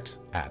expect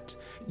at.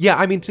 Yeah,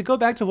 I mean, to go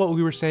back to what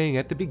we were saying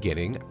at the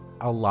beginning,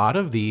 a lot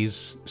of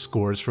these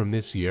scores from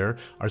this year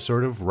are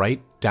sort of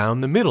right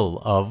down the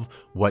middle of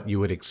what you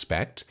would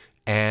expect,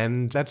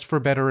 and that's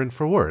for better and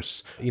for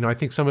worse. You know, I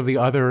think some of the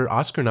other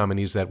Oscar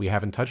nominees that we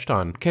haven't touched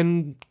on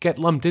can get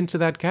lumped into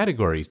that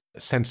category.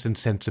 Sense and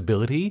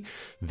Sensibility,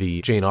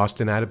 the Jane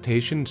Austen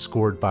adaptation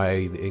scored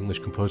by the English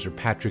composer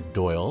Patrick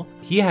Doyle.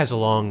 He has a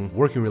long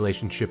working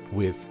relationship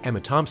with Emma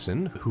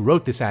Thompson, who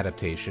wrote this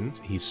adaptation.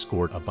 He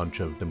scored a bunch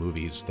of the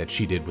movies that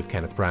she did with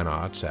Kenneth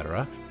Branagh,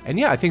 etc. And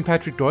yeah, I think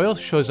Patrick Doyle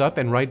shows up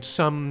and writes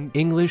some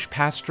English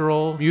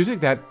pastoral music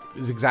that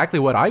is exactly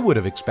what I would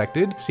have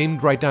expected.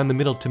 Seemed right down the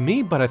middle to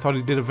me, but I thought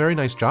he did a very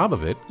nice job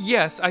of it.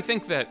 Yes, I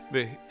think that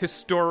the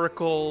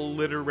historical,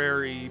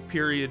 literary,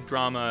 period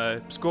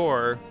drama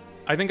score,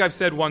 I think I've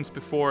said once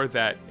before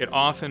that it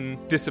often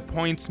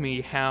disappoints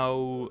me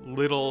how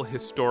little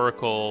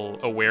historical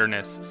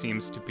awareness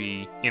seems to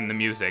be in the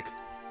music.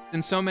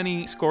 In so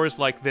many scores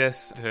like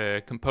this,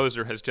 the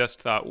composer has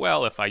just thought,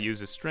 well, if I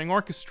use a string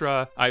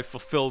orchestra, I've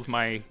fulfilled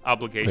my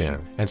obligation.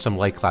 Yeah, and some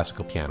light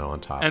classical piano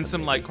on top. And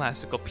some light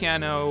classical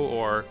piano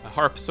or a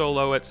harp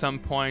solo at some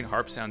point.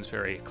 Harp sounds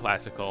very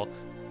classical.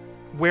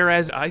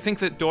 Whereas I think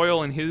that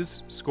Doyle in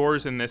his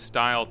scores in this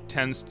style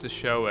tends to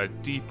show a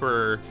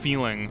deeper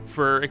feeling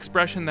for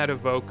expression that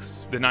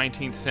evokes the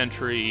 19th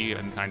century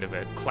and kind of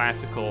a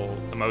classical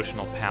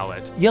emotional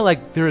palette. Yeah,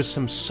 like there are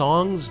some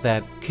songs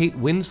that Kate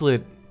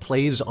Winslet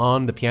plays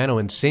on the piano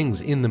and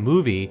sings in the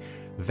movie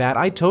that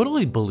I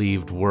totally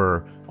believed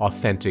were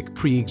authentic,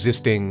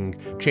 pre-existing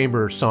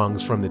chamber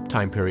songs from the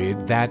time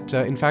period that,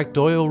 in fact,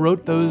 Doyle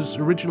wrote those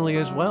originally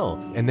as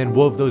well and then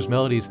wove those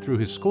melodies through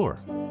his score.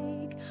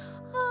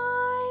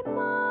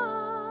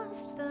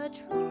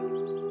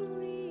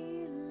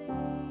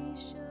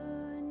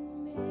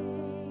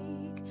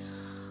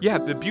 Yeah,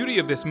 the beauty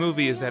of this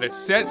movie is that it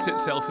sets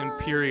itself in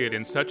period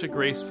in such a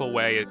graceful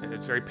way. It's a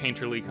very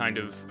painterly kind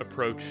of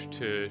approach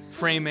to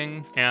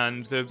framing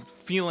and the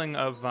feeling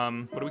of,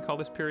 what do we call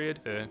this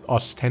period?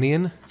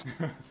 Austenian?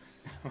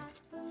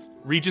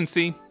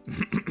 Regency.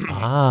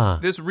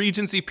 This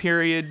Regency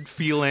period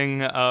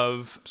feeling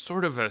of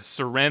sort of a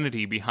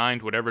serenity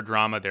behind whatever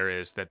drama there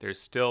is, that there's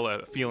still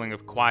a feeling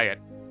of quiet.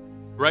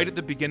 Right at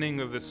the beginning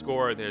of the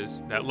score,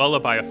 there's that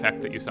lullaby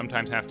effect that you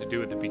sometimes have to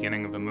do at the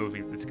beginning of a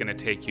movie that's going to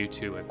take you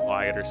to a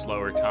quieter,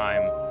 slower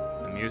time.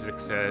 The music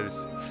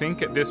says,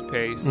 think at this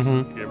pace.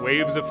 Mm-hmm. Your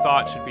waves of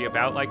thought should be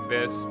about like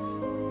this.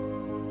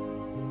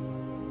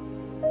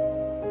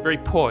 Very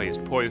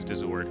poised. Poised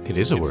is a word. It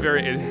is a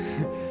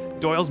word.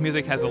 Doyle's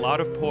music has a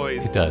lot of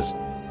poise. It does.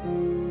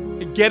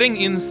 Getting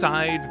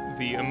inside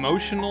the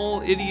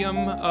emotional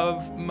idiom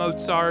of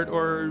Mozart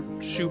or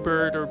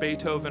Schubert or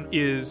Beethoven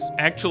is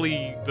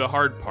actually the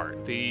hard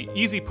part. The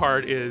easy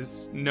part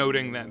is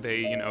noting that they,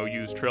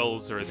 use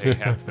trills or they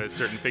have a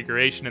certain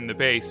figuration in the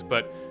bass,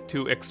 but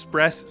to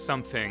express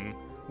something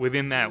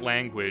within that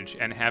language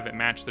and have it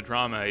match the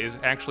drama is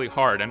actually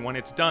hard. And when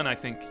it's done, I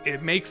think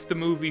it makes the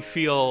movie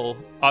feel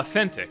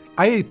authentic.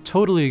 I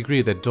totally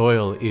agree that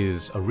Doyle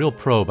is a real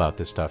pro about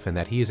this stuff and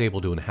that he is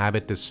able to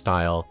inhabit this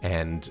style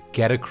and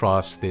get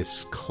across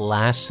this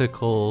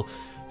classical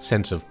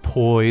sense of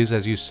poise,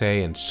 as you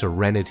say, and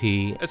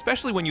serenity.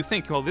 Especially when you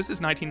think, well, this is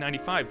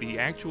 1995. The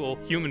actual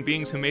human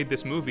beings who made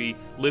this movie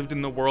lived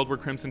in the world where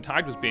Crimson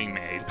Tide was being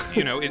made.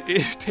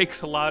 It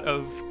takes a lot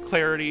of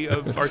clarity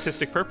of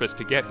artistic purpose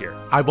to get here.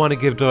 I want to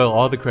give Doyle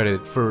all the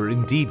credit for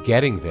indeed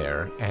getting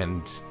there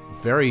and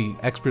very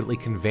expertly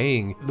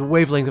conveying the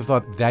wavelength of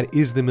thought that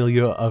is the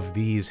milieu of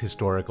these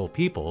historical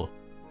people.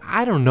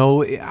 I don't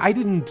know. I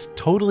didn't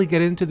totally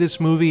get into this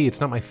movie. It's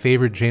not my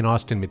favorite Jane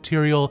Austen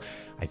material.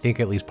 I think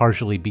at least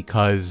partially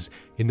because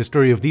in the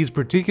story of these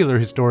particular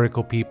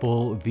historical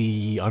people,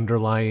 the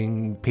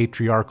underlying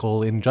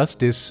patriarchal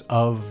injustice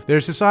of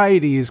their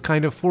society is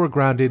kind of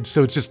foregrounded,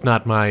 so it's just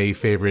not my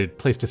favorite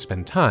place to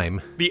spend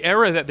time. The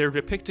era that they're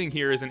depicting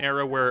here is an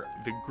era where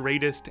the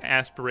greatest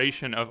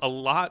aspiration of a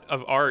lot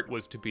of art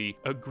was to be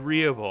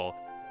agreeable.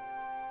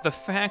 The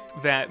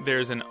fact that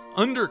there's an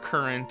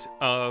undercurrent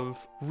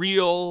of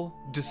real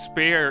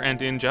despair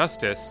and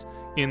injustice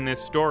in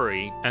this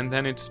story, and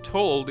then it's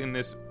told in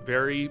this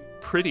very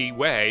pretty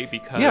way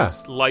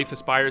because life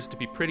aspires to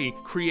be pretty,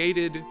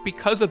 created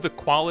because of the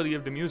quality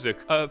of the music,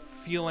 a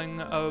feeling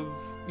of,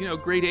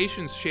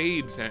 gradations,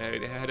 shades, and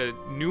it had a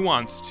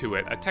nuance to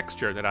it, a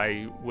texture that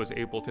I was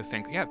able to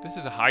think, this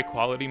is a high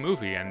quality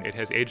movie and it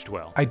has aged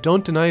well. I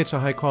don't deny it's a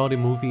high quality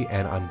movie,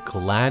 and I'm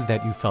glad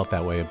that you felt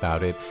that way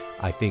about it.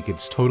 I think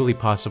it's totally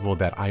possible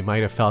that I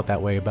might have felt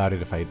that way about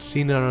it if I had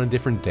seen it on a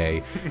different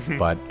day,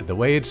 but the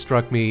way it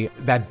struck me,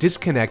 that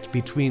disconnect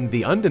between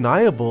the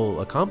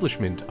undeniable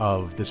accomplishment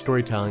of the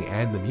storytelling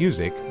and the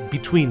music,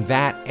 between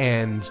that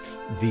and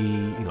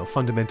the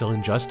fundamental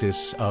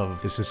injustice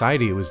of the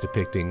society it was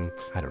depicting,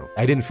 I don't know.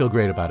 I didn't feel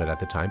great about it at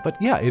the time, but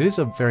it is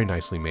a very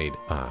nicely made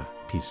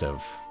piece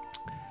of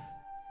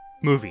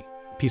movie,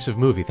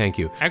 thank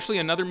you. Actually,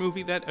 another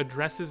movie that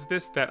addresses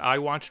this that I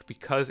watched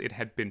because it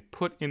had been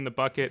put in the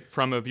bucket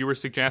from a viewer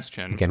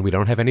suggestion. Again, we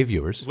don't have any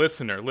viewers.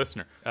 Listener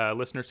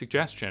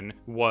suggestion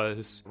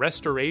was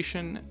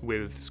Restoration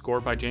with score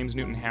by James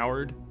Newton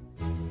Howard,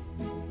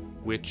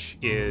 which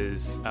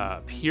is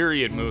a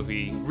period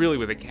movie, really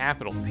with a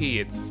capital P.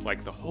 It's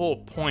like the whole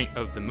point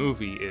of the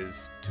movie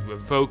is to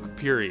evoke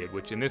period,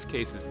 which in this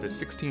case is the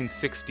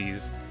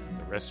 1660s,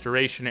 the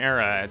Restoration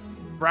era.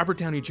 Robert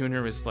Downey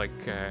Jr. is like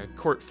a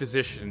court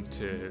physician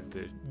to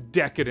the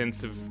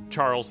decadence of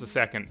Charles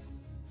II.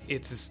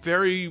 It's this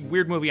very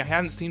weird movie I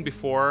hadn't seen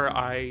before.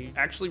 I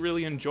actually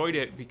really enjoyed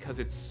it because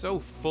it's so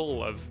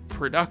full of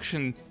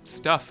production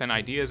stuff and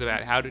ideas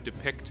about how to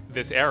depict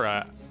this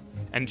era.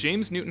 And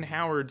James Newton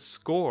Howard's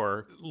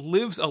score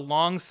lives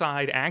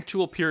alongside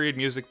actual period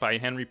music by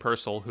Henry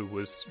Purcell, who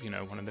was,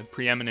 one of the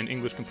preeminent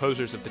English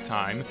composers of the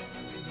time.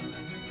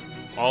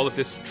 All of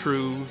this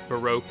true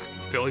Baroque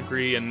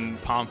filigree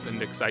and pomp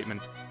and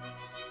excitement.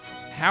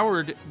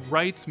 Howard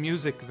writes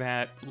music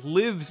that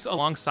lives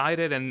alongside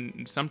it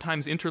and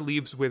sometimes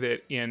interleaves with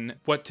it in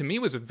what to me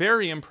was a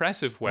very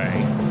impressive way.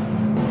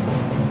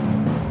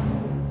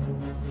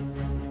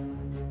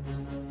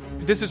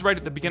 This is right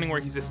at the beginning where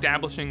he's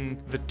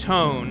establishing the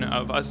tone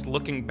of us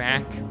looking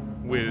back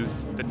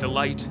with the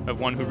delight of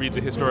one who reads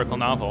a historical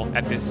novel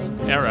at this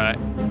era.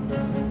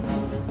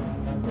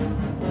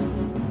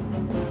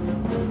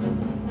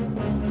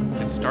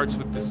 It starts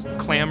with this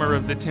clamor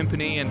of the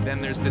timpani, and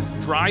then there's this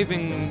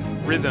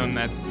driving rhythm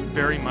that's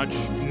very much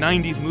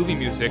 90s movie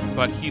music,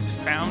 but he's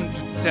found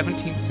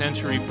 17th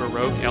century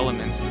Baroque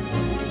elements.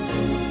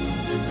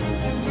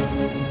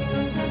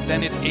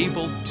 Then it's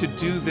able to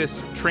do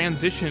this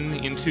transition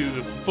into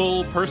the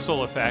full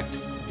Purcell effect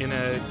in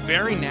a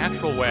very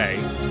natural way.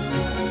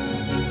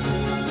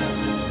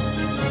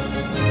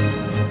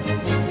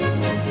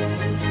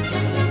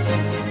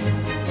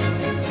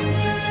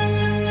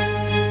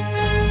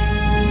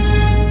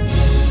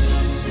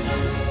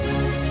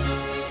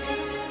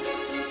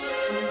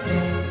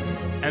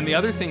 And the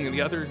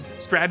other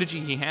strategy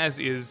he has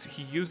is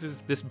he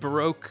uses this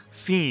Baroque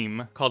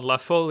theme called La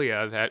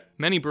Folia that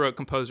many Baroque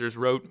composers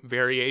wrote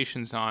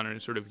variations on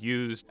and sort of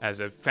used as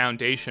a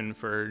foundation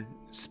for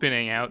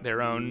spinning out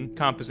their own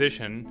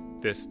composition.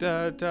 This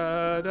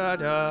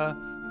da-da-da-da.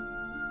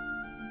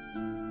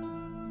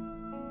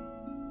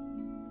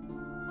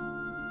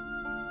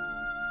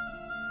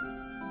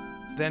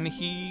 Then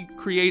he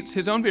creates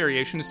his own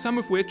variations, some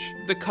of which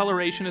the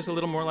coloration is a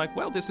little more like,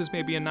 well, this is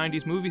maybe a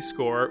 90s movie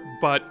score,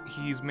 but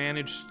he's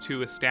managed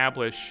to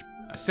establish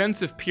a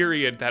sense of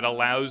period that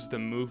allows the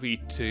movie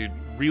to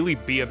really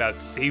be about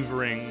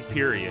savoring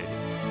period.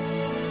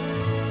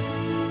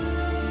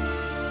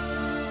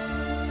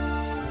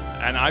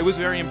 And I was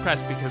very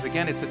impressed because,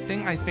 again, it's a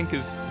thing I think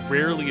is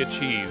rarely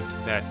achieved,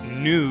 that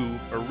new,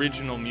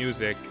 original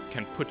music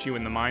can put you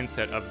in the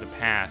mindset of the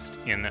past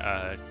in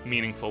a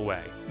meaningful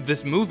way.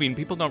 This movie,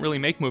 people don't really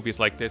make movies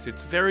like this.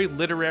 It's very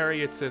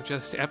literary. It's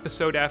just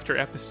episode after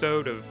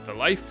episode of the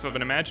life of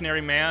an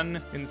imaginary man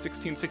in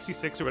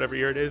 1666 or whatever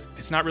year it is.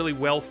 It's not really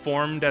well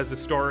formed as a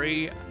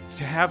story.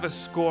 To have a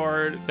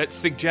score that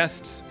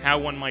suggests how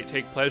one might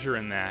take pleasure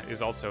in that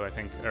is also, I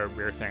think, a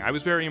rare thing. I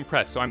was very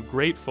impressed, so I'm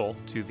grateful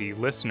to the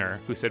listener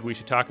who said we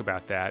should talk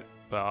about that,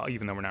 well,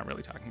 even though we're not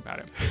really talking about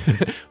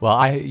it.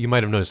 Well, you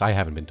might have noticed I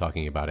haven't been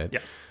talking about it. Yeah.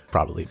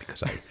 Probably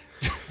because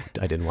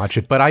I didn't watch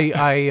it. But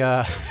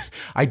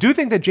I do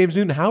think that James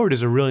Newton Howard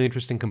is a really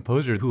interesting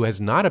composer who has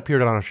not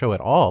appeared on our show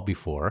at all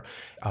before.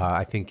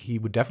 I think he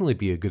would definitely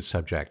be a good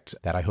subject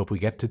that I hope we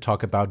get to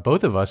talk about,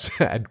 both of us,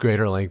 at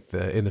greater length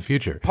in the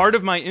future. Part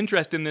of my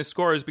interest in this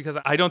score is because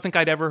I don't think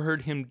I'd ever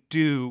heard him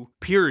do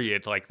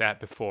period like that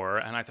before.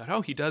 And I thought,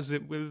 oh, he does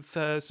it with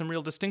some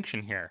real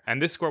distinction here.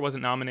 And this score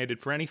wasn't nominated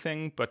for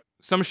anything, but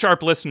some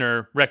sharp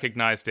listener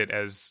recognized it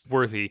as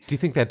worthy. Do you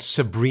think that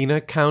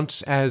Sabrina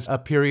counts as a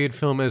period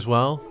film as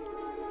well?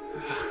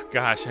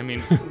 Gosh, I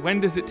mean, when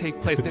does it take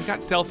place? They've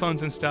got cell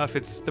phones and stuff.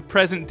 It's the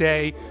present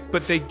day,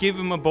 but they give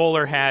him a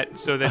bowler hat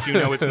so that you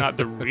know it's not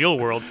the real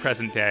world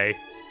present day.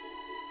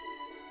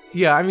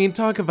 Yeah, I mean,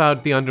 talk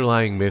about the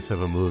underlying myth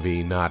of a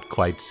movie not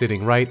quite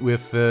sitting right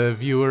with the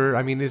viewer.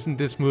 I mean, isn't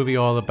this movie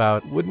all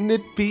about, wouldn't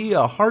it be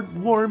a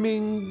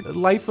heartwarming,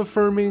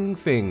 life-affirming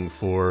thing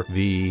for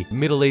the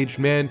middle-aged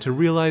man to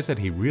realize that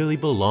he really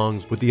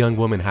belongs with the young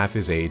woman half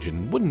his age,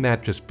 and wouldn't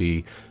that just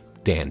be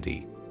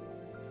dandy?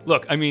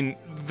 Look, I mean,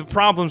 the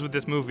problems with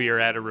this movie are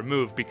at a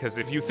remove, because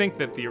if you think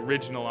that the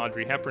original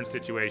Audrey Hepburn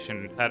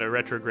situation had a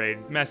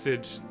retrograde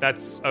message,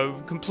 that's a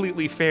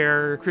completely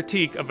fair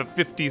critique of a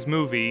 50s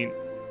movie.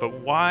 But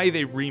why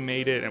they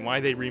remade it and why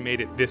they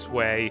remade it this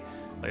way,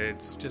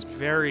 it's just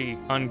very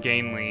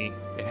ungainly.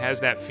 It has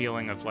that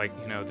feeling of, like,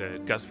 you know,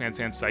 the Gus Van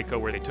Sant Psycho,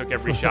 where they took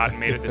every shot and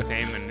made it the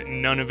same,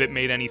 and none of it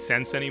made any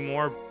sense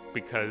anymore.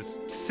 Because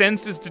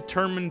sense is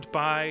determined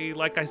by,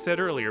 like I said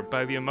earlier,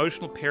 by the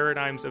emotional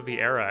paradigms of the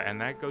era,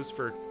 and that goes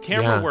for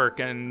camera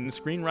work and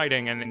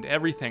screenwriting and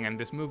everything, and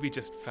this movie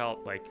just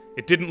felt like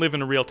it didn't live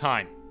in a real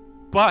time.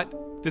 But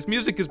this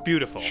music is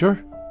beautiful.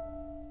 Sure.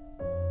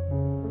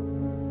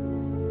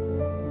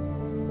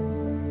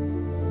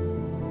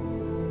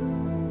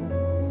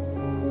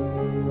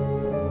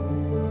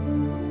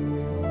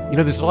 You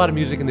know, there's a lot of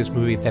music in this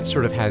movie that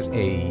sort of has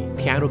a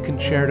piano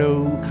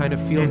concerto kind of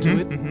feel to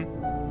it.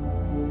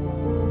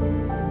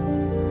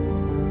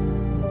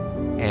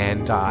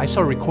 And I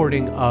saw a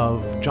recording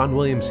of John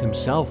Williams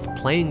himself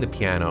playing the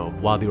piano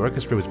while the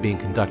orchestra was being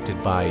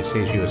conducted by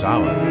Seiji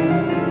Ozawa.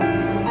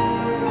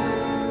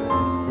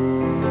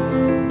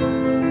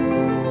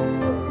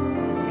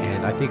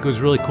 And I think it was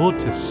really cool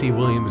to see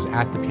Williams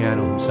at the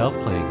piano himself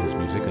playing his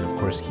music. And of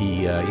course,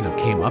 he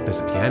came up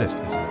as a pianist,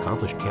 as an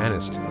accomplished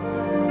pianist.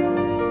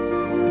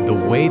 The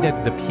way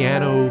that the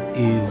piano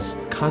is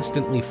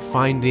constantly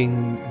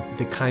finding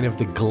the kind of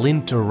the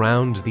glint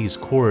around these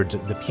chords,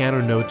 the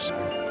piano notes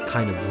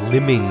kind of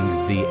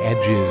limbing the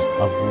edges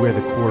of where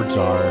the chords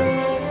are.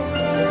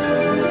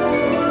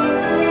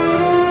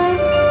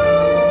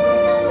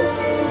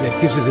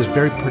 That gives us this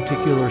very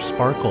particular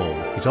sparkle.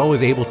 He's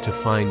always able to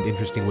find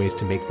interesting ways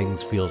to make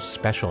things feel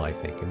special, I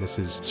think, and this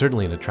is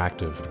certainly an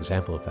attractive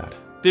example of that.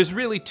 There's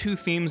really two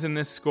themes in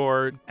this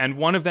score, and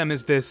one of them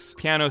is this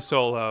piano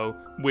solo,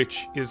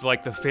 which is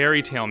like the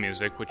fairy tale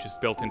music, which is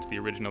built into the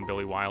original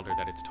Billy Wilder,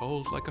 that it's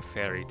told like a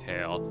fairy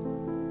tale.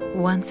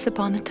 Once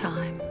upon a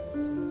time,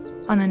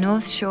 on the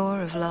north shore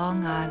of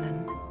Long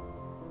Island,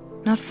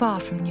 not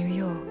far from New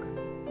York.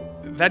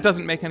 That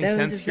doesn't make any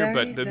sense here,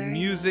 but the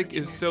music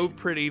is so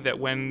pretty that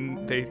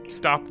when they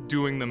stop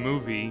doing the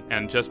movie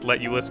and just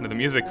let you listen to the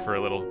music for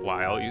a little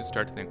while, you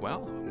start to think,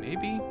 well,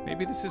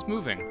 maybe this is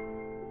moving.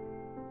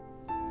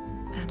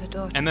 And a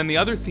daughter. And then the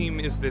other theme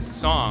is this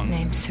song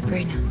named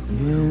Sabrina.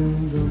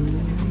 In the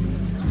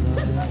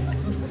moonlight,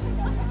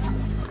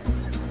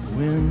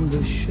 when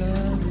the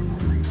shadows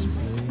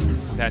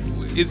play, that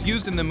is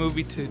used in the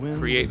movie to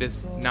create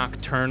this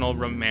nocturnal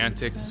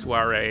romantic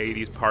soiree,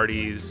 these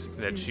parties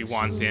that she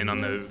wants in on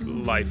the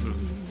life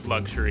of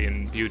luxury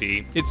and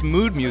beauty. It's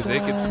mood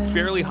music. It's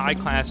fairly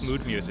high-class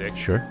mood music.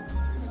 Sure.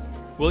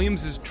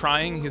 Williams is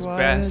trying his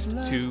best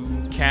to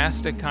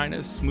cast a kind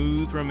of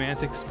smooth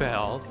romantic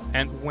spell,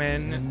 and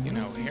when,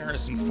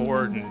 Harrison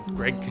Ford and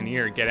Greg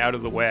Kinnear get out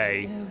of the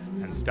way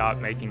and stop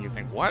making you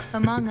think, what?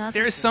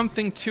 There's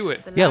something to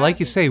it. Yeah, like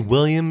you say,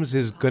 Williams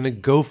is going to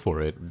go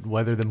for it,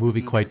 whether the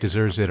movie quite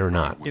deserves it or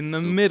not. In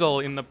the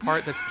middle, in the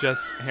part that's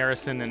just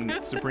Harrison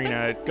and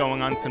Sabrina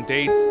going on some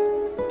dates,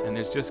 and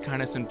there's just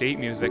kind of some date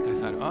music, I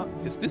thought, oh,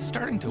 is this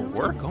starting to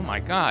work? Oh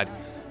my God.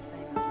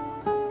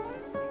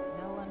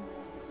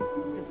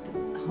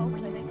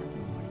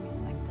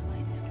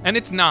 And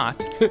it's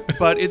not,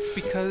 but it's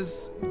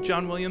because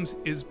John Williams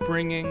is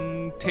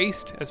bringing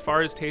taste, as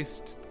far as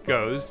taste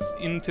goes,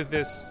 into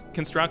this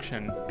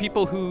construction.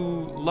 People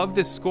who love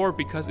this score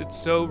because it's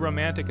so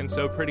romantic and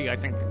so pretty, I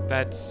think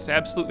that's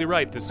absolutely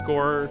right. The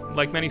score,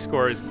 like many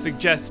scores,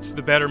 suggests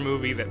the better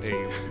movie that they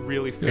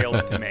really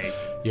failed to make.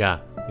 Yeah,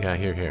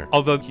 hear.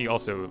 Although he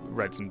also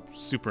read some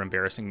super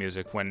embarrassing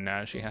music when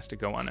she has to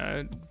go on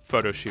a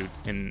photo shoot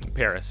in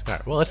Paris. All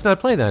right, well, let's not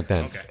play that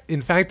then. Okay.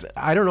 In fact,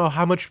 I don't know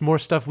how much more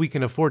stuff we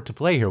can afford to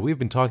play here. We've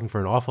been talking for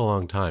an awful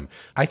long time.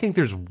 I think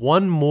there's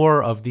one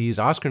more of these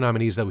Oscar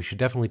nominees that we should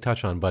definitely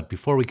touch on, but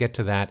before we get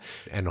to that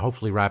and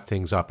hopefully wrap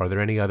things up, are there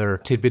any other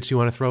tidbits you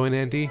want to throw in,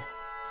 Andy?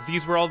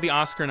 These were all the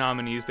Oscar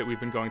nominees that we've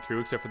been going through,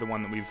 except for the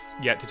one that we've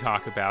yet to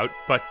talk about.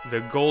 But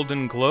the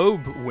Golden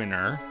Globe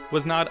winner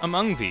was not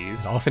among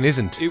these. It often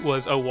isn't. It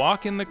was A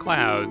Walk in the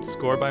Clouds,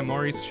 scored by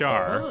Maurice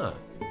Jarre.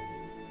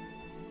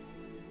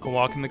 A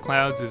Walk in the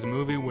Clouds is a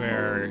movie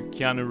where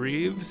Keanu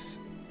Reeves,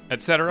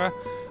 etc.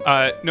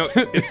 No,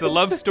 it's a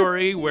love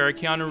story where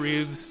Keanu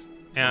Reeves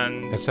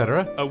and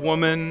a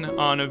woman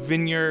on a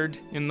vineyard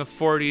in the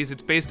 40s.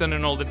 It's based on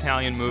an old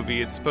Italian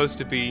movie. It's supposed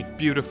to be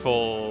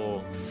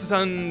beautiful,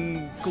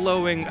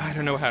 sun-glowing. I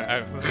don't know how.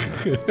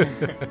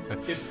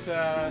 It's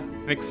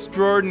an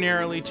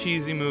extraordinarily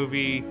cheesy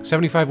movie.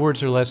 75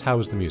 words or less. How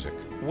is the music?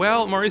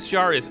 Well, Maurice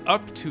Jarre is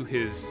up to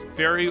his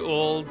very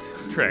old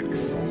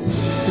tricks.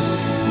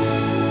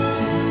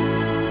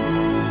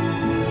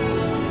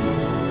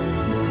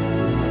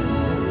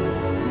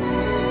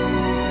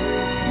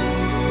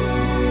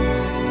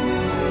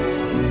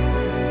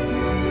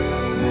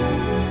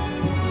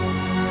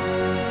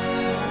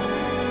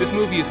 This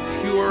movie is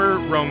pure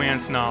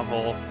romance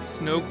novel,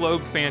 snow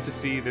globe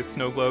fantasy. This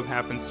snow globe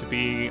happens to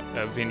be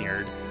a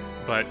vineyard.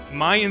 But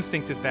my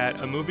instinct is that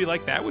a movie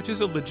like that, which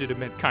is a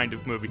legitimate kind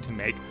of movie to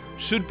make,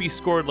 should be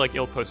scored like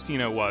Il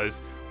Postino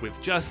was,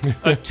 with just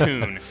a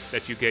tune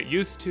that you get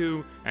used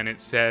to, and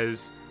it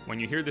says, when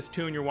you hear this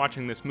tune, you're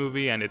watching this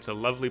movie, and it's a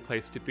lovely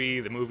place to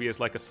be. The movie is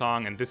like a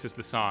song, and this is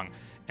the song.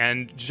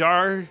 And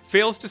Jarre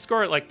fails to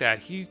score it like that.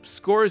 He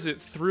scores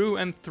it through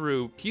and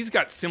through. He's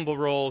got cymbal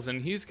rolls,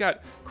 and he's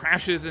got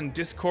crashes and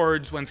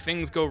discords when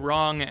things go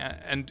wrong,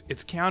 and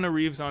it's Keanu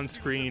Reeves on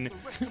screen. The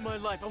rest of my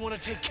life, I want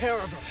to take care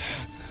of him.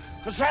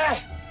 Jose,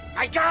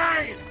 my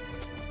guy!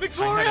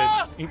 Victoria! I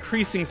had an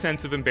increasing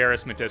sense of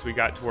embarrassment as we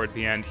got toward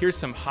the end. Here's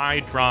some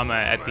high drama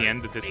at the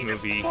end of this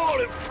movie. It's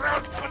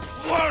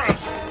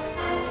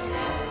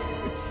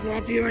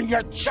not even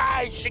your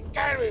child she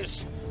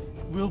carries.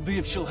 Will be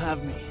if she'll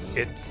have me.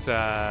 It's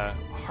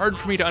hard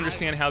for me to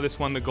understand how this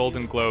won the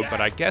Golden Globe, but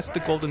I guess the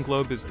Golden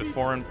Globe is the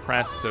foreign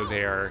press, so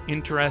they're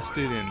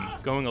interested in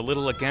going a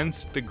little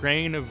against the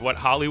grain of what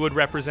Hollywood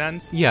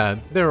represents. Yeah,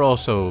 they're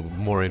also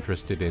more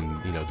interested in,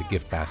 the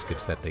gift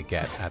baskets that they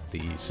get at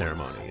the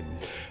ceremony. And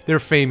they're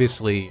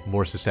famously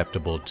more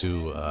susceptible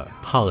to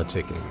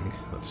politicking,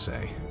 let's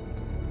say.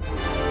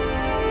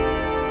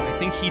 I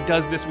think he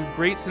does this with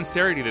great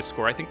sincerity, this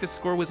score. I think this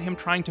score was him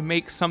trying to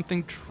make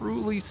something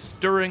truly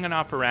stirring and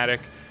operatic,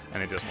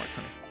 and it doesn't work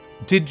for me.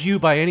 Did you,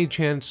 by any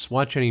chance,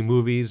 watch any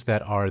movies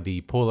that are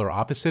the polar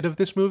opposite of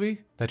this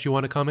movie that you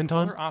want to comment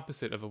on? Polar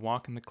opposite of A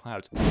Walk in the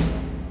Clouds.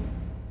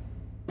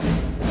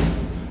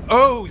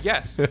 Oh,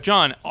 yes.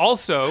 John,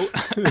 also,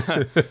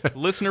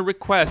 listener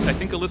request. I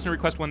think a listener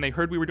request when they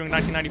heard we were doing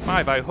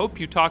 1995. I hope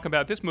you talk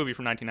about this movie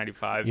from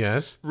 1995.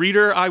 Yes.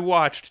 Reader, I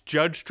watched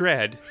Judge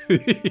Dredd,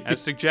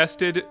 as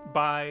suggested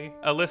by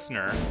a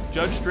listener.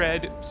 Judge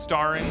Dredd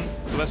starring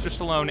Sylvester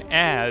Stallone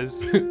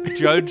as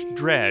Judge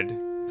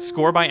Dredd.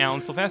 Score by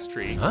Alan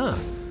Silvestri. Ah.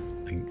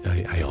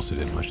 I also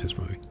didn't watch this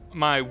movie.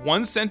 My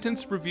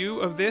one-sentence review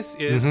of this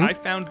is I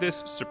found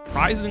this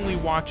surprisingly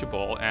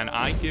watchable, and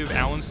I give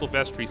Alan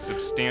Silvestri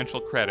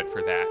substantial credit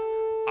for that.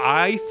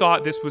 I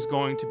thought this was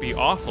going to be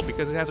awful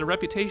because it has a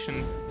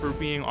reputation for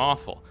being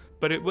awful,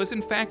 but it was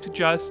in fact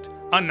just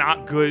a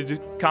not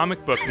good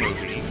comic book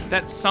movie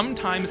that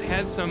sometimes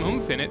had some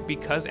oomph in it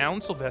because Alan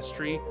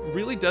Silvestri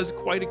really does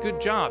quite a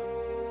good job.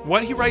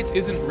 What he writes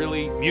isn't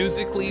really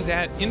musically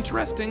that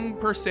interesting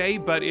per se,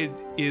 but it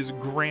is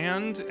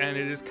grand and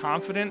it is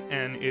confident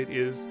and it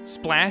is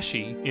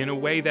splashy in a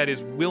way that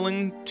is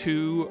willing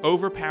to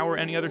overpower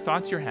any other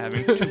thoughts you're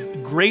having to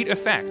great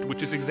effect,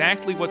 which is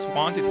exactly what's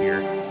wanted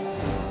here.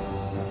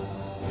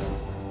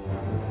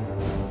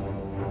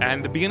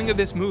 And the beginning of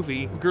this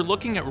movie, you're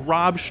looking at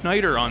Rob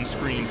Schneider on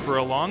screen for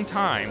a long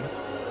time.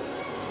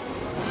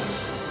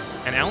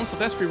 And Alan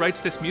Silvestri writes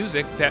this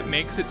music that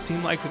makes it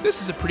seem like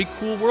this is a pretty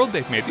cool world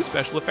they've made. These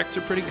special effects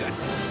are pretty good.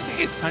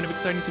 It's kind of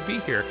exciting to be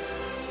here.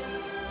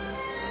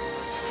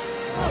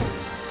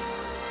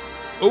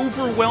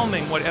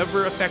 Overwhelming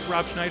whatever effect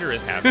Rob Schneider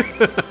is having.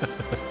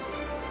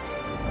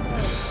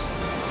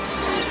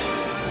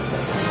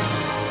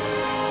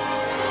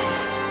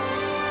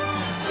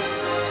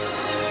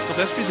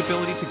 Silvestri's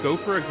ability to go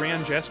for a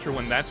grand gesture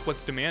when that's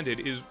what's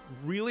demanded is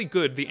really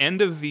good. The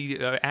end of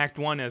the Act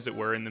 1, as it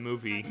were, in the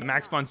movie,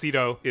 Max von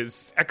Sydow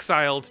is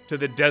exiled to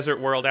the desert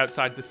world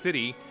outside the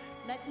city.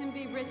 Let him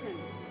be written.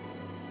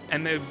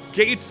 And the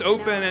gates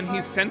open and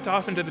he's sent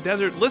off into the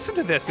desert. Listen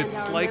to this.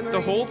 It's like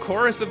the whole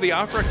chorus of the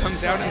opera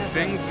comes out and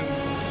sings.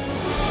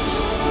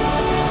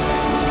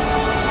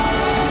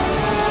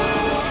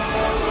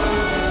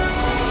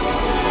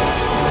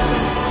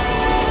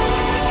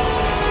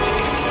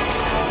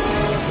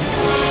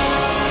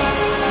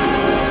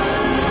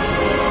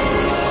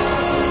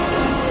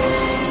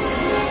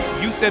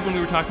 Said when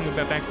we were talking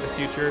about Back to the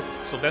Future,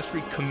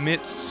 Silvestri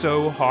commits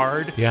so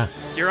hard. Yeah.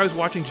 Here I was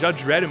watching Judge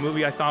Dredd, a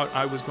movie I thought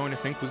I was going to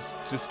think was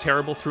just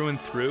terrible through and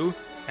through,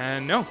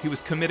 And no, he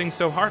was committing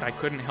so hard, I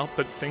couldn't help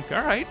but think,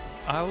 all right,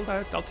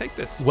 I'll take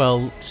this.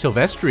 Well,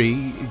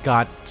 Silvestri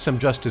got some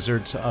just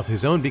desserts of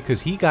his own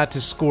because he got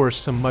to score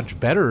some much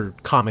better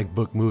comic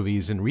book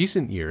movies in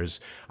recent years.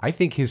 I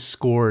think his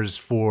scores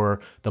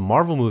for the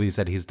Marvel movies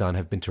that he's done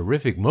have been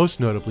terrific, most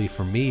notably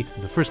for me,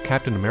 the first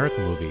Captain America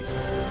movie.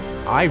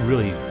 I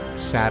really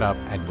sat up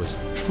and was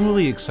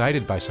truly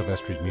excited by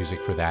Silvestri's music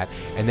for that.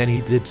 And then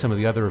he did some of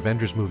the other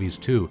Avengers movies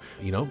too.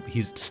 You know,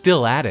 he's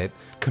still at it,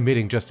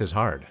 committing just as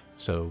hard.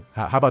 So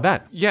how about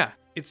that? Yeah.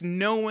 It's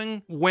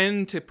knowing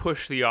when to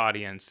push the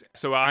audience.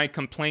 So I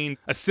complained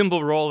a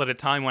cymbal roll at a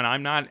time when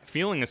I'm not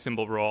feeling a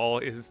cymbal roll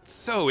is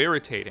so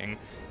irritating.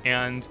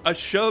 And a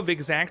shove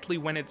exactly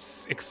when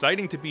it's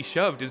exciting to be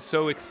shoved is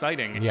so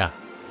exciting. Yeah.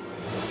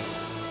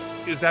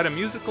 Is that a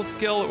musical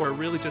skill or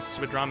really just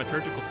a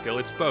dramaturgical skill?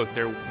 It's both.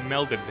 They're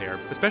melded there.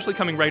 Especially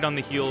coming right on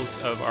the heels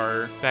of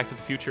our Back to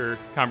the Future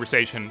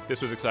conversation.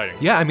 This was exciting.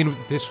 Yeah, I mean,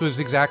 this was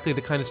exactly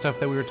the kind of stuff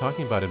that we were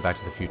talking about in Back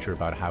to the Future,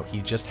 about how he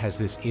just has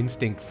this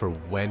instinct for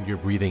when you're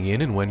breathing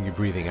in and when you're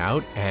breathing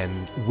out,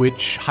 and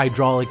which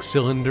hydraulic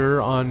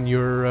cylinder on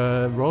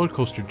your roller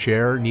coaster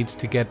chair needs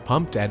to get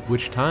pumped at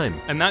which time.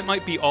 And that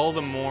might be all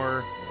the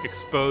more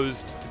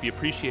exposed to be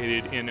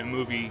appreciated in a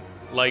movie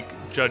like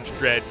Judge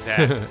Dredd,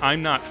 that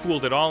I'm not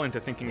fooled at all into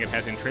thinking it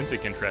has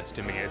intrinsic interest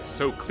to me. It's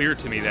so clear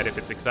to me that if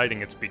it's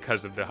exciting, it's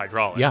because of the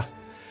hydraulics. Yeah.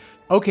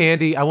 Okay,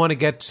 Andy, I want to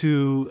get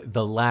to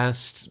the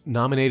last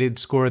nominated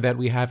score that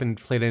we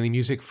haven't played any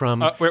music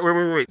from.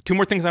 Wait. 2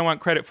 more things I want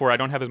credit for. I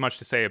don't have as much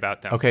to say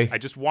about them. Okay. I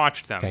just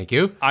watched them. Thank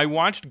you. I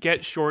watched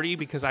Get Shorty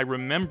because I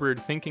remembered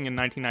thinking in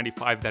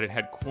 1995 that it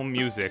had cool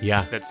music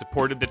that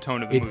supported the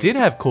tone of the movie. It did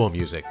have cool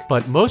music,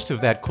 but most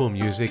of that cool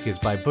music is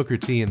by Booker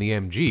T and the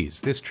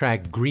MGs. This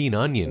track, Green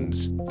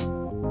Onions,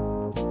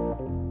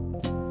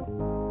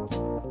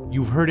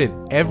 you've heard it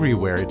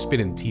everywhere. It's been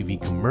in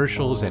TV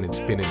commercials and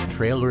it's been in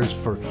trailers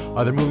for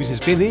other movies.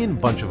 It's been in a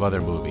bunch of other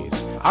movies.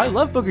 I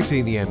love Booker T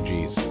and the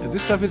MGs.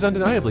 This stuff is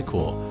undeniably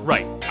cool.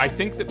 Right. I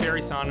think that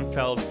Barry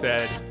Sonnenfeld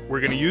said,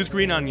 we're going to use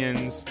Green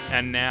Onions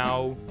and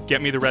now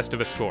get me the rest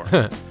of a score.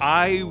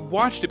 I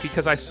watched it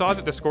because I saw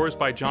that the score is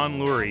by John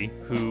Lurie,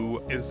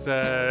 who is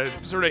a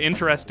sort of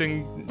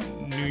interesting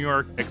New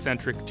York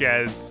eccentric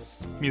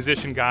jazz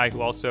musician guy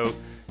who also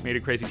made a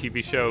crazy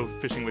TV show,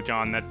 Fishing with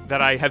John,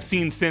 that I have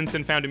seen since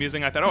and found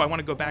amusing. I thought, I want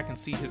to go back and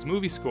see his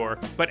movie score.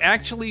 But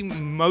actually,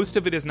 most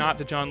of it is not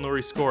the John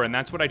Lurie score, and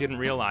that's what I didn't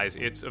realize.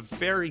 It's a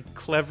very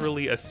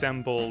cleverly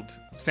assembled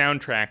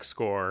soundtrack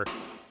score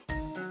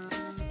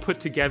put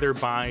together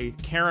by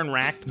Karen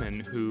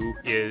Rachtman, who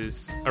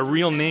is a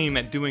real name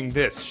at doing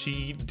this.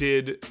 She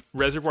did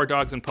Reservoir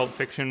Dogs and Pulp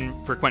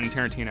Fiction for Quentin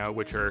Tarantino,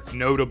 which are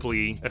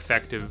notably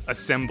effective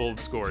assembled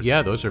scores.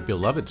 Yeah, those are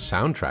beloved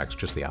soundtracks,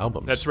 just the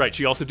albums. That's right.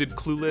 She also did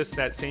Clueless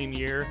that same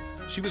year.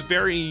 She was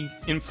very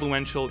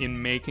influential in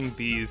making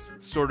these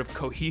sort of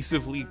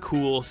cohesively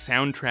cool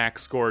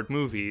soundtrack-scored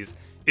movies.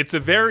 It's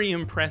a very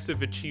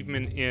impressive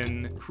achievement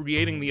in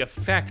creating the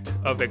effect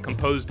of a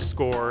composed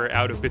score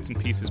out of bits and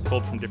pieces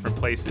pulled from different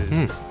places.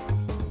 It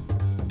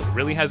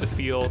really has a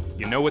feel.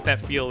 You know what that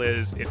feel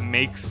is. It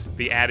makes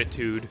the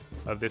attitude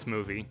of this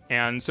movie.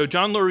 And so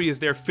John Lurie is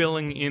there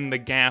filling in the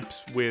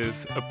gaps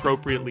with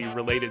appropriately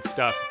related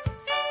stuff.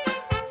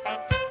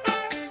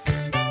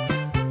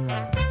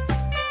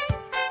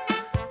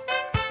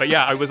 But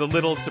yeah, I was a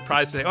little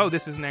surprised to say,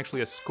 this isn't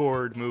actually a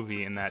scored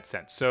movie in that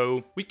sense.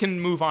 So we can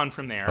move on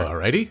from there.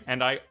 Alrighty.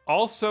 And I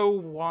also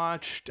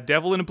watched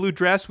Devil in a Blue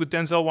Dress with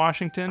Denzel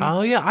Washington.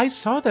 Oh yeah, I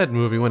saw that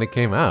movie when it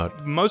came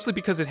out. Mostly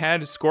because it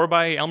had a score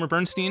by Elmer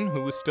Bernstein,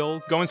 who was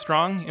still going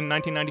strong in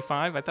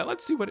 1995. I thought,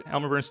 let's see what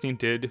Elmer Bernstein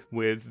did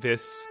with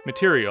this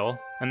material.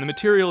 And the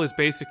material is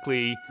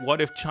basically,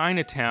 what if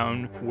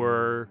Chinatown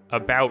were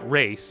about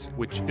race,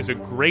 which is a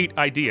great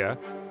idea.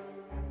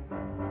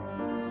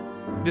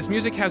 This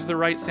music has the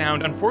right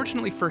sound.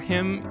 Unfortunately for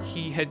him,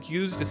 he had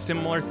used a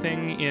similar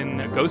thing in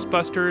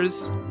Ghostbusters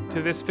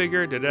to this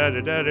figure.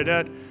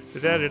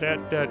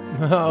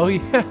 Oh,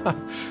 yeah.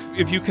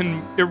 If you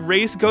can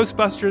erase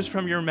Ghostbusters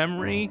from your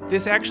memory,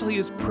 this actually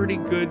is pretty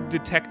good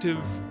detective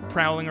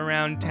prowling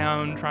around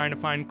town trying to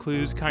find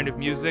clues kind of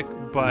music.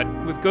 But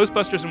with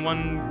Ghostbusters in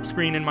one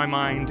screen in my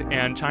mind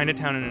and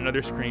Chinatown in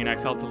another screen, I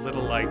felt a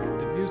little like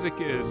the music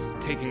is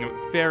taking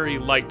a very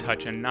light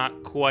touch and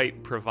not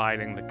quite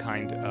providing the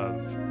kind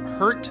of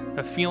hurt,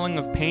 a feeling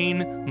of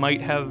pain might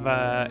have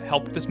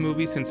helped this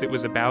movie since it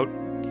was about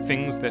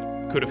things that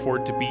could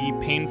afford to be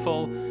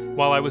painful.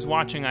 While I was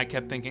watching, I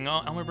kept thinking,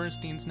 Elmer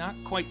Bernstein's not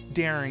quite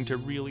daring to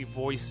really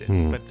voice it.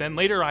 But then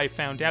later I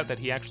found out that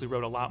he actually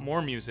wrote a lot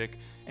more music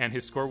and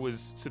his score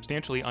was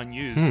substantially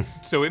unused.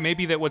 So it may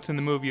be that what's in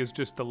the movie is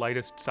just the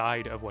lightest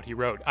side of what he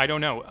wrote. I don't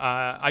know.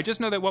 I just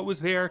know that what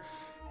was there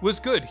was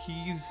good.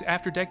 He's,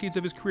 after decades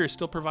of his career,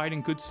 still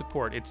providing good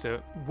support. It's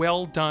a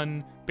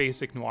well-done,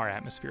 basic noir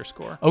atmosphere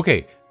score.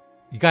 Okay.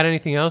 You got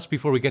anything else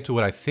before we get to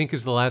what I think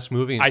is the last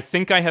movie? I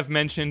think I have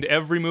mentioned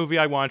every movie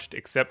I watched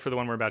except for the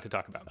one we're about to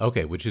talk about.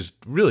 Okay, which is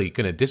really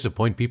going to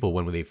disappoint people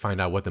when they find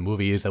out what the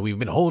movie is that we've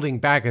been holding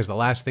back as the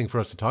last thing for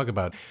us to talk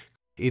about.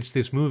 It's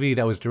this movie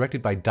that was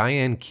directed by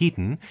Diane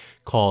Keaton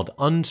called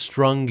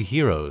Unstrung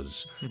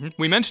Heroes. Mm-hmm.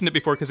 We mentioned it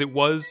before because it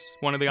was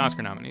one of the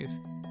Oscar nominees.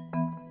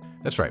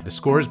 That's right. The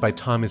score is by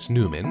Thomas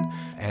Newman.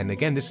 And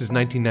again, this is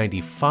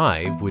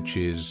 1995, which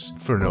is,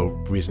 for no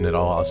reason at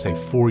all, I'll say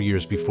 4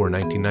 years before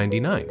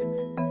 1999.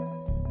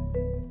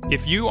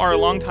 If you are a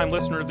longtime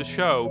listener of the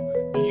show,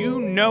 you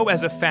know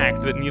as a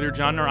fact that neither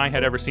John nor I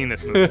had ever seen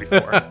this movie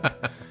before.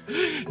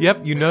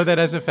 Yep, you know that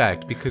as a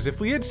fact, because if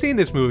we had seen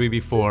this movie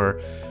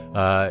before,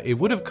 it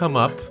would have come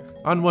up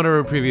on one of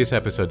our previous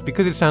episodes,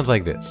 because it sounds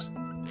like this.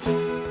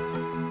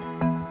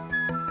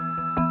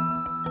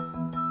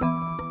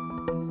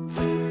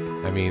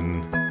 I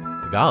mean,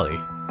 golly.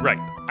 Right.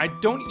 I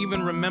don't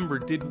even remember,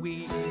 did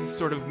we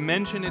sort of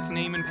mention its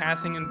name in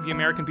passing in the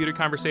American Beauty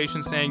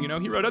conversation, saying,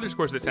 he wrote other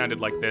scores that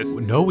sounded like this?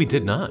 No, we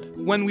did not.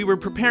 When we were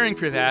preparing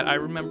for that, I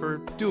remember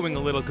doing a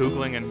little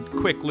Googling and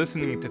quick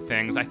listening to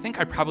things. I think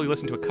I probably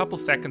listened to a couple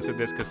seconds of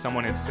this because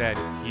someone had said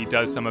he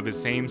does some of his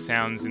same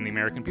sounds in the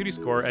American Beauty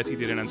score as he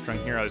did in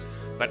Unstrung Heroes,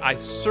 but I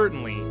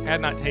certainly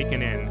had not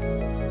taken in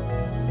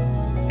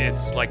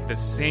it's like the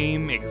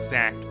same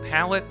exact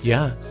palette,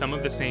 some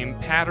of the same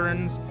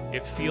patterns.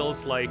 It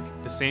feels like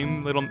the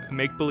same little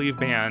make-believe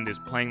band is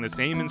playing the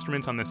same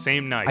instruments on the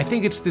same night. I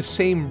think it's the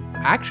same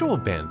actual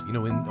band. In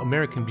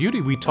American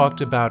Beauty, we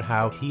talked about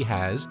how he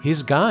has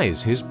his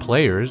guys, his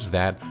players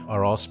that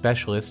are all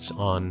specialists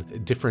on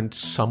different,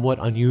 somewhat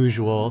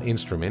unusual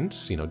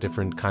instruments,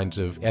 different kinds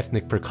of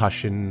ethnic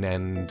percussion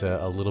and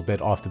a little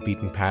bit off the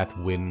beaten path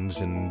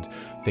winds and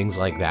things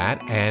like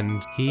that.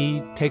 And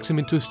he takes them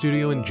into a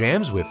studio and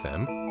jams with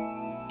them.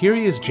 Here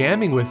he is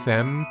jamming with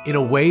them in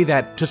a way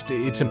that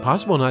it's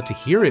impossible not to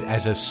hear it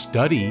as a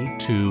study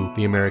to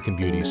the American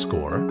Beauty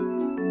score.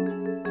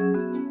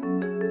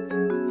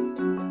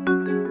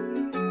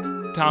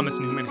 Thomas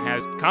Newman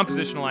has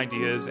compositional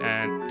ideas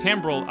and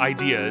timbral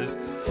ideas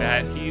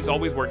that he's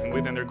always working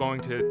with, and they're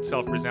going to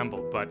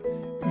self-resemble. But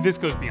this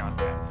goes beyond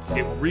that.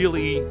 It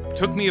really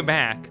took me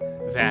aback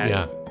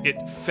that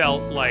it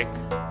felt like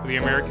the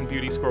American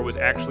Beauty score was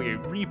actually a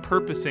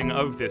repurposing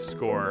of this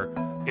score.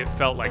 It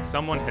felt like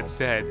someone had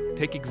said,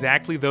 take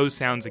exactly those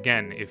sounds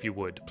again, if you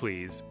would,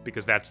 please,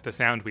 because that's the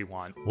sound we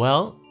want.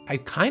 Well, I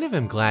kind of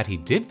am glad he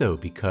did, though,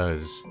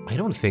 because I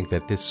don't think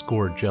that this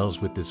score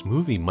gels with this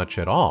movie much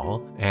at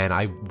all, and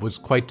I was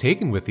quite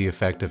taken with the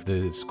effect of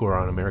the score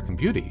on American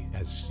Beauty,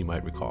 as you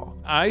might recall.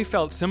 I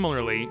felt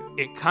similarly.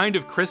 It kind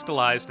of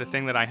crystallized the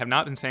thing that I have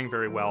not been saying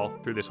very well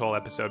through this whole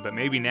episode, but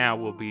maybe now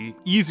will be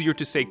easier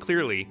to say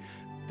clearly.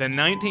 The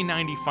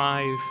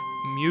 1995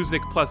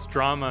 music plus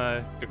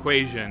drama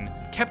equation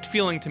kept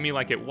feeling to me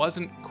like it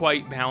wasn't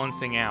quite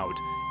balancing out.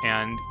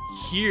 And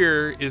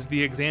here is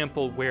the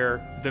example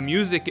where the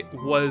music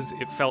was,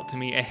 it felt to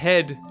me,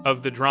 ahead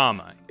of the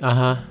drama.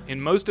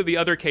 In most of the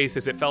other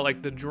cases, it felt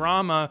like the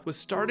drama was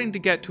starting to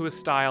get to a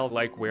style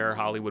like where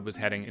Hollywood was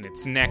heading in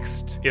its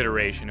next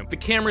iteration. The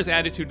camera's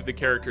attitude to the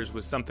characters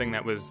was something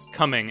that was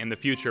coming in the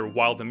future,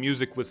 while the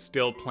music was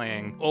still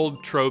playing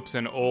old tropes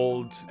and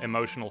old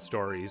emotional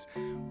stories.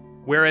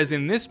 Whereas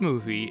in this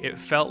movie, it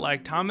felt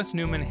like Thomas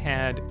Newman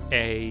had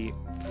a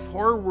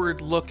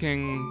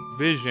forward-looking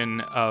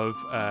vision of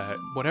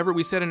whatever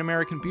we said in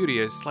American Beauty,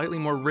 a slightly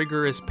more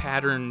rigorous,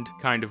 patterned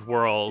kind of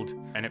world.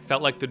 And it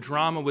felt like the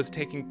drama was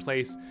taking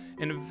place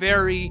in a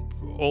very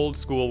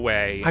old-school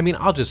way. I mean,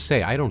 I'll just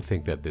say, I don't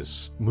think that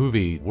this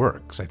movie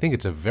works. I think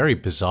it's a very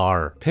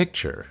bizarre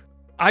picture.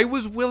 I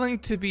was willing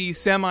to be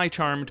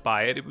semi-charmed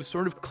by it. It was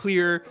sort of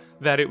clear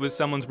that it was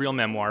someone's real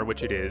memoir,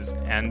 which it is,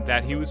 and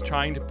that he was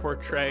trying to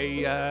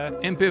portray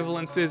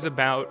ambivalences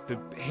about the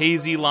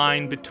hazy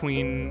line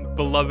between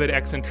beloved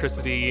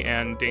eccentricity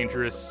and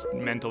dangerous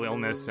mental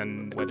illness,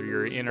 and whether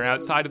you're in or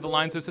outside of the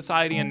lines of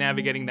society and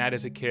navigating that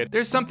as a kid.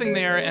 There's something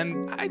there,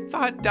 and I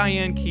thought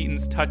Diane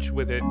Keaton's touch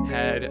with it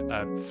had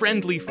a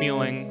friendly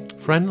feeling.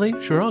 Friendly?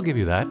 Sure, I'll give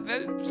you that.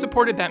 That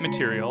supported that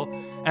material.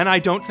 And I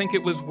don't think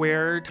it was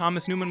where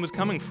Thomas Newman was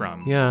coming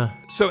from. Yeah.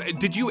 So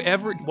did you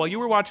ever, while you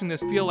were watching this,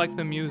 feel like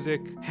the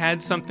music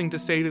had something to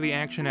say to the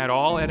action at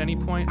all at any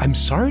point? I'm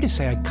sorry to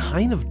say I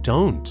kind of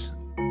don't.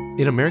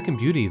 In American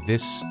Beauty,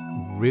 this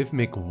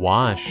rhythmic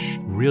wash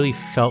really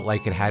felt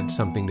like it had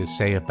something to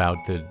say about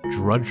the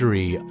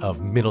drudgery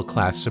of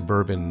middle-class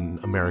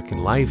suburban American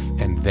life,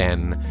 and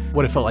then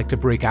what it felt like to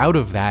break out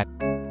of that.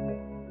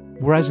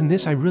 Whereas in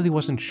this, I really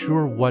wasn't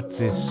sure what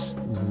this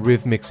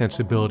rhythmic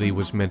sensibility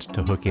was meant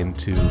to hook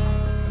into.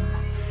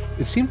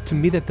 It seemed to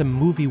me that the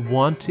movie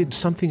wanted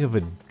something of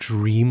a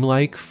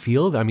dreamlike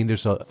feel. I mean,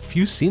 there's a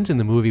few scenes in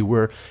the movie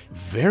where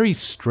very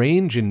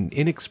strange and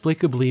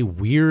inexplicably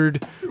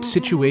weird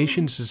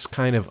situations just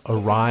kind of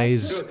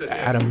arise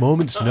at a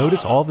moment's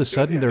notice. All of a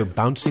sudden, they're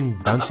bouncing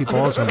bouncy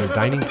balls on their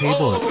dining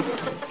table.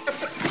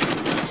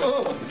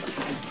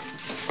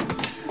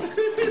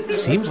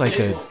 Seems like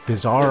a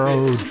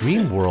bizarro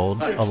dream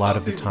world a lot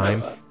of the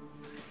time.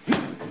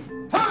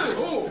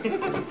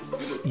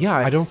 Yeah,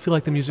 I don't feel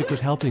like the music was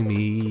helping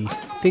me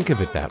think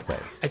of it that way.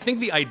 I think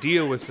the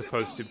idea was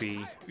supposed to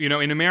be,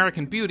 in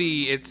American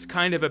Beauty, it's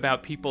kind of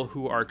about people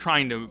who are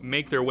trying to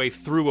make their way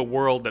through a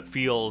world that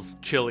feels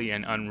chilly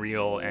and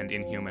unreal and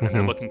inhuman, and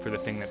they're looking for the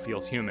thing that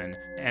feels human.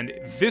 And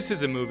this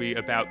is a movie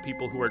about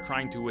people who are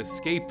trying to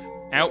escape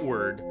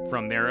outward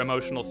from their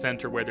emotional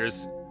center where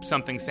there's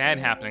something sad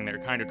happening they're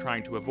kind of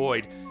trying to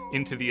avoid,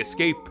 into the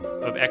escape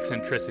of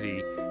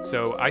eccentricity.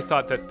 So I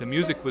thought that the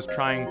music was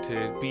trying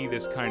to be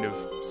this kind of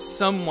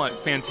somewhat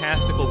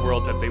fantastical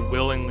world that they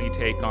willingly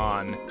take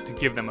on to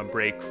give them a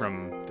break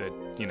from the,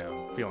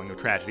 feeling of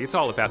tragedy. It's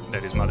all about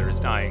that his mother is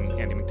dying,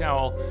 Andie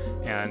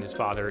MacDowell, and his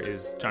father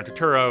is John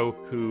Turturro,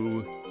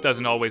 who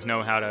doesn't always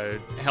know how to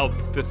help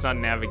the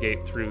son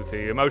navigate through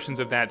the emotions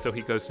of that, so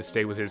he goes to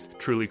stay with his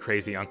truly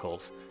crazy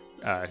uncles.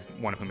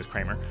 One of whom is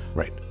Kramer.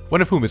 Right.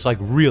 One of whom is like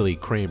really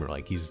Kramer,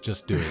 like he's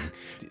just doing.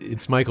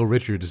 It's Michael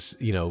Richards,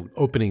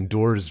 opening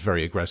doors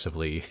very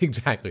aggressively,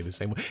 exactly the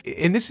same way.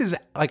 And this is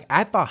like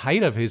at the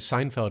height of his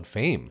Seinfeld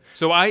fame.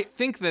 So I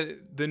think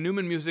that the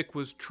Newman music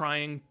was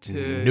trying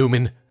to...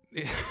 Newman.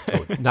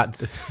 Not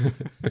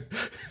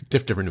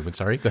different Newman,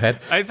 sorry. Go ahead.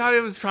 I thought it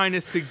was trying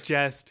to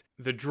suggest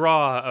the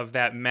draw of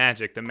that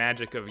magic, the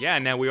magic of,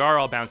 now we are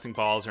all bouncing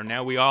balls, or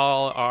now we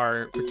all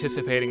are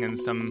participating in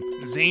some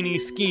zany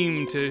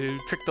scheme to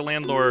trick the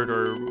landlord,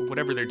 or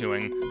whatever they're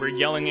doing. We're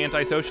yelling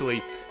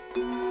antisocially.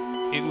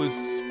 It was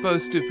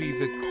supposed to be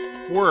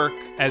the quirk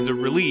as a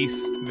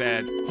release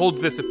that holds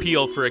this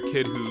appeal for a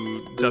kid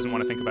who doesn't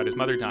want to think about his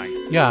mother dying.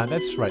 Yeah,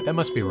 that's right. That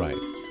must be right.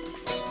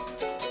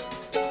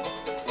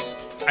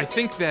 I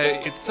think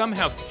that it's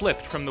somehow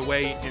flipped from the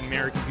way in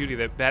American Beauty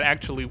that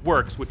actually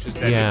works, which is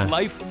that if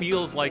life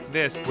feels like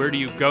this, where do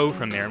you go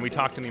from there? And we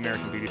talked in the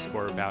American Beauty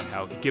score about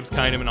how it gives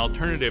kind of an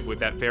alternative with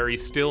that very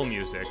still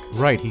music.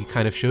 Right, he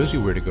kind of shows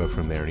you where to go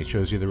from there, and he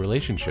shows you the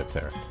relationship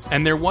there.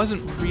 And there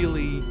wasn't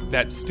really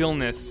that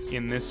stillness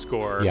in this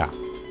score. Yeah.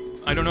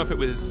 I don't know if it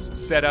was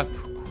set up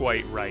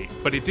quite right,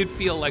 but it did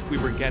feel like we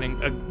were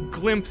getting a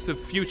glimpse of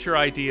future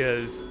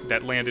ideas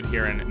that landed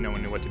here and no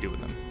one knew what to do with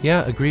them.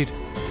 Yeah, agreed.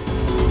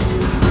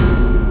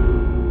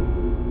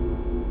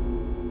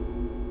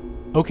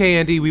 Okay,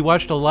 Andy, we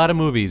watched a lot of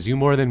movies. You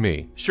more than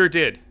me. Sure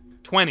did.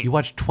 20. You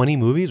watched 20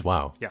 movies?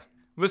 Wow. Yeah.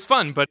 It was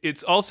fun, but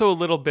it's also a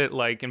little bit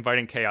like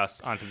inviting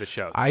chaos onto the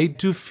show. I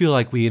do feel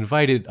like we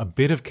invited a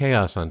bit of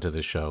chaos onto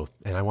the show,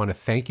 and I want to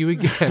thank you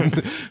again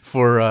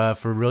for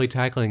really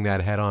tackling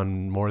that head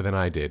on more than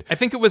I did. I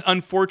think it was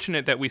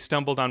unfortunate that we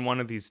stumbled on one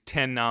of these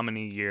 10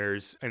 nominee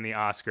years in the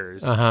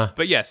Oscars. Uh-huh.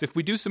 But yes, if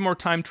we do some more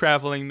time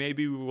traveling,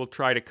 maybe we will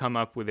try to come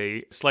up with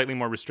a slightly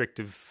more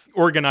restrictive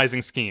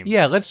organizing scheme.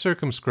 Yeah, let's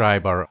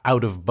circumscribe our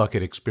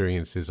out-of-bucket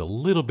experiences a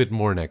little bit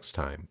more next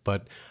time.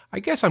 But I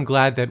guess I'm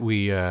glad that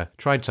we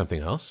tried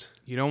something else.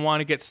 You don't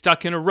want to get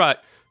stuck in a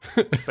rut,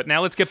 but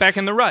now let's get back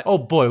in the rut. Oh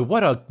boy,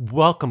 what a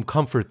welcome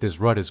comfort this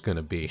rut is going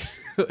to be.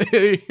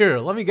 Here,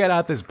 let me get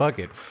out this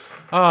bucket.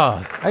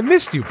 I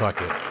missed you,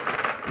 bucket.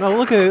 Oh,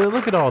 look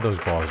at all those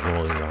balls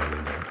rolling around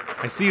in there.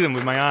 I see them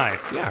with my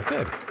eyes. Yeah,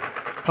 good.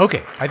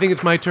 Okay, I think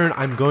it's my turn.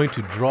 I'm going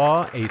to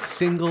draw a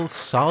single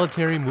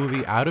solitary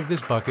movie out of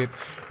this bucket,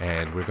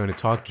 and we're going to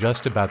talk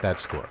just about that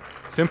score.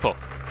 Simple.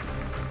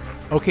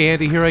 Okay,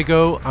 Andy, here I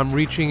go. I'm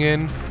reaching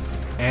in,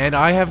 and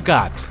I have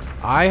got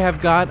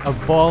a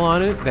ball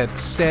on it that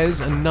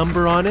says a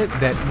number on it.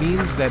 That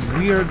means that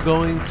we are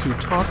going to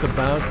talk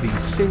about the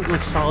single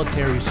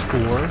solitary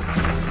score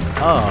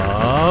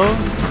of...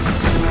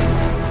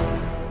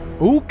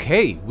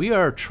 Okay, we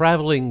are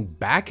traveling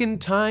back in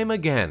time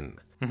again.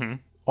 Mm-hmm.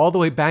 All the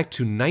way back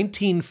to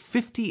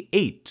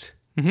 1958.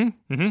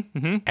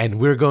 And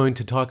we're going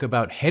to talk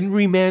about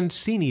Henry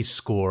Mancini's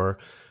score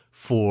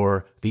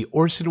for the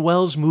Orson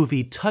Welles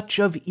movie Touch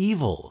of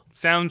Evil.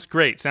 Sounds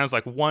great. Sounds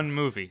like one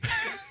movie.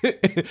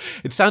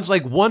 It sounds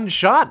like one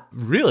shot,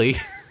 really.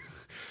 What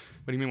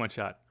do you mean one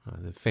shot?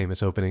 The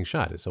famous opening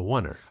shot. It's a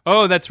oneer.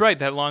 Oh, that's right.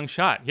 That long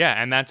shot.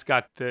 Yeah, and that's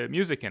got the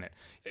music in it.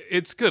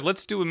 It's good.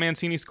 Let's do a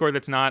Mancini score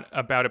that's not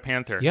about a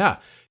panther. Yeah.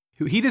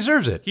 He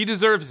deserves it. He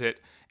deserves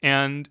it.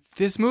 And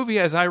this movie,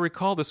 as I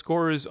recall, the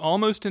score is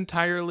almost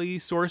entirely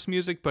source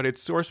music, but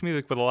it's source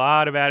music with a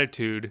lot of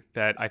attitude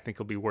that I think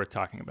will be worth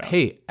talking about.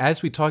 Hey,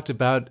 as we talked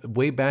about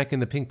way back in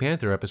the Pink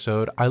Panther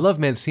episode, I love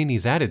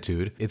Mancini's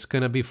attitude. It's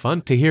going to be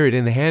fun to hear it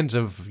in the hands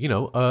of,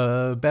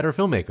 a better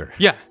filmmaker.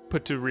 Yeah,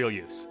 put to real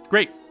use.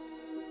 Great.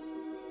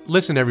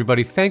 Listen,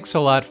 everybody, thanks a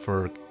lot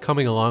for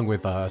coming along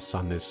with us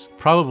on this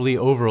probably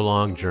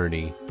overlong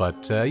journey,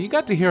 but you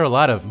got to hear a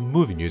lot of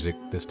movie music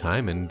this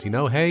time, and,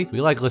 hey,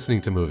 we like listening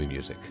to movie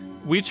music.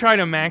 We try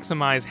to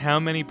maximize how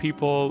many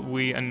people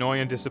we annoy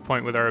and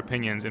disappoint with our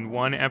opinions in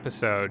one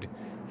episode.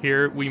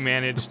 Here we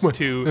managed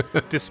to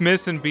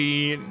dismiss and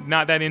be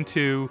not that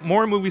into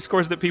more movie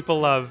scores that people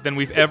love than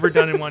we've ever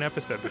done in one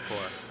episode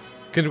before.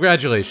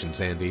 Congratulations,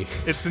 Andy.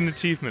 It's an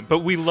achievement. But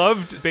we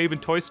loved Babe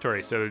and Toy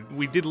Story, so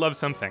we did love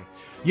something.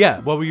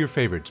 Yeah, what were your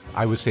favorites?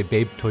 I would say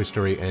Babe, Toy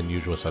Story, and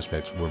Usual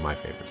Suspects were my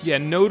favorites. Yeah,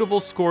 notable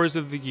scores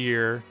of the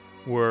year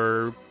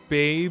were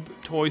Babe,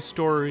 Toy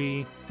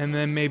Story, and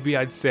then maybe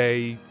I'd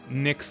say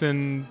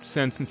Nixon,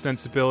 Sense and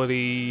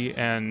Sensibility,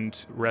 and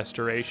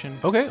Restoration.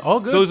 Okay, all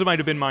good. Those might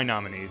have been my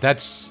nominees.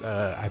 That's,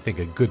 I think,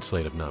 a good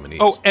slate of nominees.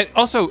 Oh, and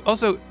also,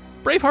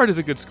 Braveheart is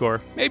a good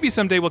score. Maybe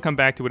someday we'll come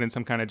back to it in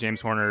some kind of James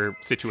Horner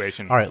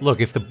situation. All right,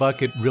 look, if the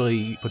bucket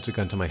really puts a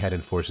gun to my head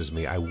and forces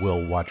me, I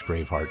will watch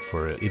Braveheart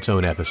for its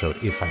own episode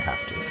if I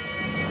have to.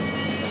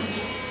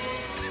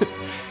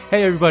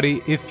 Hey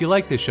everybody, if you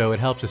like this show, it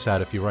helps us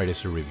out if you write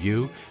us a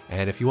review.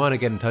 And if you want to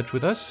get in touch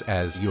with us,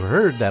 as you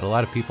heard that a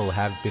lot of people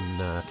have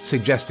been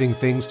suggesting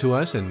things to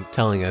us and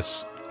telling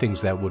us things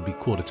that would be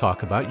cool to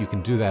talk about, you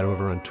can do that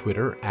over on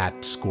Twitter at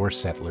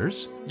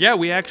ScoreSettlers. Yeah,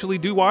 we actually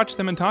do watch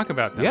them and talk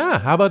about them. Yeah,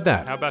 how about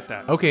that? How about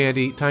that? Okay,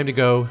 Andy, time to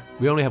go.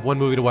 We only have one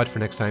movie to watch for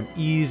next time.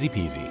 Easy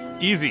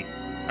peasy. Easy.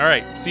 All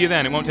right, see you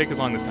then. It won't take as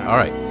long this time. All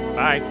right.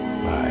 Bye.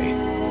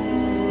 Bye.